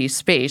geography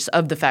space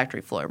of the factory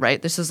floor,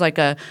 right? This is like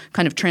a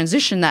kind of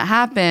transition that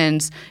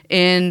happens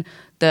in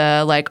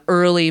the like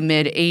early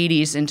mid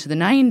 80s into the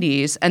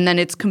 90s, and then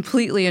it's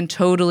completely and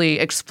totally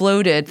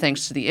exploded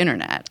thanks to the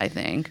internet, I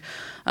think.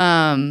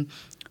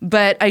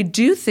 But I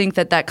do think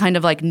that kind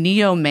of like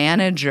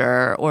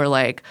neo-manager or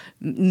like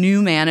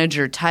new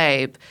manager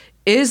type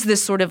is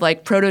this sort of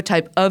like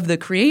prototype of the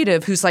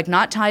creative who's like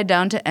not tied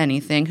down to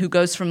anything, who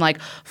goes from like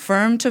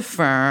firm to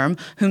firm,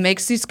 who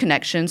makes these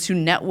connections, who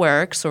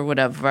networks or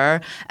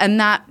whatever, and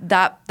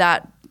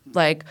that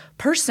like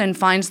person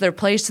finds their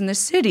place in the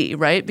city,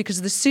 right?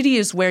 Because the city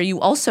is where you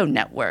also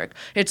network.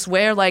 It's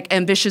where like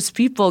ambitious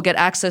people get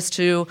access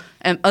to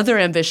other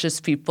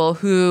ambitious people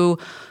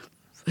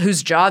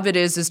whose job it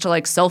is to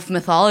like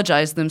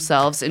self-mythologize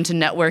themselves into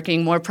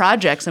networking more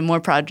projects and more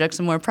projects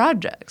and more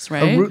projects,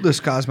 right? A rootless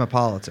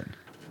cosmopolitan.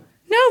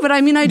 No, but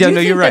I do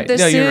think right. that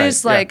this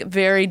is right. like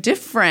very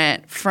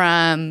different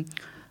from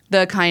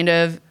the kind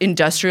of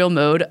industrial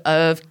mode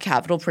of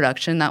capital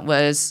production that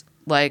was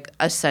like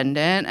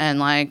ascendant and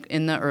like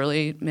in the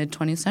early mid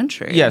 20th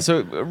century. Yeah,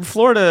 so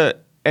Florida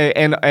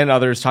and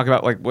others talk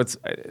about like what's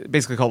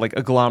basically called like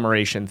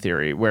agglomeration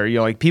theory, where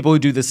like people who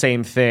do the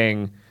same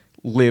thing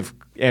live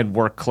and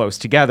work close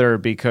together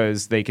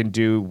because they can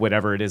do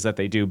whatever it is that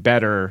they do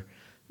better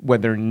when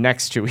they're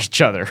next to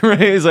each other, right?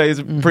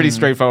 It's pretty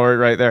straightforward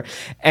right there.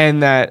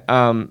 And that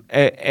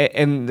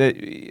and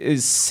the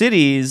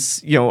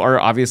cities, are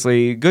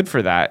obviously good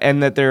for that.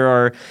 And that there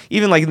are,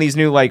 even like in these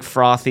new like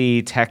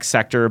frothy tech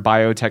sector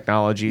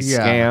biotechnology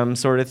scam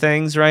sort of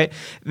things, right?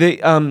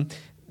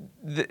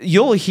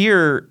 You'll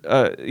hear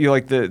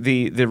like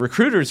the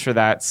recruiters for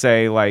that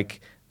say like,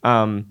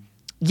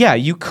 yeah,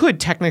 you could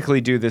technically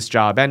do this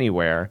job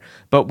anywhere,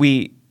 but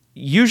we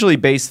usually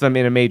base them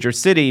in a major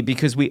city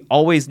because we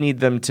always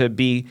need them to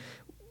be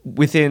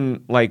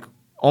within like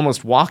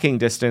almost walking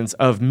distance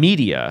of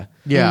media,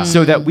 Yeah.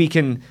 so that we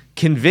can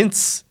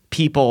convince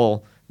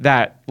people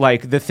that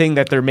like the thing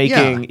that they're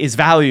making is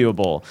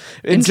valuable.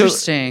 And so-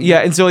 Interesting. yeah,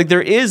 and so like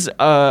there is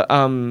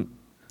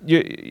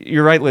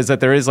you're right, Liz, that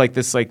there is like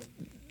this like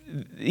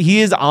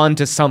he is on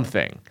to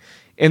something.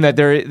 In that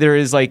there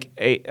is like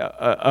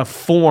a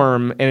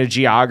form and a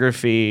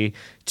geography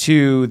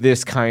to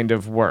this kind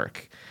of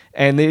work,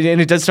 and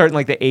it does start in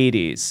like the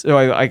 80s. So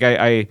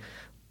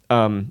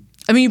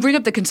I mean, you bring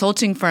up the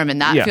consulting firm,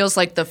 and that Yeah. feels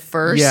like the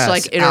first Yes,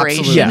 like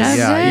iteration absolutely.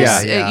 of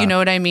Yes. this. Yeah. You know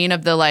what I mean?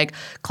 Of the like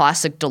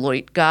classic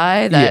Deloitte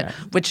guy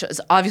which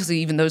is obviously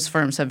even those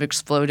firms have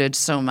exploded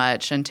so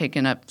much and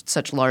taken up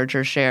such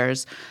larger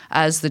shares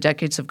as the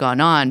decades have gone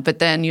on. But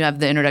then you have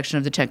the introduction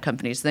of the tech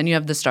companies, then you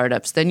have the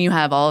startups, then you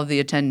have all of the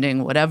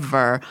attending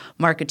whatever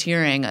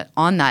marketeering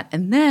on that,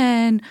 and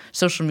then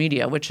social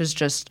media, which is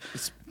just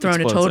thrown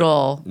a explodes it.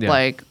 total Yeah.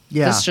 like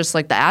Yeah. this is just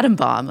like the atom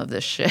bomb of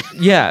this shit.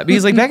 Yeah,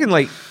 because like back in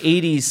like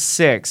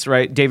 86,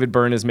 right? David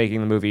Byrne is making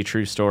the movie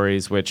True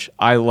Stories, which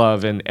I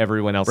love and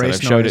everyone else Race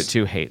that I've showed noise. it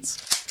to hates.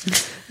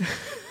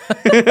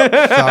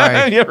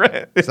 Sorry. Yeah,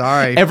 right.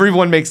 Sorry.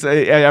 Everyone makes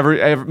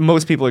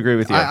most people agree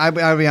with you.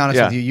 I'll be honest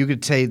Yeah. with you. You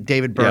could say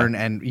David Byrne,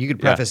 and you could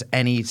preface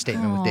any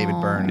statement with David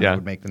Byrne, and Yeah. it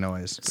would make the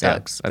noise.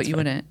 Sucks, but that's you fine.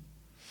 wouldn't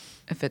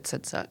if it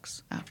said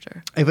sucks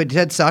after. If it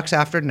said sucks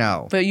after,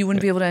 no. But you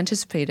wouldn't be able to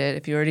anticipate it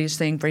if you're already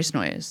saying brace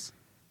noise.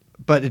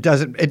 But it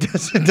doesn't. It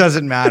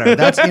doesn't matter.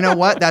 That's you know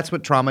what. That's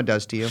what trauma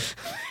does to you.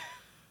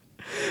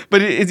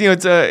 But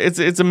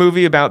it's a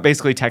movie about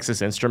basically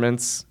Texas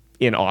Instruments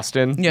in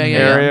Austin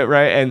area,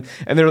 right?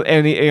 And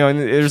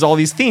there's all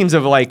these themes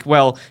of like,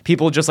 well,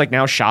 people just like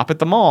now shop at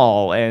the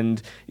mall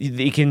and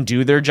they can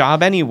do their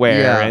job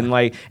anywhere,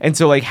 Yeah. and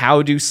so like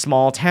how do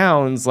small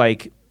towns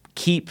like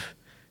keep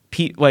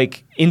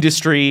like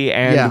industry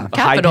and Yeah.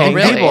 Capital, high-paying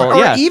really. people, Or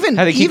yeah, even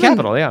how they keep even,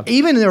 capital, yeah.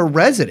 even their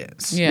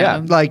residents.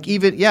 Yeah. Like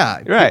even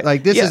Right.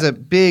 Like this Yeah. is a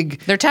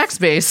big. Their tax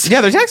base.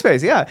 Yeah, they're tax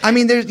base, yeah. I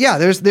mean,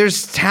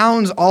 there's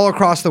towns all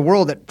across the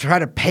world that try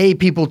to pay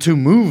people to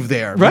move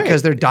there Right.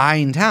 because they're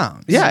dying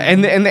towns. Yeah,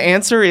 and the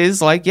answer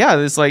is like, yeah,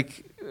 it's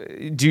like,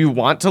 do you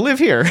want to live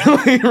here?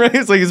 Like, right?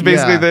 It's like it's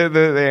basically Yeah.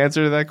 the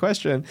answer to that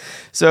question.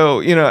 So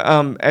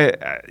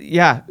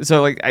yeah.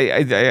 So like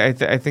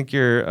I think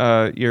you're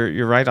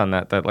right on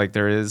that. That like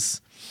there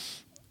is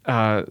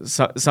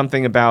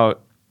something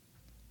about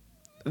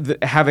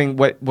having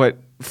what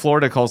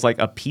Florida calls like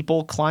a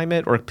people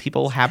climate or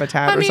people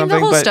habitat I or mean, something.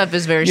 the whole but, stuff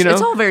is very. you know,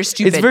 It's all very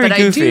stupid. It's very but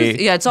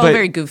goofy. it's all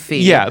very goofy.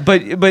 Yeah,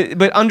 but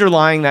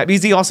underlying that,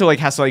 because he also like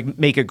has to like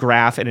make a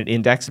graph and an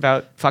index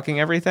about fucking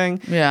everything.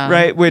 Yeah.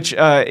 Right. Which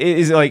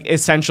is like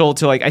essential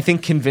to like I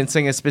think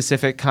convincing a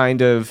specific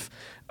kind of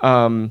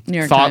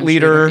York thought Times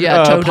leader, reader.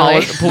 Yeah,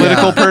 totally.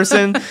 political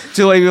person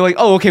to like be like,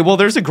 oh, okay, well,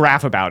 there's a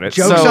graph about it.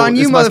 Joke's so on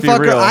you, this must be motherfucker.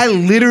 real. I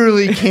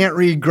literally can't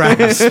read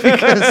graphs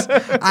because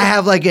I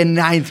have like a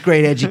 9th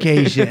grade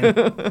education.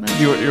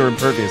 You're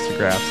impervious to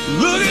graphs.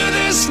 Look at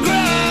this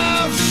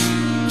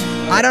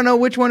graph. I don't know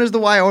which one is the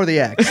Y or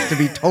the X, to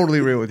be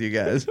totally real with you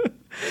guys.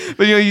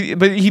 But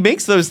but he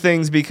makes those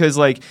things because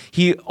like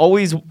he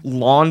always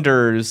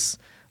launders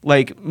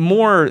like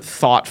more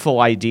thoughtful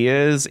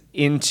ideas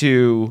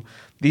into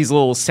these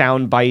little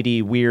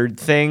soundbitey weird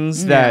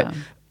things that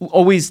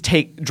always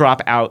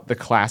drop out the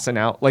class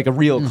like a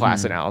real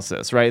class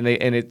analysis, right?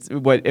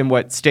 And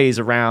what stays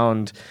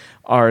around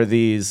are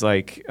these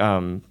like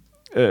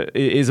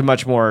is a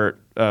much more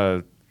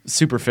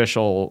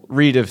superficial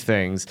read of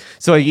things.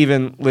 So like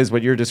even Liz,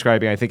 what you're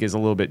describing, I think is a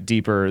little bit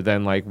deeper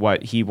than like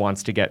what he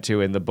wants to get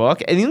to in the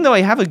book. And even though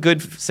I have a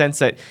good sense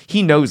that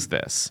he knows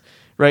this,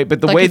 right?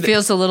 But the Like way he that,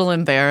 feels a little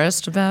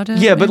embarrassed about it.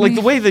 yeah, but like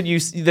maybe? the way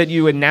that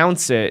you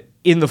announce it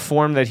in the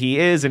form that he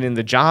is and in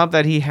the job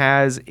that he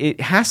has, it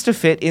has to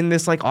fit in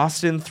this like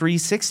Austin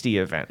 360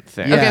 event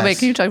thing. Yeah. Okay, Yes. wait.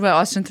 Can you talk about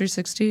Austin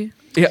 360?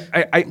 Yeah,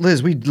 I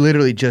Liz, we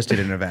literally just did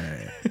an event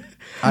at it.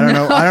 I don't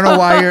know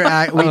why you're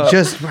we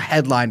just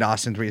headlined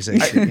Austin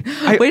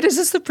 360. Wait, is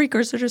this the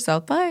precursor to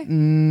South by?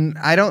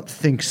 I don't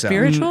think so.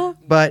 Spiritual?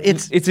 But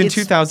it's in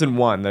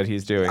 2001 that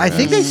he's doing. I this.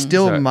 think they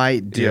still So,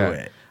 might do yeah.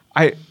 it.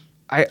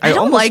 I don't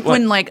almost like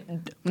when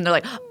they're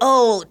like,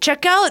 oh,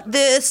 check out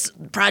this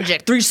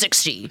project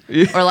 360,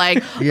 or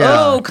like, Yeah.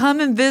 oh, come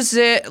and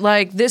visit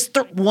like this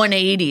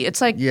 180.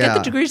 It's like get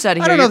the degrees out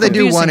of here. I don't know if You're they do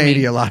confusing 180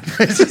 me. a lot of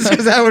places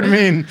because that would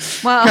mean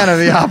Well- kind of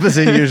the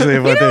opposite usually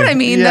of what know what I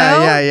mean, Yeah,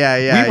 though?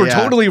 yeah. we were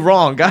totally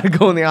wrong. Got to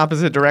go in the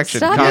opposite direction.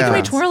 Stop Yeah. making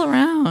me twirl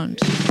around.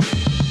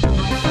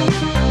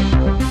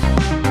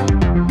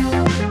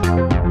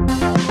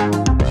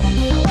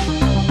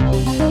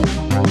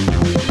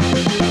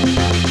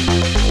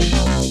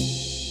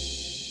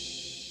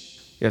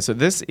 Yeah, so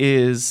this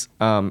is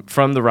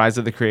from The Rise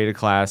of the Created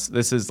Class.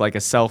 This is like a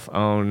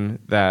self-own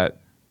that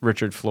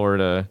Richard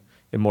Florida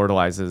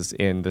immortalizes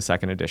in the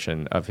second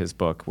edition of his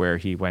book, where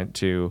he went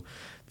to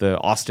the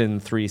Austin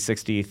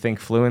 360 Think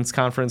Fluence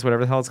conference,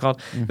 whatever the hell it's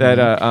called.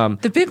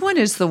 The big one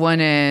is the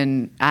one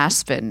in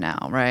Aspen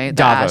now, right? The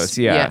Davos,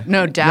 yeah.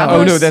 No, Davos.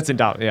 Oh no, that's in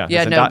Davos. Yeah,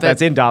 Yeah,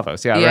 that's in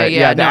Davos. Yeah, Yeah, right.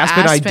 yeah. the No,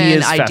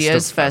 Aspen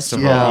Ideas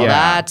Festival. Yeah.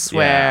 That's Yeah.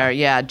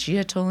 where,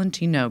 Gia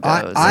Tolentino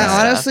goes.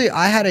 I honestly,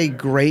 I had a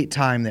great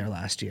time there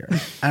last year,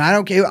 and I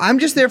don't care. I'm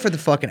just there for the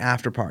fucking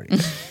after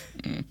parties.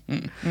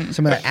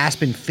 Some of the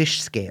Aspen fish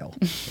scale.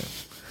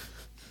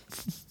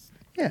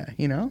 Yeah,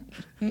 hit up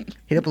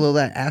a little of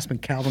that Aspen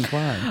Calvin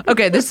Klein.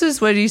 Okay, this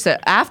is what he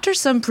said. After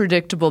some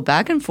predictable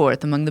back and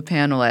forth among the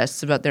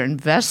panelists about their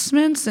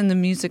investments in the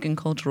music and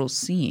cultural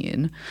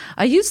scene,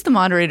 I used the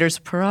moderator's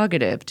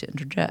prerogative to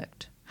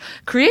interject.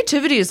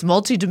 Creativity is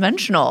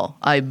multidimensional,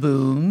 I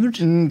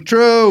boomed.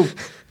 True.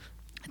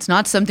 It's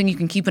not something you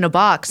can keep in a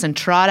box and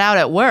trot out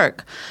at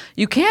work.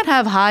 You can't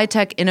have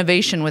high-tech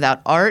innovation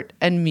without art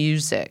and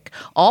music.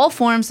 All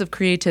forms of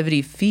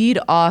creativity feed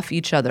off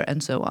each other,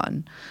 and so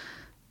on.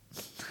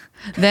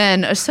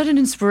 Then a sudden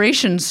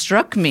inspiration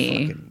struck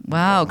me.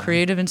 Wow,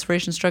 creative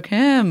inspiration struck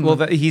him. Well,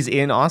 he's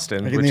in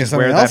Austin, I can which think of is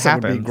something where else that that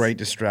happens. would be great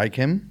to strike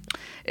him.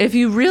 If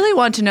you really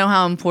want to know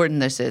how important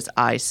this is,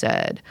 I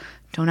said,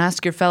 don't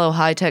ask your fellow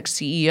high-tech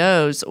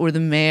CEOs or the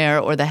mayor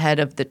or the head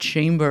of the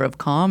Chamber of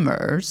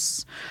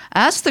Commerce.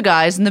 Ask the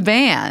guys in the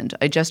band.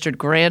 I gestured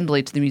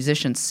grandly to the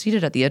musicians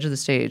seated at the edge of the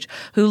stage,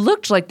 who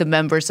looked like the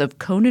members of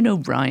Conan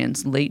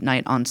O'Brien's late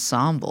night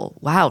ensemble.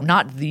 Wow,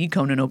 not the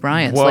Conan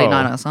O'Brien's Whoa. late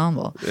night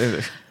ensemble.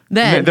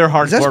 Then, They're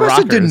hardcore Is that supposed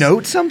rockers. to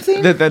denote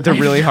something? They're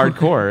really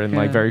hardcore and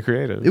like very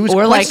creative. It was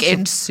or like Quest-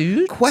 in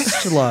suits.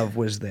 Questlove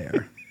was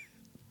there.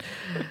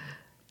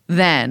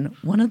 Then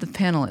one of the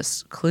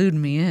panelists clued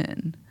me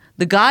in.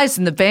 The guys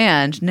in the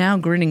band, now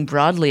grinning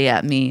broadly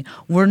at me,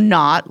 were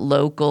not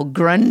local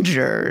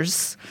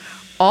grungers.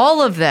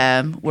 All of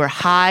them were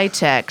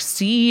high-tech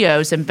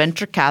CEOs and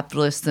venture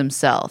capitalists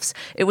themselves.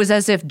 It was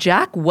as if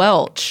Jack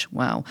Welch,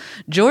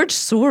 George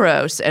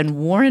Soros, and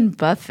Warren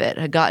Buffett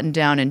had gotten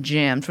down and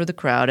jammed for the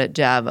crowd at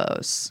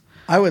Davos.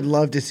 I would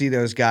love to see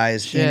those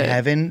guys Shit. in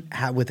heaven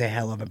with a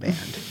hell of a band.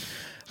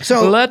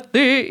 So Let the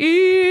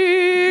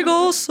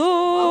eagle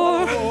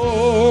soar.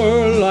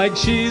 Like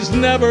she's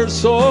never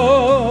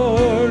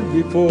soared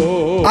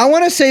before. I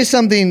want to say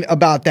something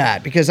about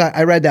that because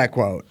I read that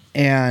quote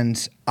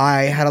and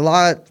I had a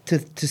lot to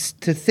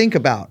think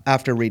about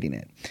after reading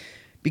it.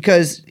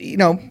 Because,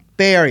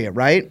 Bay Area,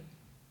 right?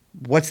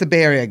 What's the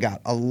Bay Area got?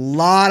 A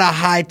lot of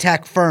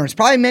high-tech firms.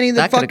 Probably many of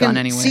the That could've gone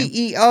fucking anywhere.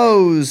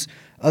 CEOs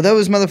of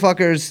those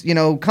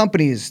motherfuckers,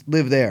 companies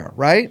live there,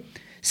 right?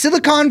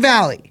 Silicon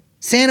Valley,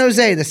 San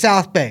Jose, the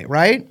South Bay,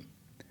 right?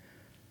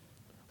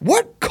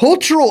 What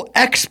cultural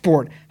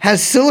export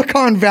has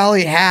Silicon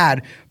Valley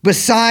had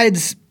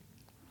besides?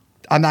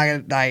 I'm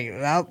not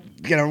gonna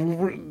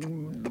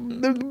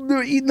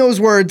eat those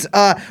words.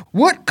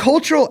 What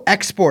cultural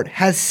export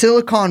has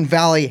Silicon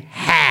Valley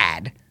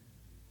had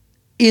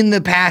in the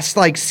past,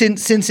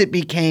 since it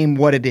became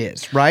what it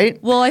is?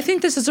 Right? Well, I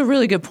think this is a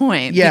really good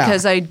point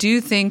because I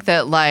do think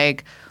that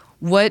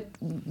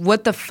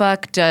what the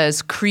fuck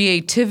does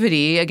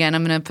creativity, again,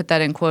 I'm going to put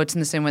that in quotes in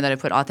the same way that I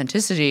put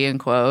authenticity in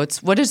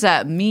quotes. What does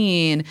that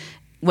mean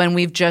when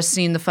we've just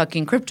seen the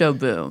fucking crypto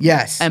boom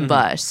and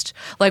bust?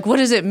 Like, what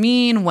does it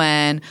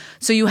mean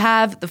so you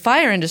have the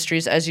fire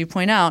industries, as you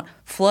point out,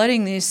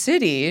 flooding these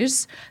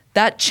cities?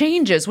 That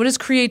changes. What does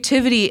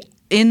creativity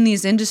in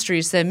these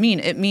industries then mean?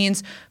 It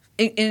means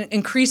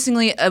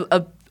increasingly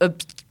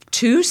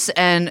obtuse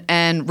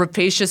and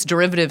rapacious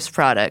derivatives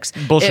products.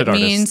 Bullshit It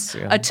means artists,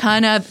 yeah. a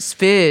ton of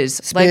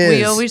spizz, like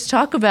we always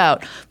talk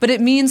about. But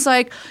it means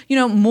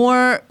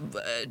more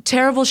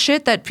terrible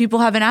shit that people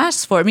haven't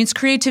asked for. It means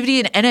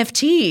creativity in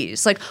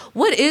NFTs. Like,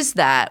 what is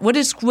that? What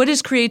is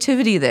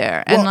creativity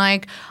there? Well,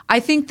 and I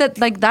think that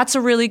that's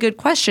a really good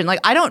question.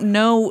 I don't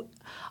know.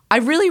 I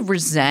really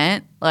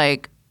resent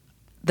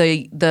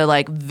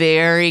the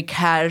very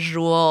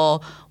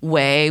casual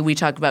way we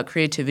talk about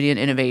creativity and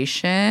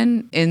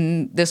innovation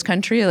in this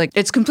country.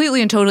 It's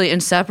completely and totally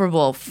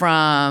inseparable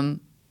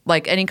from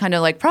any kind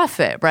of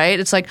profit, right?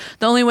 It's the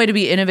only way to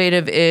be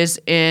innovative is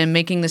in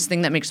making this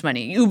thing that makes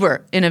money.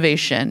 Uber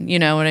innovation, you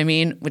know what I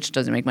mean? Which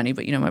doesn't make money,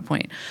 but you know my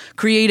point.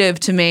 Creative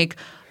to make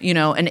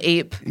an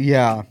ape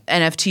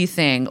NFT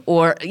thing,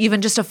 or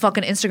even just a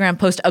fucking Instagram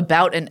post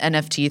about an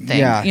NFT thing.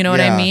 Yeah, you know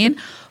what I mean?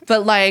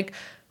 But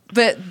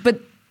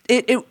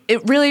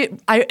it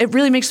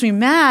really makes me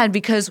mad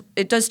because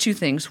it does two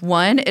things.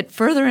 One, it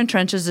further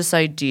entrenches this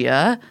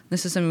idea.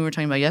 This is something we were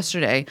talking about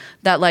yesterday,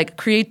 that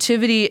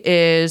creativity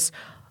is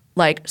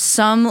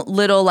some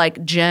little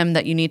gem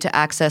that you need to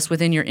access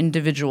within your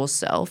individual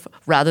self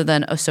rather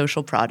than a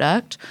social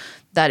product.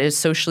 that is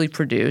socially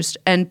produced,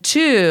 and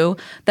two,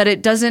 that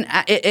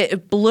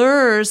it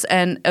blurs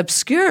and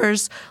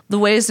obscures the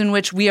ways in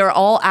which we are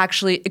all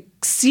actually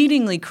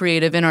exceedingly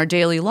creative in our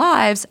daily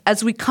lives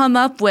as we come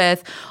up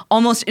with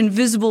almost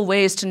invisible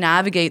ways to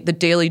navigate the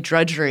daily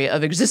drudgery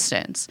of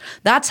existence.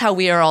 That's how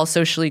we are all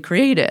socially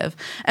creative.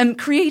 And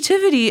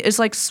creativity is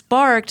like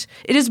sparked,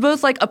 it is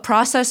both like a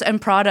process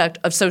and product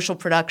of social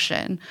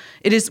production.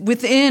 It is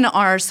within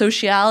our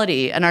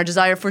sociality and our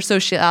desire for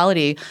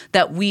sociality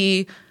that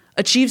we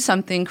achieve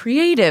something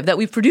creative, that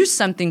we produce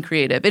something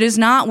creative. It is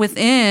not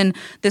within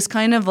this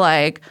kind of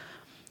like,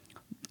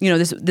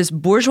 this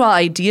bourgeois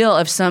ideal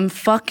of some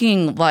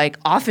fucking like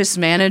office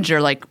manager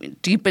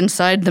like deep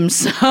inside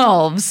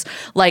themselves,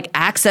 like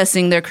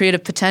accessing their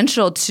creative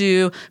potential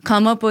to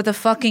come up with a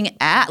fucking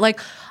ad. Like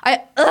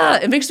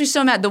it makes me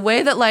so mad. The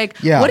way that like,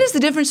 what is the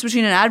difference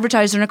between an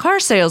advertiser and a car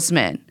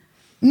salesman?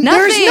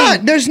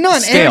 Nothing. There's none.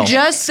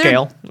 Scale.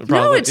 Scale. Probably.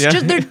 No, it's Yeah.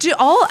 just they're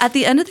all at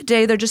the end of the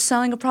day they're just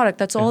selling a product.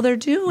 That's all they're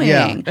doing.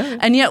 Yeah.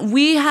 And yet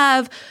we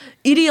have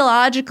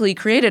ideologically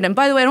created. And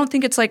by the way, I don't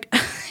think it's like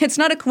it's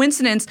not a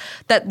coincidence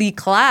that the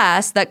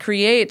class that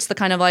creates the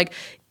kind of like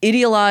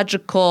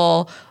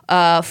ideological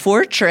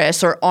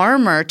fortress or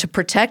armor to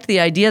protect the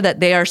idea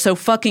that they are so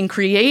fucking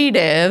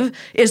creative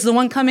is the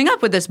one coming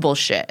up with this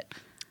bullshit.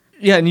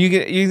 Yeah, and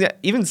you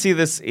even see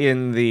this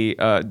in the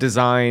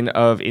design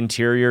of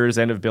interiors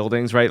and of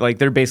buildings, right? Like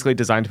they're basically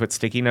designed to put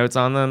sticky notes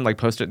on them, like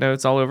Post-it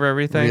notes all over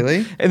everything.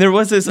 Really? And there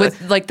was this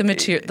With like the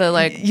material, the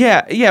like.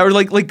 yeah, or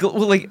like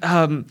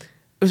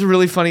it was a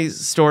really funny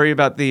story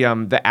about the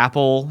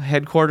Apple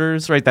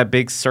headquarters, right? That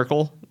big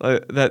circle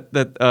that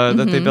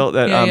they built.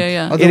 That,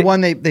 Yeah. Oh, the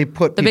one they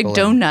put The big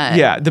people in. donut.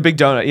 Yeah, the big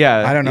donut.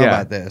 Yeah, I don't know yeah.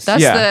 about this.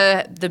 That's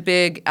Yeah. the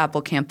big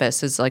Apple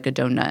campus is like a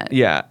donut.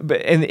 Yeah,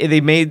 and they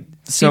made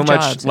so Steve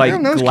much Jobs. How like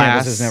come those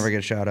glass. campuses never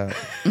get shout out?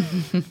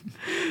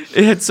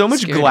 It had so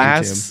much Scared me,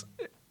 glass.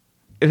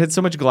 It had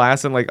so much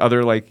glass and like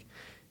other like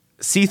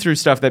see-through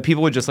stuff that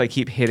people would just like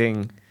keep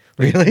hitting,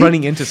 like, Really?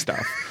 running into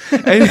stuff.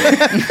 And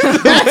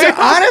That's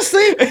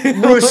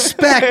honestly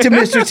respect to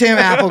Mr. Tim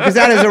Apple because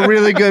that is a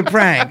really good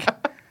prank.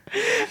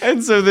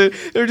 and so there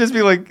would just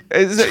be like,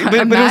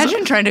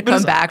 Imagine trying to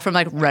come back from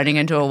like running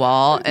into a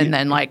wall and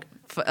then like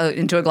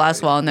into a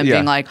glass wall and then Yeah.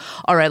 being like,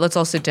 all right, let's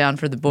all sit down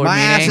for the board My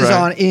ass meeting. is Right.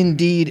 on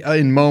Indeed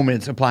in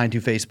moments applying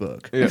to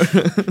Facebook.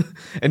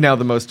 And now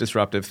the most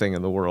disruptive thing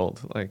in the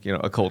world, like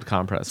a cold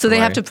compress. So they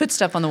have away. to put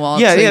stuff on the wall.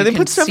 Yeah, so yeah, you they can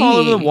put stuff all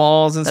over the see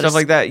walls and that stuff it's-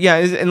 like that. Yeah,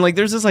 and like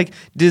there's this like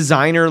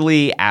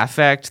designerly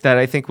affect that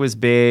I think was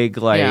big,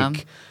 like Yeah.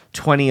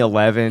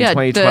 2011, Yeah,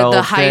 2012.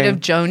 the height thing. of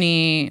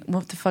Joni.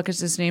 What the fuck is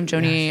his name?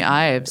 Joni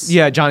Ives.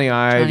 Yeah, Johnny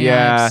Ive. Johnny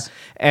Yeah, Ives.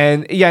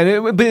 and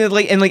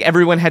like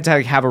everyone had to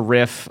like have a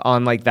riff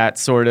on like that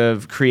sort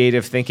of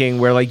creative thinking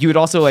where like you would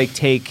also like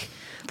take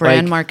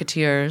Brand like,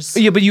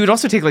 marketeers. Yeah, but you would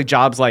also take like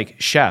jobs like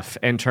chef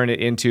and turn it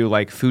into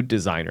like food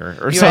designer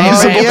or You're something. right,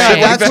 Oh, simple right, yeah,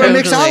 shit like that's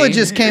where Totally.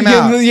 mixologist came Yeah,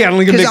 out. yeah,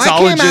 like a 'Cause I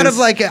came out of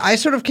mixologist. I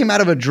sort of came out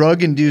of a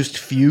drug-induced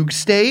fugue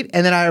state,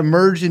 and then I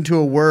emerged into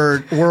a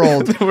world Where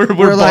I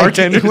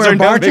bartenders are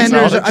now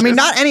mixologists. mean,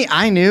 not any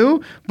I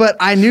knew, but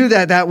I knew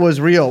that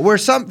was real. Where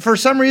for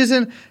some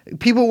reason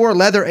people wore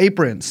leather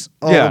aprons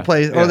all Yeah, the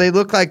place, yeah. or they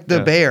look like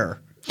the bear.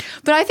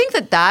 But I think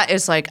that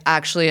is like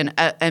actually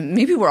and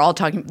maybe we're all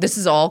talking. This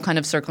is all kind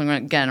of circling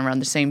again around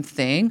the same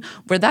thing.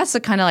 Where that's the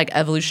kind of like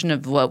evolution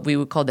of what we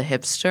would call the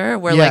hipster.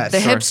 Where like Yes, the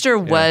sure.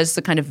 hipster was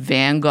the kind of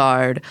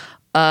vanguard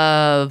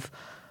of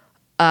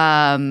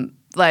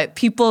like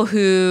people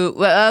who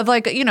of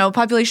like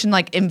population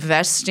like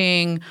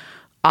investing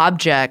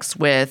objects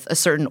with a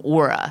certain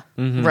aura,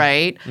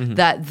 right?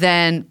 That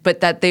then,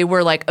 but that they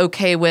were like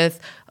okay with.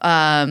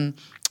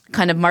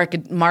 Kind of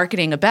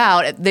marketing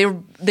about they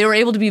were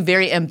able to be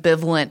very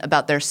ambivalent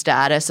about their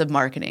status of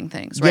marketing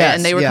things, right? Yes,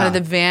 And they were kind of yeah.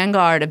 the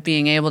vanguard of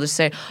being able to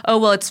say, oh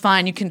well, it's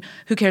fine.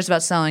 Who cares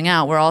about selling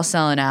out? We're all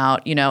selling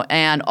out,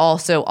 And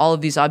also, all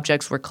of these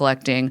objects we're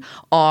collecting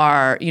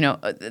are,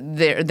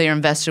 they're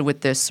invested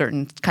with this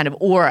certain kind of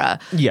aura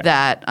Yeah.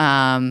 that.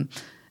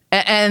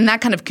 And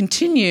that kind of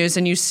continues,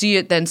 and you see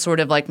it then sort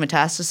of like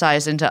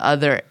metastasize into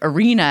other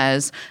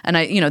arenas, and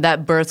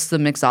that births the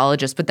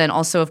mixologist. But then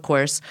also, of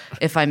course,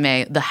 if I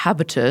may, the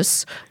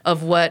habitus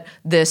of what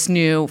this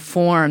new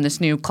form, this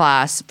new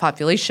class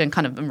population,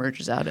 kind of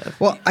emerges out of.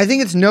 Well, I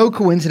think it's no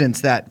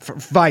coincidence that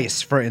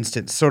Vice, for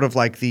instance, sort of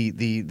like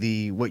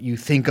the what you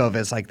think of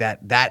as like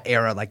that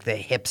era, like the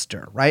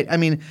hipster, right? I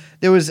mean,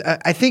 there was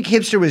I think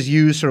hipster was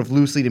used sort of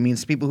loosely to mean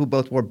people who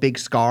both wore big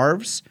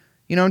scarves.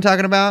 You know what I'm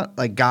talking about?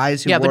 Like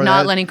guys who Yeah, wore but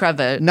not that. Lenny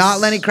Kravitz. Not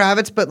Lenny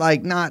Kravitz, but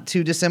like not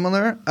too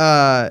dissimilar.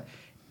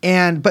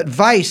 But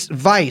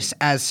Vice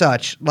as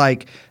such,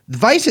 like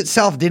Vice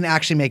itself didn't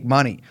actually make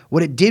money.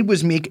 What it did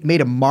was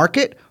made a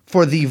market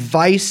for the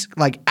Vice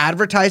like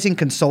advertising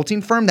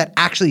consulting firm that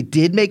actually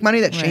did make money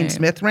that Shane Right.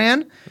 Smith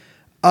ran.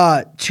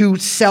 to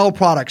sell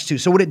products to.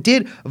 So what it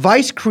did,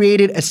 Vice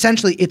created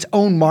essentially its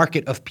own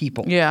market of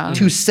people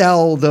to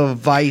sell the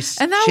Vice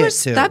And that shit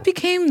to. that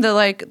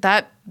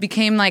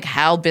became like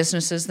how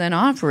businesses then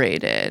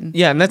operated.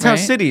 Yeah, and that's how right?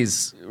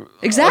 cities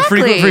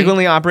Exactly.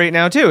 frequently operate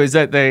now too. Is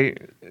that they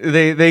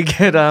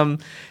get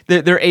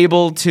they're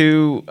able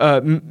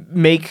to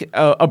make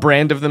a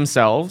brand of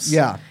themselves.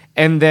 Yeah.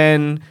 And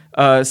then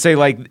say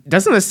like,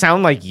 doesn't this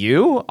sound like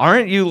you?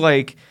 Aren't you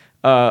like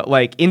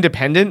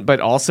independent, but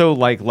also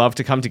like love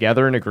to come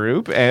together in a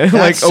group and That's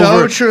like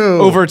so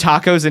true. over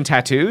tacos and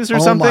tattoos or Oh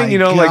something? my You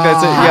know, like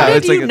that's it. God. Yeah, How did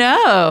it's like you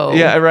know?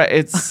 Yeah, right.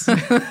 It's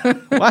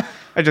what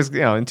I just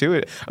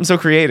intuit. I'm so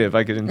creative.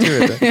 I could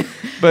intuit it.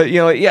 But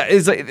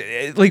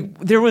it's like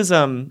there was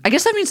I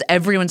guess that means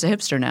everyone's a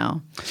hipster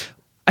now.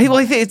 I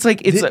think it's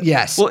like it's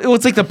Yes. Well,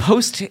 it's like the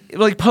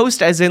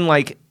post as in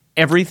like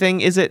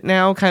everything is it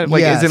now kind of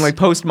like as in Yes. like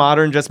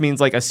postmodern just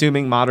means like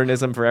assuming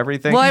modernism for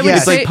everything. Well, I would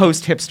It's say- like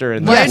post hipster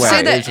in Well, that I'd way.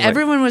 say that It's like-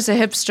 everyone was a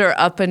hipster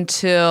up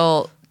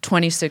until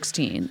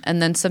 2016,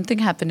 and then something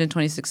happened in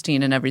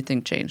 2016, and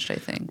everything changed. I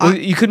think. Well,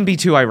 you couldn't be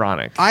too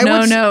ironic.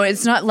 No,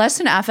 it's not less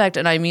in affect,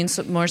 and I mean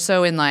more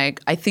so in like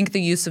I think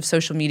the use of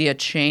social media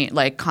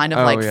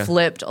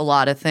flipped a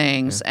lot of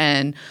things,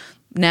 and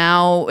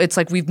now it's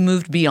like we've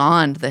moved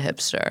beyond the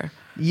hipster.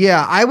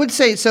 Yeah, I would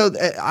say so.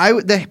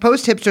 The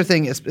post hipster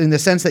thing is in the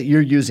sense that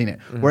you're using it,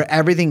 where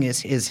everything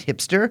is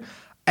hipster.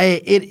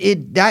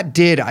 That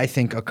did, I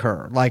think,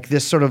 occur. Like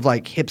this sort of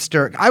like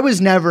hipster. I was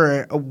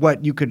never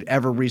what you could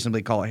ever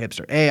reasonably call a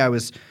hipster. I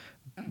was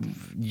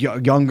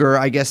younger,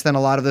 I guess, than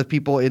a lot of the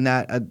people in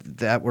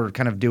that were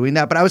kind of doing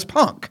that. But I was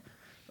punk,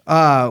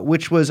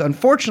 which was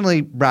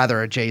unfortunately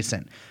rather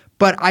adjacent.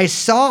 But I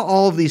saw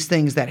all of these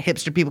things that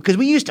hipster people, because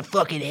we used to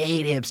fucking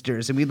hate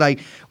hipsters, and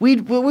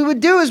what we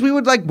would do is we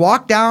would like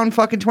walk down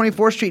fucking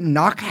 24th Street and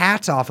knock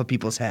hats off of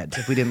people's heads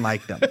if we didn't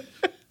like them.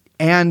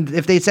 And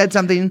if they said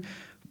something,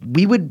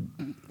 we would.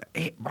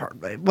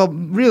 Well,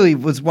 really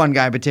was one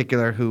guy in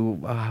particular who,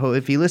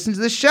 if he listens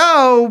to the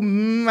show,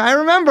 I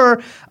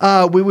remember,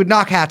 we would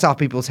knock hats off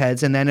people's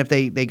heads, and then if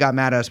they got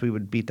mad at us, we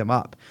would beat them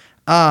up.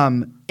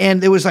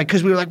 And it was like,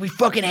 because we were like, we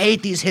fucking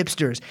hate these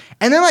hipsters.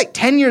 And then like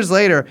 10 years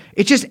later,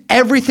 it's just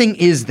everything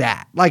is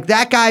that. Like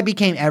that guy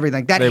became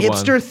everything. That They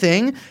hipster won.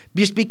 thing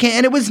just became,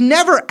 and it was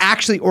never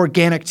actually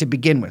organic to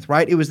begin with,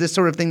 right? It was this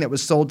sort of thing that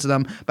was sold to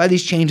them by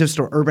these chains of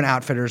store, Urban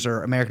Outfitters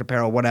or American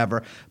Apparel,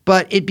 whatever.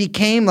 But it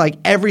became like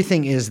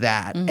everything is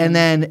that. And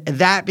then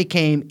that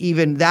became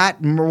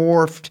that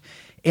morphed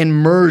and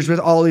merged with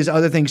all these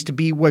other things to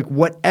be like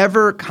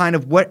whatever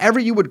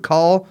you would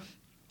call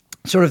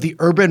sort of the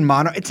urban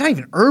it's not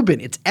even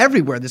urban, it's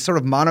everywhere. This sort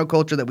of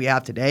monoculture that we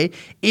have today,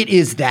 it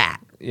is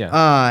that.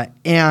 Yeah.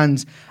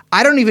 And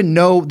I don't even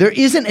know, there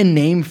isn't a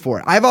name for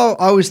it. I've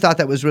always thought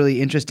that was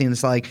really interesting.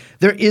 It's like,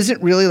 there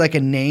isn't really like a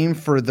name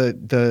for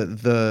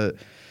the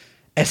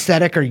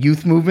aesthetic or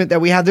youth movement that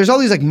we have. There's all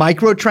these like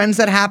micro trends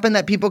that happen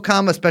that people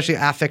come, especially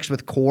affixed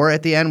with core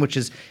at the end, which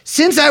is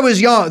since I was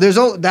young.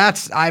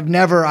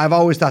 I've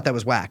always thought that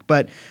was whack.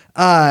 But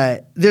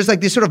there's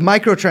like these sort of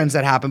micro trends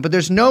that happen, but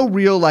there's no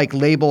real like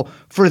label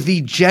for the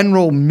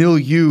general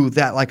milieu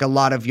that like a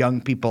lot of young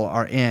people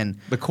are in.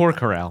 The core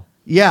corral.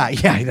 Yeah,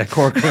 the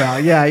core corral.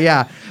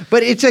 Yeah.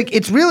 But it's like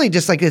it's really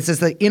just like it's just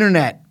the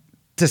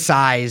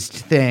internet-sized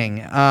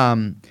thing.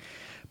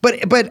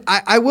 But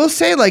I will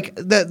say like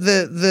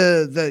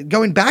the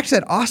going back to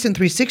that Austin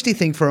 360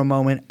 thing for a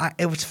moment,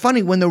 it was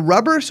funny when the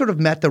rubber sort of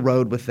met the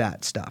road with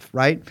that stuff,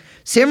 right?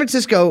 San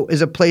Francisco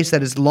is a place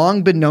that has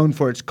long been known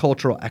for its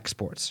cultural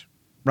exports,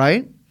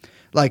 right?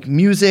 Like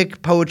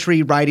music,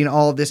 poetry, writing,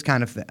 all of this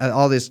kind of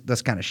all this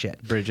kind of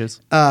shit.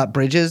 Bridges.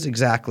 Bridges,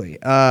 exactly.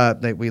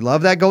 We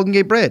love that Golden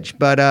Gate Bridge,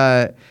 but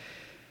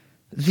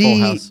Full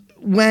House.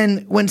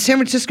 When San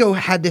Francisco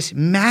had this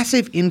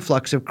massive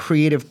influx of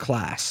creative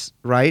class,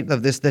 right?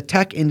 The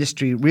tech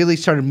industry really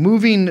started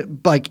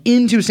moving like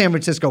into San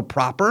Francisco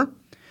proper.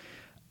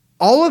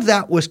 All of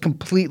that was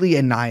completely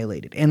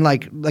annihilated. And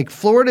like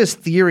Florida's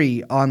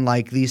theory on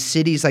like these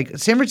cities, like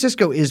San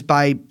Francisco is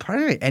by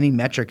probably any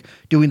metric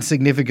doing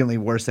significantly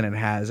worse than it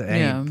has at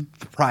any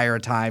prior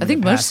time. I think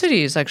in the most past.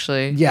 cities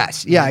actually.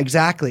 Yes. Yeah,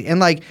 exactly. And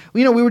like,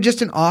 we were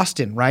just in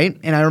Austin, right?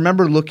 And I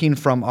remember looking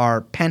from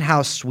our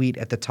penthouse suite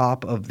at the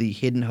top of the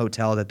hidden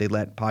hotel that they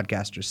let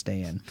podcasters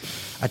stay in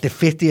at the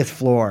 50th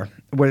floor,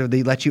 where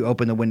they let you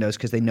open the windows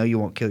because they know you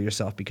won't kill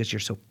yourself because you're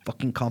so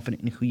fucking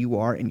confident in who you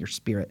are and your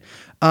spirit.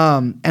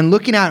 And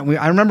looking out,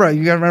 I remember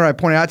I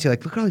pointed out to you,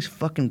 like, look at all these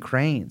fucking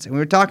cranes. And we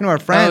were talking to our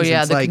friends. Oh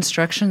yeah, it's the like,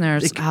 construction there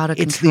is out of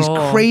it's control.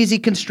 these crazy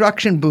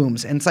construction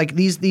booms, and it's like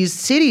these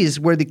cities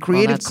where the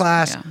creative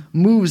class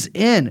moves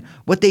in.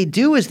 What they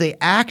do is they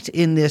act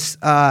in this,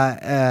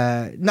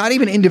 not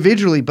even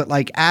individually, but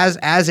like as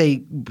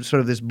a sort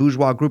of this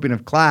bourgeois grouping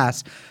of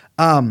class,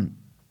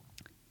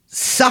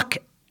 suck.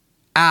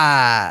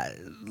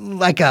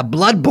 Like a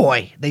blood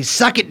boy, they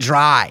suck it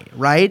dry,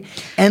 right?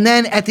 And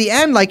then at the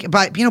end, like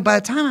by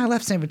the time I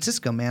left San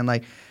Francisco, man,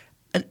 like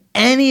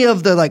any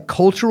of the like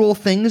cultural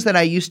things that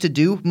I used to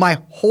do,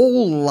 my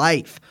whole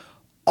life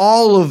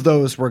all of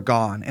those were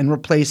gone and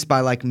replaced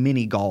by like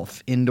mini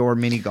golf, indoor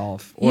mini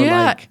golf, or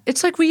yeah, like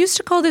it's like we used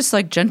to call this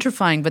like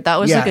gentrifying, but that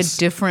was like a Yes.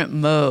 different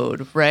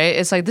mode, right?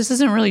 It's like this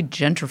isn't really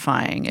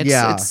gentrifying.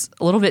 It's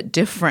a little bit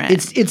different.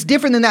 it's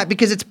different than that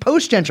because it's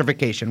post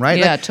gentrification, right?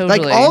 Yeah, like, totally.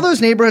 Like all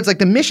those neighborhoods, like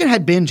the Mission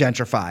had been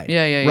gentrified.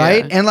 Yeah,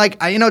 right. yeah. And like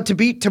to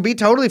be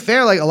totally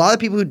fair, like a lot of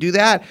people who do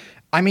that,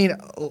 I mean,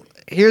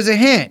 here's a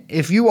hint: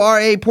 if you are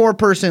a poor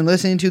person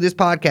listening to this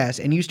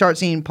podcast and you start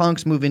seeing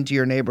punks move into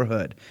your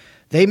neighborhood,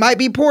 they might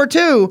be poor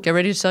too. Get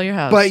ready to sell your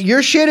house. But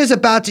your shit is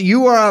about to.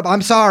 You are.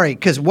 I'm sorry,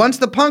 because once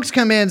the punks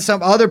come in,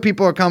 some other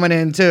people are coming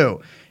in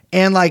too,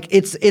 and like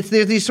it's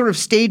there's these sort of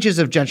stages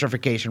of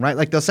gentrification, right?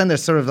 Like they'll send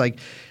this sort of like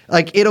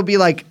it'll be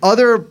like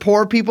other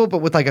poor people, but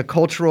with like a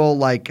cultural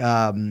like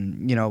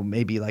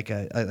maybe like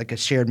a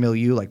shared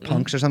milieu, like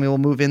punks or something will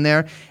move in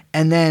there,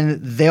 and then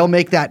they'll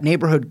make that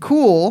neighborhood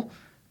cool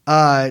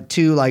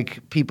to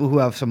like people who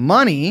have some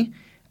money.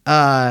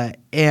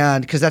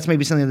 And because that's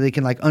maybe something that they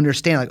can like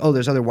understand, like, oh,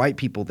 there's other white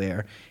people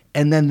there,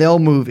 and then they'll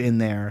move in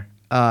there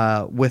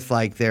with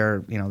like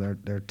their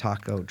their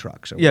taco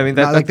trucks. Or Yeah, I mean,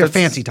 not like their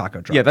that's- fancy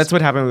taco trucks. Yeah, that's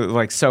what happened with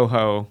like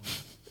Soho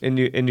in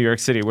New York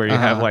City, where you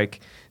have like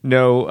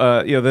no,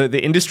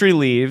 the industry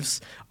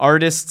leaves.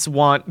 Artists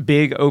want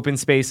big open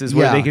spaces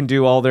where Yeah. they can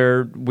do all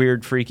their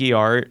weird, freaky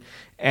art.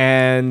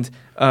 And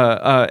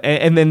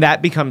then that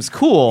becomes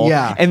cool.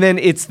 Yeah. And then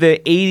it's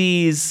the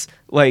 80s,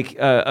 like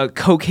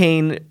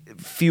cocaine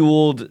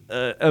fueled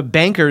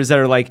bankers that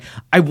are like,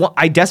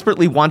 I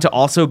desperately want to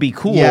also be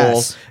cool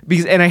Yes.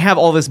 and I have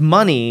all this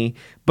money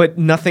but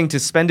nothing to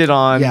spend it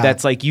on Yeah.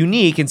 that's like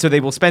unique, and so they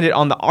will spend it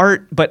on the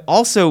art but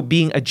also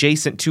being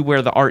adjacent to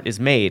where the art is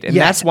made. And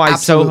Yes, that's why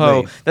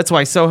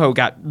absolutely. Soho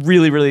got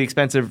really, really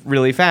expensive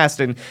really fast,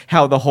 and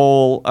how the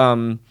whole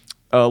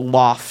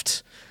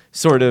loft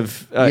sort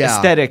of Yeah.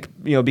 aesthetic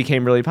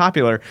became really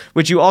popular,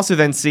 which you also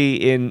then see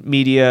in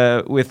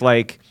media with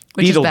like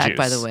Which is Beetlejuice. back,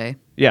 by the way.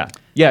 Yeah,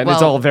 and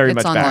it's Well, all very it's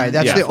much on back. all right.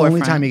 That's yeah. the only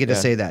Forefront. time you get to Yeah.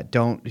 say that.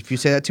 Don't if you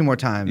say that two more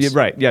times. Yeah,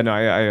 right. Yeah, no,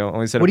 I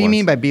only said What it do you once.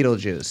 mean by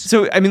Beetlejuice?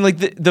 So, I mean, like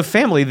the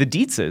family, the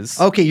Dietzes.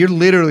 Okay, you're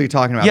literally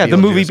talking about Yeah, the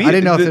movie Beetlejuice. I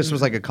didn't know if the- this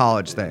was like a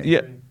college thing.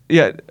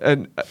 Yeah.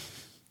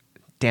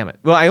 Damn it.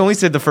 Well, I only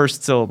said the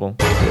first syllable.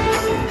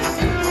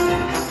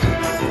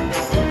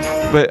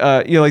 But,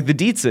 like the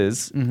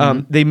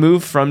Dietzes, they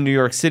moved from New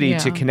York City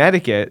to Yeah.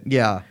 Connecticut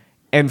Yeah.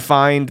 and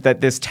find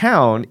that this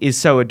town is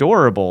so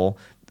adorable,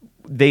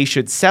 they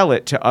should sell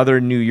it to other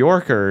New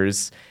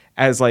Yorkers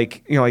as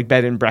like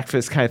bed and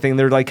breakfast kind of thing.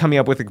 They're like coming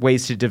up with like,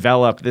 ways to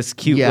develop this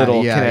cute Yeah,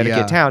 little yeah, Connecticut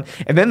yeah. town,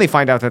 and then they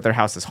find out that their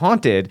house is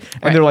haunted,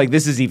 and Right. they're like,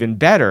 "This is even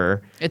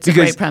better." It's a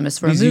great premise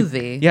for a because you-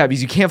 movie. yeah,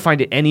 because you can't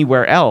find it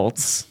anywhere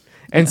else.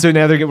 And so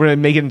now we're going to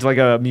make it into like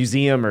a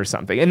museum or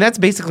something. And that's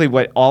basically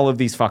what all of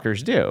these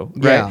fuckers do,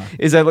 right? Yeah.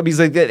 Is that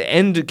because like the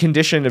end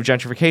condition of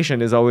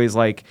gentrification is always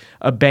like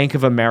a Bank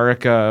of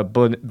America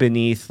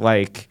beneath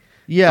like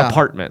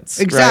apartments.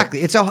 right?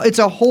 Exactly. It's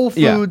a Whole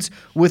Yeah. Foods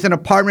with an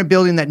apartment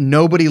building that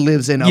nobody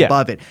lives in Yeah.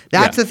 above it.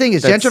 That's Yeah. the thing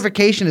is That's-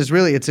 gentrification is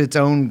really it's its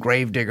own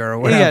gravedigger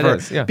or Yeah, it whatever.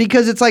 is, yeah.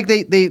 Because it's like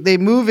they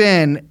move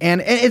in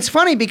and it's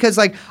funny because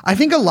like I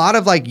think a lot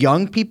of like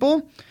young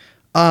people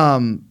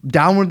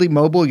downwardly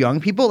mobile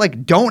young people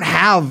like don't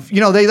have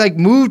they like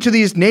move to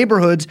these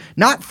neighborhoods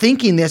not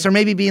thinking this or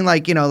maybe being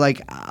like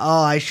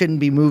oh I shouldn't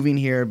be moving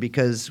here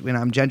because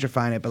I'm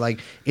gentrifying it, but like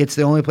it's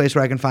the only place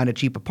where I can find a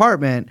cheap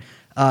apartment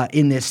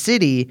in this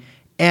city,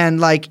 and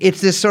like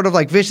it's this sort of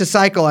like vicious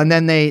cycle, and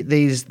then the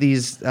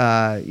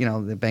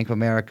Bank of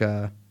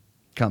America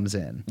comes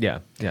in. Yeah.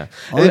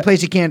 Only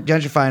place you can't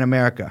gentrify in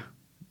America,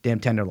 damn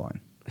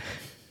Tenderloin.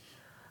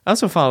 I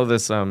also follow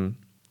this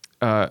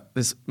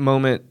this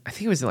moment, I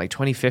think it was in like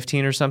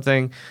 2015 or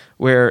something,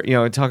 where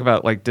talk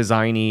about like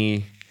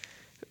designy,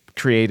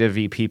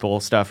 creative-y people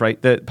stuff,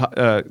 right? That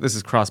this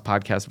is Cross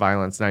Podcast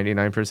Violence,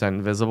 99%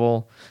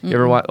 Invisible. You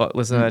ever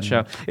listen to that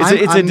show?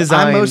 It's a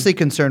design. I'm mostly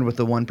concerned with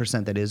the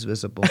 1% that is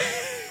visible.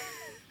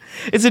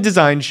 It's a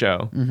design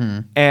show,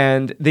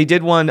 and they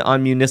did one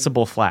on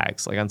municipal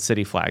flags, like on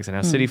city flags, and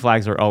how city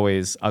flags are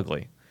always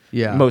ugly.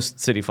 Yeah. Most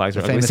city flags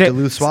are Famous ugly.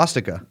 Duluth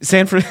swastika.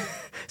 San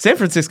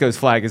Francisco's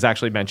flag is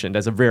actually mentioned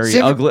as a very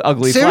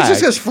ugly San flag.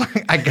 Francisco's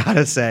flag. I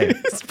gotta say,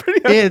 It's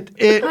pretty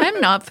it I'm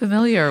not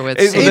familiar with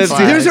It's- city that's-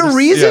 flags. there's a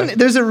reason. Yeah.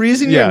 There's a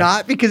reason Yeah. you're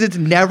not because it's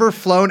never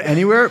flown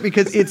anywhere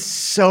because it's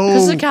so.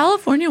 Because the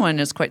California one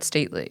is quite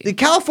stately. The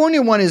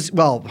California one is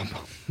well,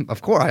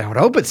 of course I would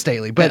hope it's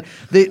stately, but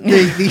the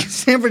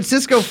San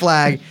Francisco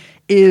flag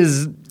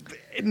is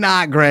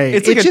not great.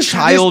 It's like a just,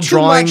 child there's too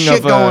drawing much shit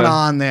of a- going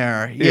on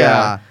there.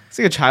 Yeah. It's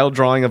like a child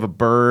drawing of a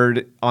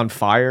bird on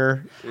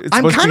fire. It's I'm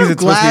supposed- kind because of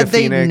it's supposed to be glad a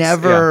they phoenix.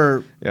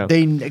 never Yeah.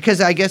 because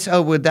I guess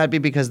would that be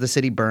because the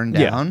city burned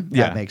down?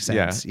 That makes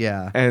sense.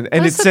 Yeah. And That's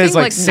it the says thing,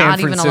 like like, San not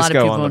even a lot of Francisco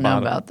people on the know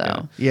bottom. about,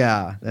 though.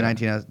 Yeah, the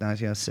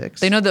 1906.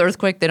 They know the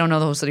earthquake. They don't know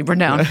the whole city burned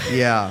down.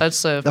 Yeah.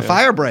 That's the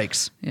fire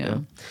breaks. Yeah.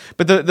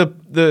 But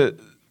the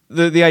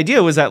the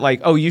idea was that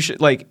like, oh, you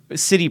should like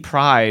city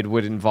pride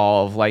would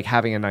involve like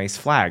having a nice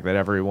flag that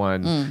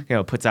everyone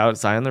puts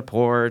outside on their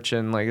porch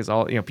and like is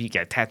all you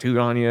get tattooed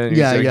on you. And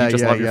you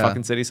just love your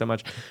fucking city so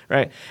much,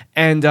 right?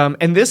 And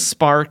this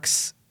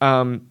sparks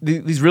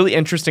these really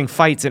interesting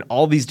fights in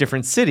all these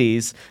different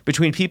cities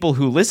between people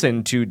who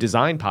listen to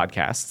design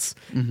podcasts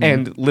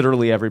and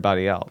literally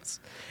everybody else.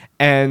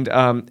 And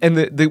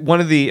the one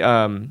of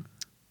the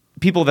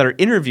people that are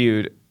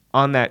interviewed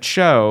on that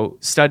show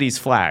studies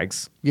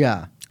flags.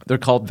 Yeah. They're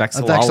called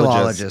vexillologists.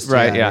 Vexillologist,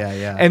 right?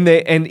 yeah.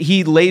 And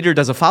he later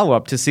does a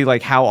follow-up to see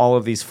like how all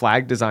of these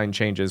flag design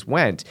changes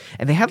went.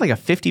 And they had like a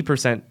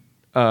 50%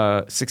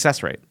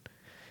 success rate.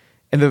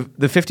 And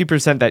the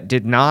 50% that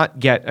did not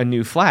get a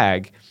new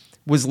flag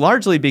was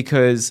largely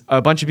because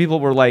a bunch of people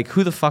were like,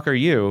 who the fuck are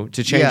you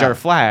to change our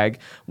flag?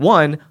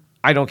 One,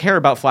 I don't care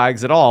about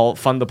flags at all.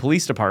 Fund the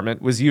police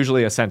department was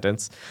usually a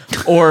sentence.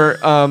 Or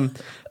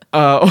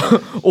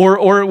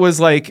or it was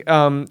like, who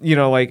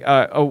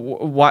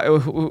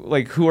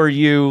are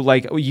you?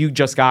 Like, you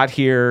just got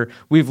here.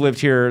 We've lived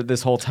here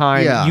this whole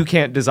time. Yeah. You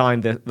can't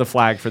design the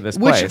flag for this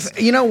place.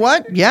 You know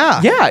what?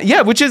 Yeah.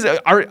 Yeah, which is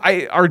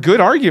are good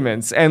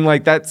arguments, and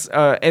like that's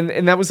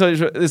and that was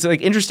this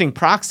like interesting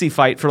proxy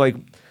fight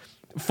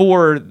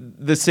for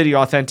the City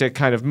Authentic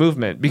kind of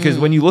movement, because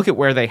when you look at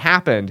where they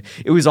happened,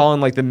 it was all in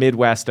like the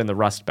Midwest and the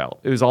Rust Belt.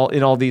 It was all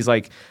in all these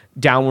like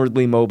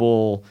downwardly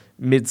mobile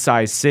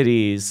mid-sized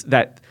cities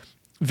that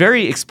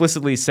very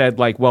explicitly said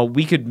like, well,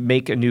 we could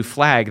make a new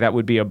flag that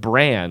would be a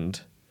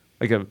brand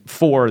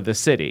for the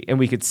city, and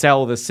we could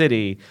sell the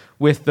city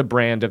with the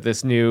brand of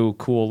this new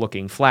cool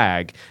looking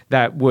flag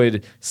that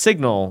would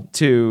signal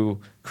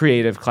to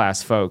creative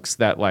class folks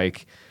that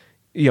like,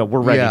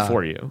 we're ready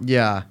for you.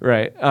 Yeah.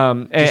 Right.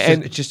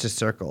 It's just a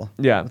circle.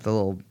 Yeah. With a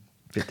little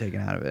bit taken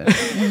out of it.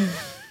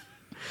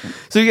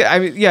 So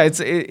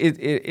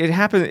it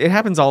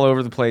happens all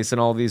over the place in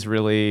all these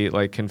really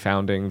like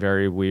confounding,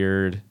 very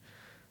weird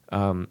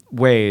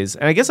ways.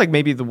 And I guess like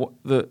maybe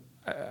one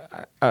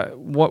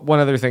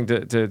other thing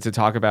to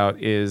talk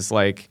about is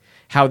like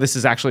how this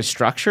is actually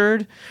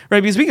structured,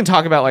 right? Because we can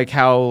talk about like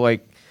how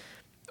like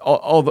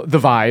all the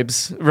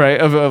vibes, right,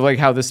 of like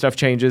how this stuff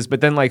changes,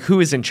 but then like who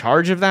is in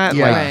charge of that?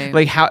 Yeah.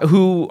 Like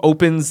who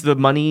opens the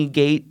money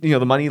gate,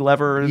 the money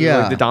lever,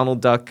 like the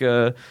Donald Duck,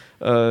 Scrooge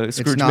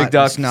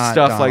McDuck stuff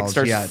Donald's, like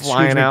starts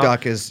flying Scrooge out.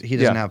 McDuck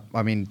doesn't have.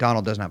 I mean,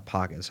 Donald doesn't have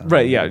pockets.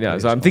 Right. Yeah.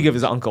 So I'm thinking of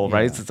his uncle,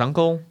 right? It's his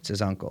uncle. It's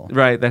his uncle.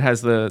 Right. That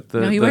has the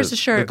No, he wears a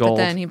shirt, gold.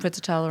 but then he puts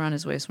a towel around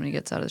his waist when he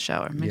gets out of the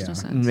shower. Makes no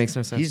sense. Makes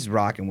no sense. He's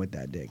rocking with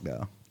that dick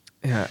though.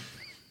 Yeah.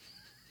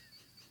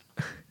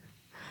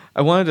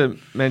 I wanted to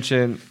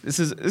mention this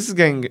is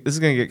going to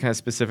get kind of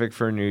specific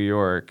for New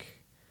York,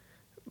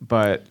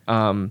 but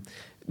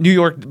New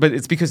York, but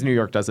it's because New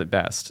York does it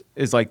best.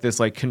 Is like this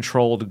like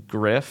controlled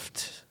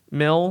grift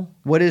mill.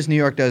 What is New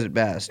York does it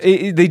best?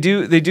 They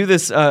do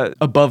this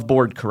above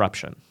board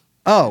corruption.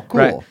 Oh, cool.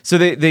 Right? So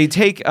they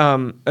take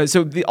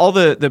all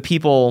the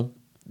people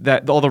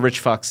that all the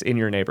rich fucks in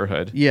your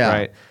neighborhood,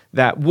 right?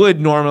 That would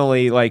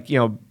normally like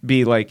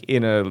be like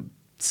in a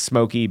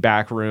smoky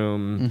back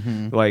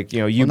room, like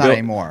you not build,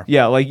 anymore.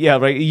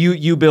 right.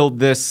 You build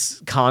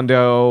this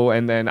condo,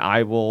 and then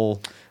I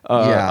will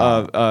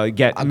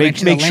make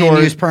sure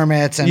land use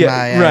permits and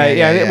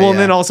and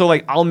then also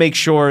like I'll make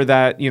sure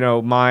that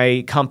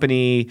my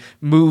company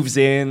moves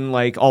in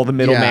like all the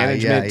middle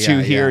management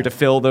to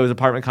fill those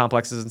apartment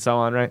complexes and so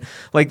on, right?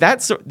 Like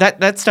that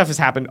stuff has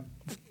happened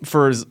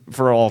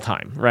for all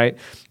time, right?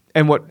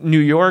 And what New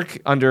York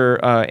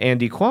under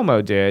Andy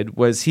Cuomo did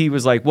was he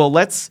was like, well,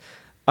 let's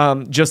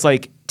just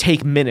like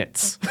take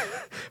minutes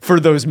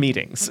for those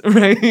meetings,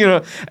 right?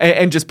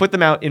 And just put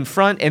them out in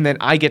front, and then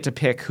I get to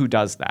pick who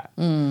does that.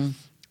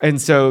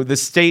 And so the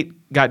state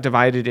got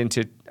divided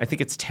into, I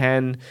think it's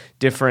 10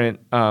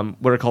 different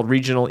what are called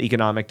regional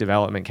economic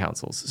development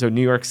councils. So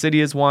New York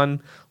City is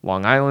one,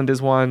 Long Island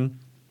is one.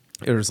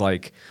 There's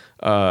like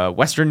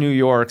Western New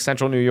York,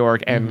 Central New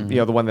York, and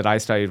the one that I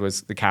studied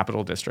was the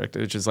Capital District,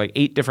 which is like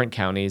 8 different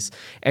counties,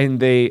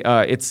 and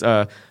it's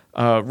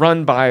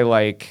run by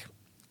like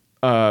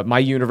my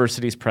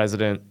university's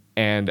president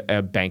and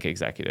a bank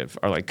executive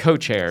are like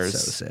co-chairs.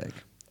 So sick.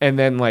 And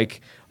then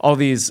like all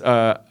these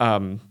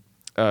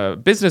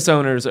business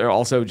owners are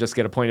also just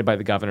get appointed by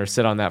the governor,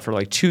 sit on that for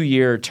like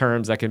 2-year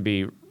terms that can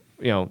be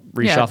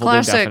reshuffled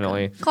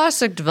indefinitely.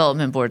 Classic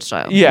development board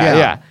style.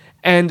 Yeah.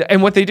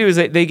 And what they do is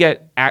they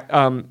get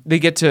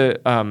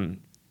to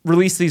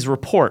release these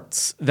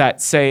reports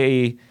that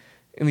say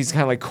in these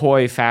kind of like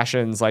coy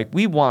fashions, like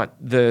we want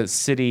the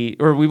city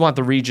or we want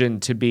the region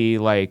to be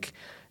like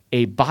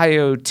a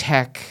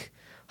biotech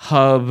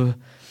hub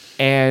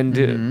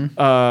and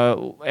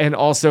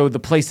also the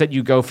place that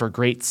you go for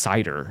great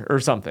cider or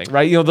something,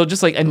 right? They'll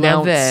just like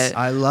announce.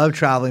 I love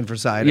traveling for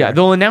cider. Yeah,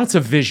 they'll announce a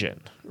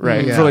vision,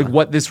 right, for like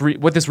what this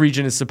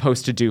region is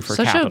supposed to do for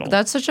capital.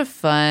 That's such a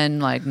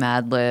fun like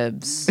Mad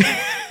Libs.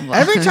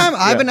 Every time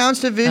I've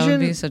announced a that vision, would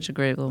be such a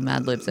great little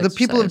Mad Libs. the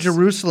people of exercise.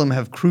 Jerusalem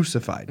have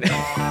crucified me.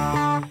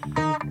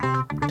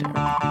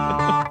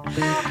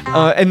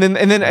 And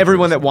then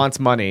everyone that wants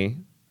money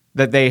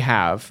that they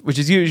have, which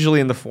is usually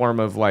in the form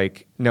of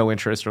like no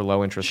interest or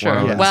low interest Sure.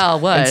 loans. Yes. Well,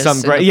 it was. And some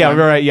in great, the yeah, form-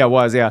 right, yeah, it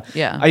was, yeah,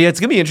 Yeah. It's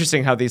gonna be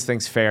interesting how these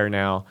things fare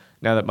now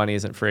that money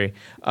isn't free.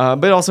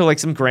 But also like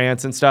some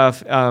grants and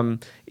stuff.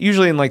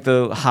 Usually in like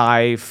the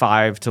high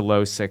 5 to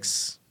low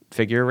 6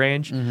 figure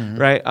range,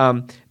 right?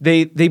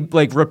 They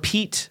like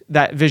repeat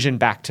that vision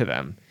back to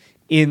them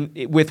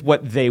with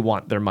what they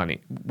want their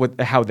money,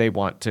 how they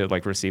want to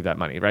like receive that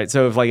money, right?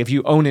 So if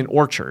you own an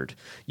orchard,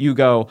 you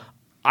go,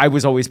 I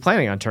was always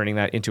planning on turning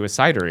that into a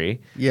cidery.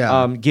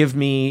 Yeah. Give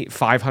me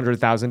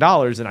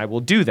 $500,000 and I will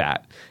do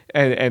that.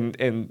 And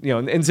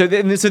so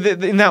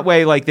in that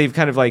way, like they've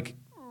kind of like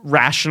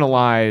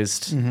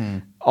rationalized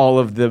all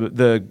of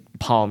the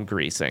palm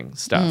greasing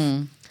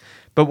stuff.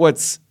 But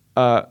what's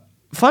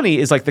funny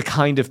is like the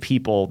kind of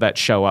people that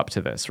show up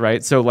to this,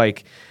 right? So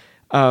like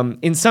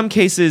in some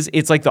cases,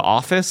 it's like The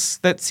Office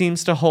that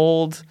seems to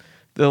hold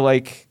the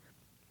like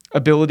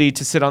ability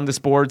to sit on this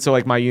board. So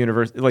like my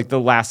university, like the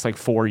last like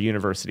 4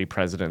 university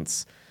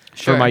presidents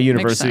Sure, for my makes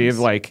university of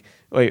sense.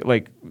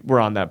 like we're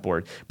on that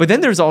board. But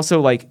then there's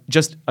also like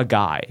just a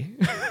guy,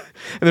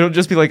 and it'll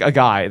just be like a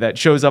guy that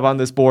shows up on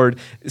this board,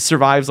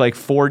 survives like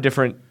 4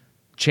 different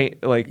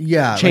like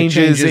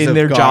changes in of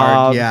their guard.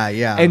 job,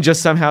 Yeah. and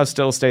just somehow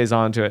still stays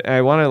on to it. And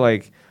I want to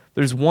like.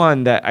 There's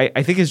one that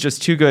I think is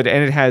just too good,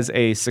 and it has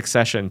a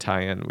Succession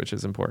tie-in, which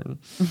is important.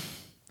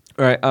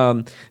 All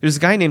right. There's a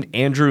guy named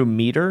Andrew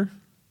Meter,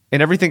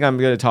 and everything I'm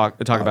going to talk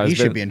about he is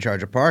should be in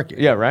charge of parking.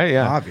 Yeah, right.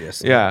 Yeah,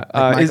 Obviously. Yeah,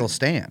 Like Michael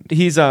Stand.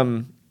 He's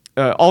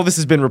all this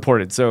has been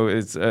reported, so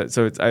it's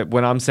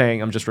when I'm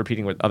saying, I'm just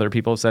repeating what other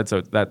people have said,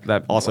 so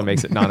that also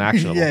makes it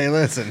non-actionable. Yeah,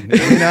 listen,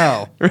 you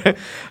know.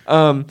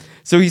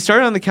 So he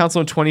started on the council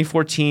in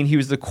 2014. He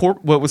was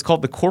what was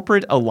called the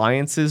Corporate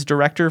Alliances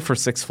Director for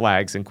Six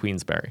Flags in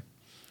Queensbury.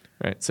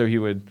 Right. So he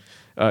would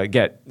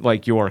get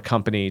like your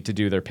company to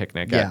do their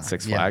picnic Yeah, at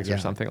Six yeah, Flags or yeah.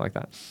 something like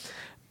that.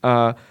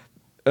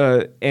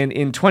 And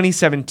in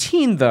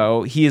 2017,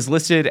 though, he is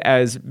listed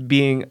as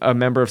being a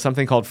member of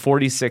something called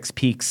 46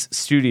 Peaks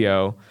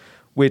Studio,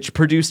 which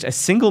produced a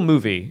single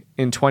movie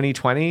in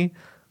 2020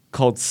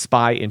 called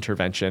Spy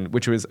Intervention,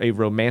 which was a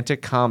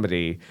romantic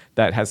comedy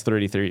that has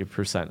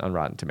 33% on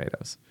Rotten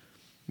Tomatoes.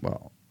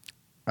 Well,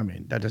 I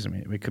mean, that doesn't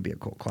mean it could be a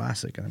cult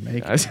classic in the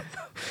making.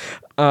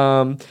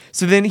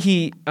 So then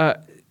he,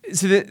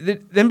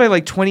 then by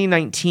like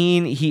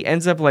 2019, he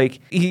ends up like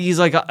he's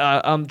like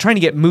trying to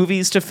get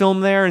movies to film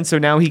there, and so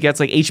now he gets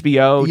like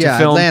HBO to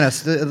film.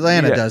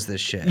 Atlanta Yeah. does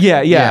this shit.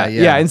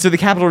 Yeah. And so the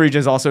Capital Region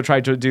has also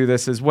tried to do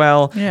this as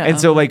well. Yeah.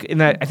 And so like in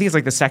that, I think it's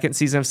like the second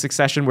season of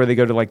Succession where they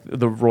go to like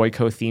the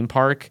Royco theme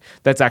park.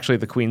 That's actually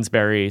the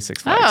Queensbury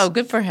Six Flags. Oh,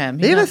 good for him.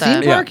 They He have a got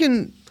that. theme park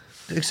in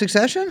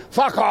Succession?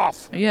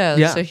 Yeah,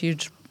 Yeah. it's a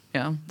huge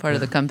part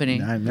of the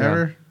company. I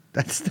never.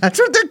 That's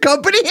what their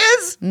company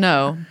is?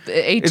 No,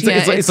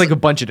 ATN. It's like a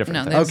bunch of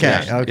different No, things.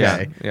 there's-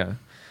 Okay. Yeah.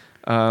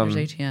 There's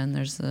ATN.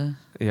 There's the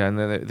Yeah, and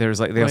then there's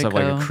like they also have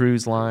like a Royco.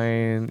 cruise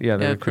line. Yeah,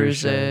 there are cruise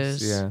ships.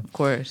 cruises. Yeah, Of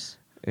course.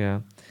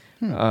 yeah.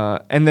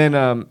 And then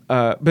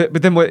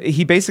but then what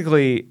he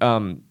basically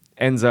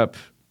ends up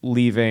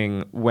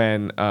leaving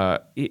when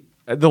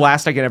the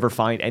last I can ever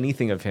find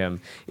anything of him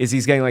is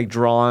he's getting like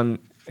drawn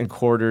and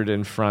quartered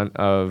in front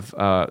of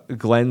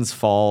Glens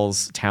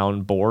Falls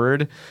Town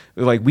Board.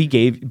 Like we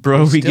gave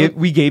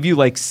you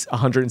like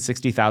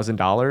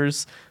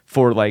 $160,000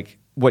 for like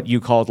what you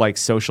called like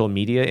social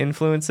media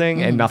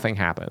influencing, and nothing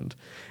happened.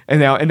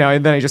 And then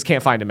I just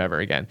can't find him ever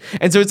again.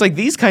 And so it's like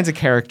these kinds of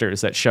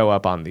characters that show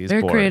up on these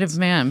Very boards. creative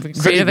man.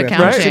 Creative Right,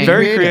 accounting. Right,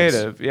 very Creatives.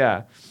 creative,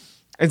 yeah.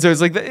 And so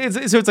it's like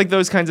it's like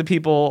those kinds of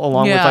people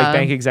along with like Yeah.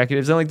 bank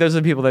executives, and like those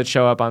are the people that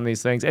show up on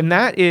these things. And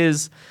that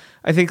is,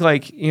 I think,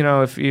 like, you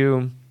know, if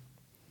you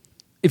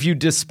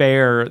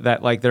despair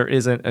that like there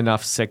isn't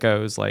enough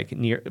sickos like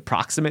near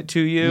proximate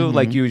to you,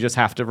 like you just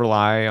have to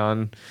rely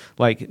on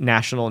like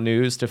national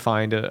news to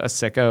find a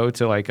sicko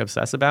to like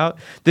obsess about.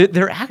 They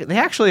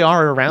actually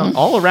are around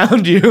all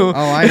around you. Oh,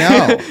 I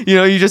know. You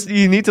know,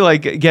 you need to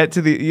like get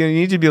to you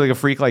need to be like a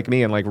freak like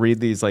me and like read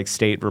these like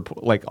state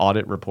like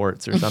audit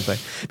reports or something.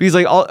 Because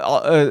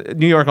like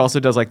New York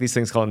also does like these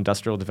things called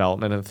industrial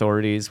development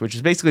authorities, which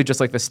is basically just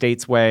like the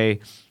state's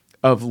way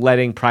of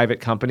letting private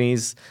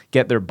companies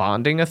get their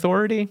bonding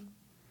authority.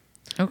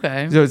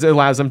 Okay. So it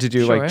allows them to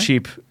do Sure. like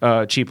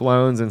cheap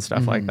loans and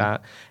stuff like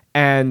that.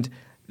 And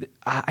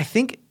I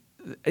think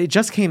it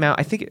just came out.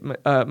 I think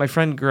my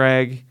friend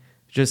Greg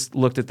just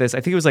looked at this. I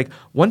think it was like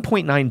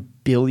 $1.9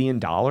 billion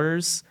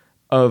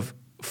of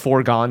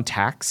foregone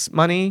tax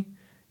money.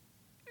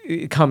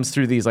 It comes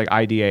through these like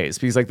IDAs,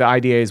 because like the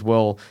IDAs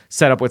will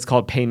set up what's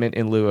called payment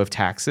in lieu of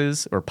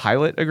taxes or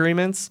pilot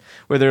agreements,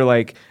 where they're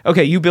like,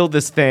 okay, you build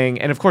this thing,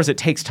 and of course it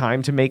takes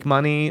time to make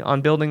money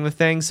on building the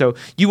thing, so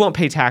you won't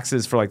pay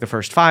taxes for like the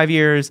first 5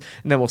 years,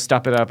 and then we'll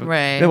step it up.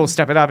 Right. Then we'll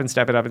step it up and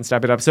step it up and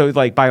step it up. So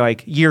like by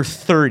like year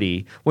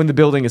 30, when the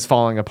building is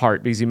falling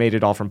apart because you made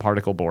it all from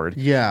particle board,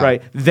 Yeah.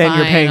 right, then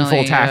you're paying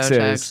full Finally,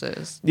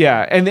 taxes.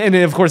 Yeah, and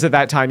of course at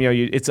that time, you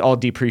know, it's all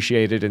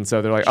depreciated, and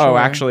so they're like, oh, Sure.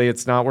 actually,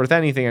 it's not worth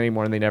anything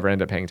anymore, and they never never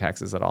end up paying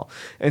taxes at all.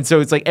 And so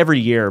it's like every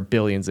year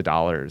billions of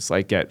dollars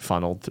like get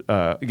funneled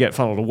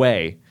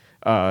away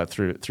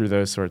through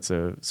those sorts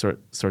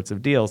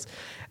of deals.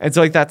 And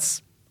so like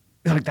that's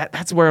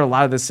where a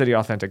lot of this city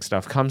authentic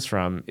stuff comes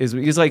from, is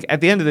because like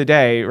at the end of the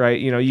day, right,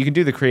 you know, you can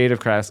do the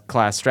creative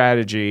class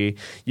strategy,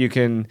 you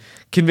can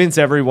convince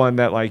everyone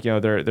that like, you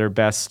know, their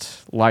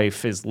best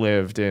life is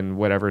lived in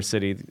whatever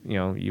city, you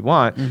know, you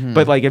want.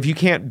 But like if you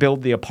can't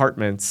build the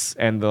apartments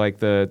and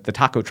the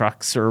taco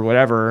trucks or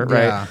whatever,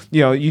 right,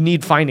 you know, you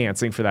need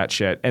financing for that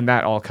shit, and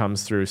that all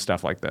comes through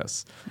stuff like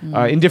this.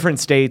 In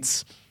different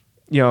states,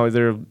 you know,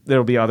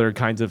 there'll be other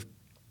kinds of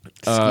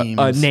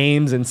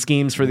names and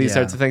schemes for these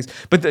sorts of things,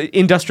 but the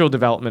industrial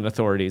development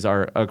authorities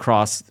are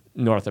across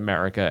North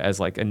America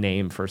as like a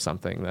name for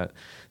something that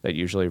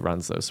usually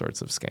runs those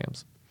sorts of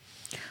scams.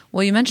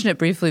 Well, you mentioned it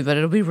briefly, but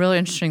it'll be really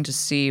interesting to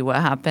see what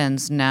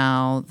happens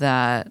now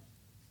that,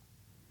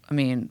 I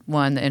mean,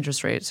 one, the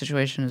interest rate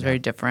situation is very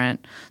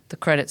different. The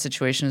credit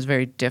situation is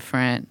very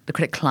different. The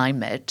credit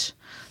climate,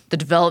 the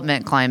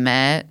development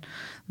climate,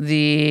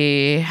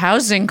 the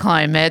housing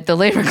climate, the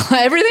labor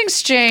climate,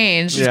 everything's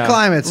changed. Just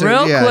climate's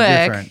real quick.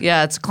 different.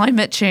 Yeah, it's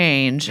climate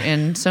change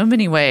in so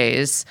many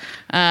ways.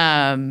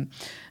 And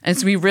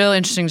it's going to be real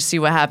interesting to see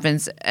what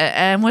happens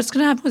and what's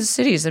going to happen with the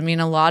cities. I mean,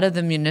 a lot of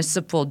the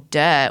municipal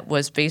debt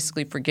was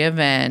basically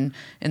forgiven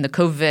in the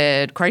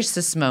COVID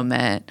crisis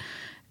moment.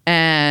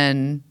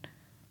 And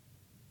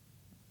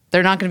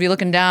they're not going to be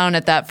looking down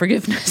at that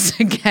forgiveness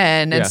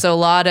again. And so a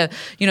lot of,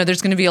 you know,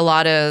 there's going to be a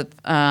lot of,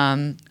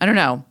 I don't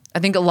know, I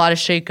think a lot of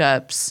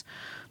shakeups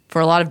for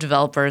a lot of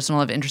developers and a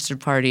lot of interested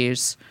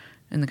parties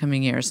in the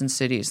coming years in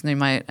cities. And they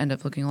might end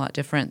up looking a lot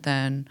different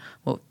than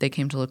what they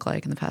came to look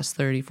like in the past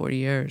 30, 40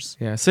 years.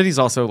 Yeah, cities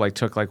also like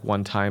took like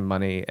one-time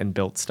money and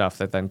built stuff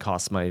that then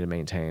costs money to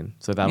maintain.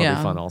 So that'll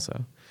be fun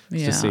also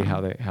to see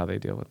how they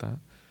deal with that.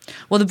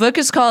 Well, the book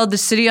is called The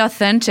City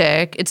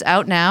Authentic. It's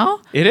out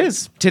now? It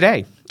is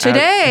today.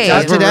 Today.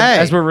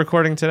 As we're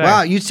recording today.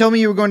 Wow, you told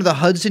me you were going to the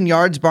Hudson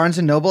Yards Barnes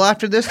 & Noble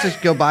after this to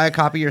go buy a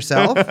copy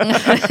yourself?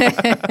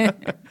 I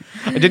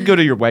did go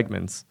to your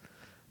Wegmans.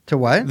 To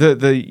what? The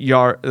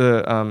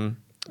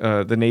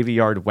Navy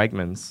Yard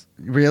Wegmans.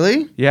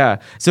 Really? Yeah.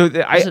 So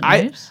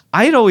I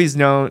had always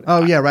known.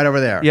 Oh yeah, right over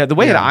there. Yeah, the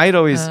way that I'd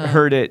always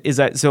heard it is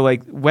that so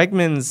like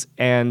Wegmans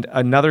and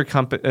another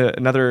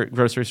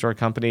grocery store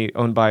company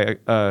owned by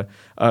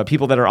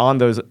people that are on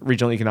those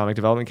regional economic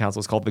development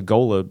councils called the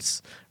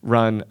Golubs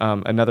run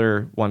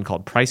another one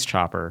called Price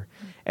Chopper.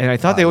 And I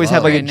thought they always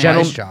had like a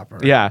Price Chopper.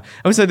 Yeah,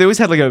 I would say they always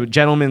had like a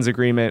gentleman's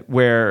agreement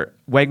where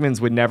Wegmans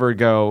would never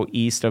go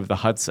east of the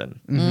Hudson,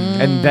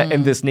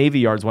 and this Navy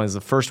Yards one is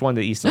the first one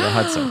to east of the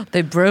Hudson.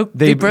 They broke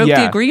the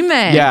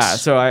agreement. Yeah,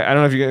 so I don't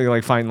know if you can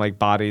like find like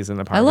bodies in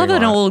the parking lot. I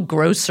love an old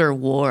grocer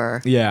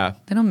war. Yeah,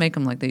 they don't make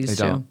them like they used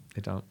to.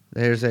 They don't.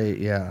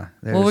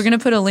 Well, we're gonna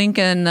put a link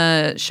in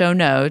the show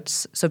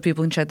notes so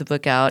people can check the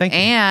book out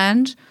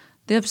and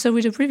the episode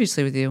we did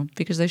previously with you,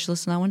 because they should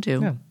listen to that one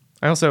too. Yeah.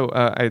 I also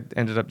I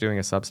ended up doing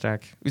a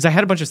Substack because I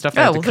had a bunch of stuff.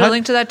 I had to we'll cut. put a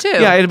link to that too.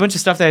 Yeah, I had a bunch of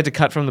stuff that I had to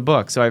cut from the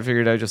book, so I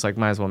figured I just like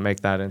might as well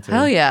make that into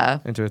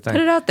into a thing. Put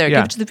it out there. Yeah.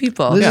 Give it to the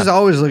people. Liz is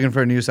always looking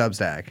for a new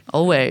Substack.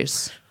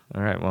 Always.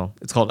 All right. Well,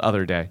 it's called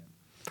Other Day.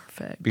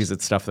 Perfect. Because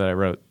it's stuff that I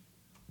wrote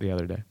the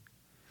other day.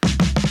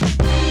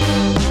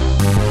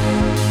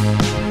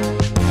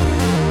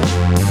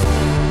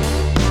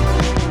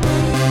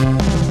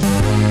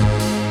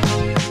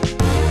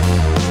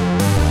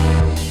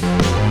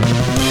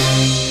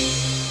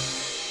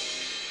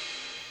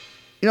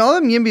 You know, all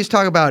them Yimbys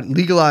talk about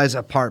legalized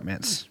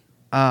apartments.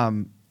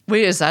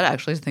 Wait, is that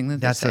actually the thing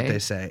that That's they say? what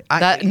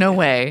they say. No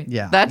way.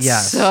 Yeah.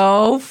 That's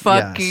so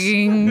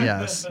fucking.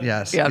 Yes.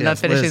 Yeah, I'm not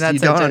finishing Liz, that you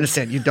sentence. don't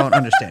understand. You don't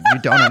understand. You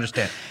don't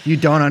understand. You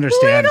don't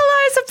understand.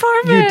 Legalize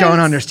apartments. You don't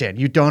understand.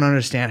 You don't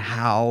understand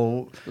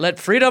how Let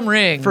freedom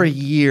ring. for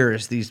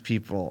years these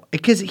people.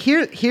 Because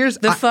here's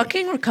The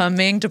fucking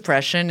coming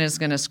depression is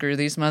going to screw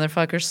these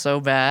motherfuckers so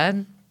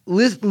bad.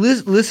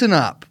 Listen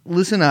up,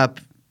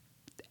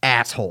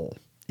 asshole.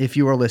 If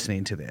you are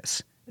listening to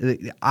this,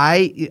 the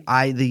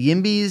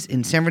Yimbys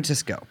in San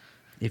Francisco,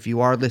 if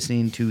you are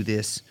listening to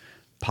this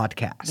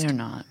podcast, They're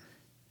not.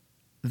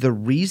 the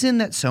reason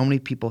that so many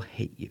people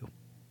hate you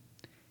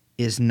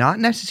is not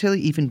necessarily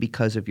even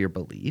because of your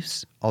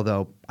beliefs,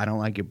 although I don't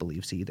like your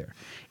beliefs either.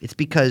 It's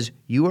because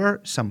you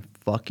are some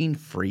fucking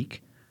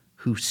freak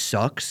who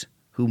sucks,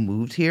 who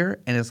moved here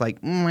and is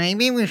like,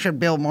 maybe we should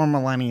build more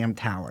Millennium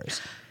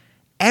Towers.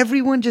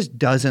 Everyone just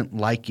doesn't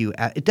like you.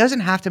 It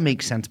doesn't have to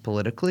make sense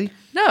politically.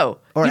 No.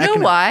 Or you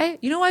know why?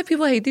 You know why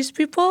people hate these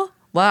people?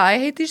 Why I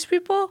hate these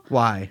people?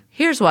 Why?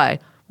 Here's why.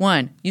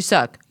 One, you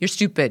suck. You're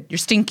stupid. You're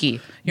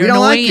stinky. You're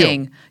don't like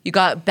annoying. you. You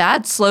got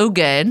bad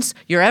slogans.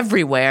 You're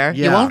everywhere.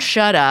 You Yeah. won't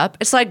shut up.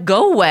 It's like,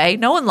 go away.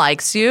 No one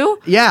likes you.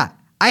 Yeah,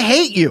 I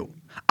hate you.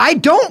 I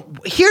don't.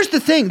 Here's the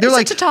thing. They're It's a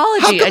like,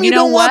 tautology, how come and you you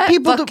know don't want what?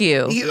 people Fuck to?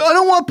 you. I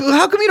don't want.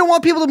 How come you don't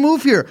want people to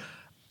move here?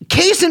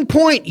 Case in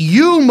point,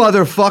 you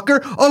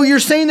motherfucker. Oh,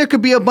 you're saying there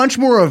could be a bunch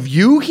more of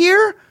you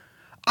here?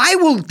 I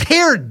will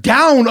tear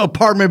down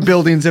apartment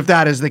buildings if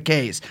that is the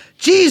case.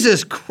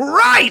 Jesus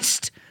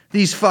Christ,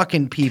 these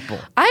fucking people.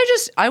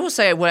 I will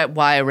say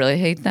why I really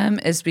hate them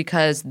is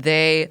because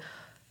they,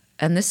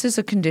 and this is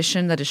a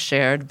condition that is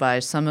shared by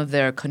some of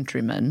their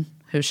countrymen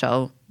who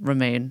shall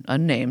remain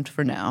unnamed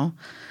for now.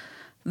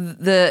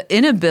 The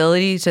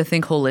inability to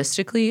think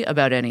holistically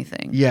about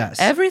anything. Yes.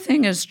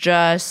 Everything is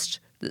just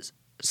this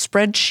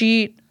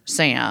spreadsheet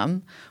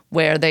Sam,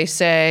 where they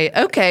say,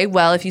 okay,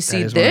 well, if you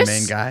see That is one of this,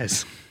 the main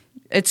guys.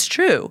 it's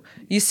true.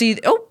 You see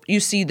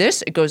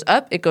this, it goes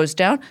up, it goes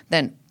down,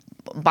 then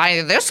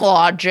by this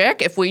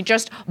logic, if we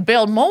just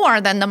build more,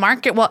 then the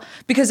market will,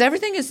 because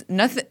everything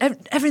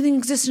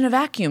exists in a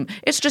vacuum.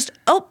 It's just,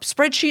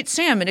 spreadsheet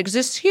Sam, it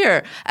exists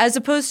here, as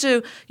opposed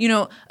to,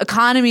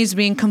 economies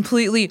being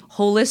completely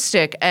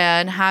holistic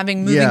and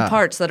having moving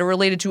parts that are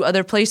related to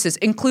other places,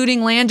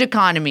 including land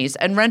economies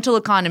and rental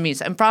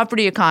economies and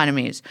property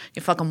economies.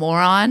 You fucking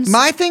morons.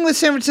 My thing with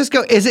San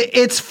Francisco is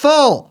it's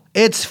full.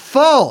 It's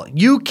full.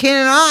 You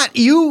cannot.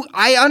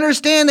 I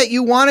understand that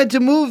you wanted to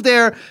move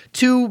there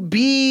to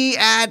be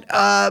at,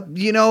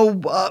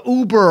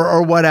 Uber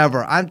or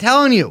whatever. I'm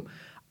telling you,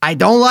 I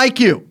don't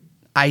like you.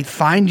 I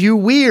find you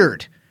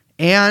weird,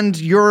 and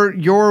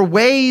your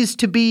ways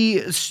to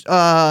be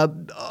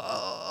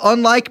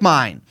unlike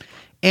mine.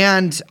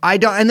 And I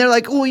don't. And they're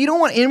like, "Oh, you don't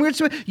want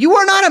immigrants? You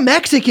are not a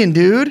Mexican,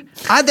 dude.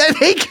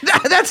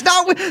 That's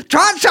not.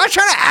 Try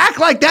to act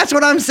like that's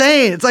what I'm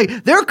saying. It's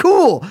like they're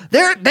cool.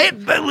 They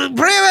bring them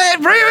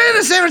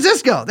into San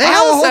Francisco. They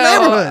have a whole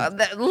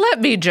neighborhood.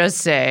 Let me just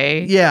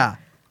say, Yeah.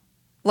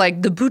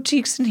 like the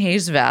boutiques in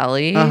Hayes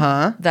Valley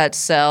that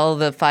sell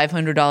the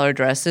 $500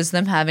 dresses,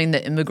 them having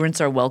the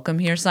immigrants are welcome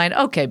here sign.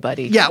 Okay,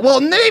 buddy. Yeah.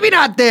 Well, maybe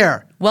not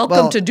there.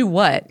 Welcome to do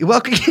what?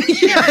 Welcome.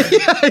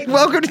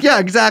 Welcome. Yeah.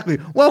 Exactly.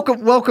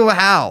 Welcome.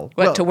 How?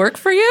 What, to work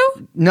for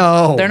you?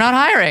 No. They're not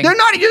hiring. They're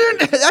not.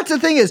 That's the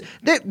thing is,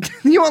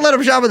 you won't let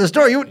them shop at the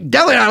store. You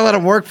definitely not let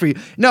them work for you.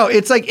 No,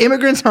 it's like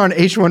immigrants on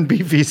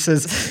H-1B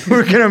visas who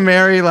are going to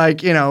marry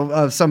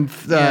some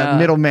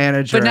middle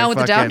manager. But now with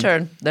the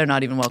downturn, they're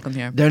not even welcome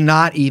here. They're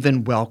not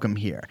even welcome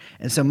here.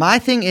 And so my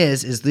thing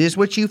is this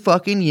what you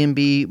fucking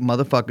YIMBY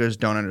motherfuckers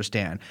don't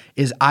understand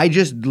is I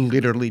just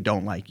literally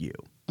don't like you.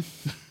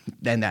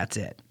 And that's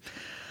it.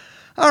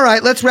 All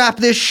right, let's wrap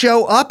this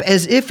show up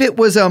as if it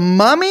was a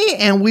mummy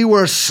and we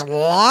were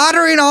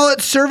slaughtering all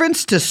its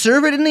servants to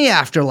serve it in the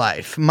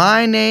afterlife.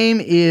 My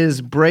name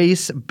is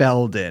Brace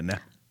Belden.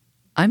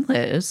 I'm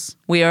Liz.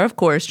 We are, of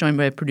course, joined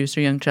by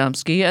producer Young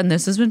Chomsky, and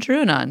this has been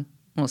TrueAnon.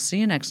 We'll see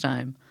you next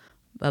time.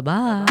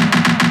 Bye-bye.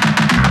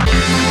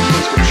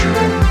 Let's go true.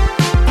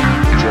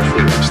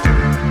 Jeffrey Epstein.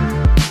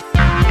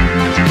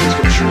 Let's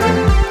go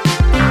true.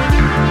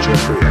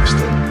 Jeffrey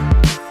Epstein.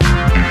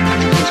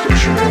 Let's go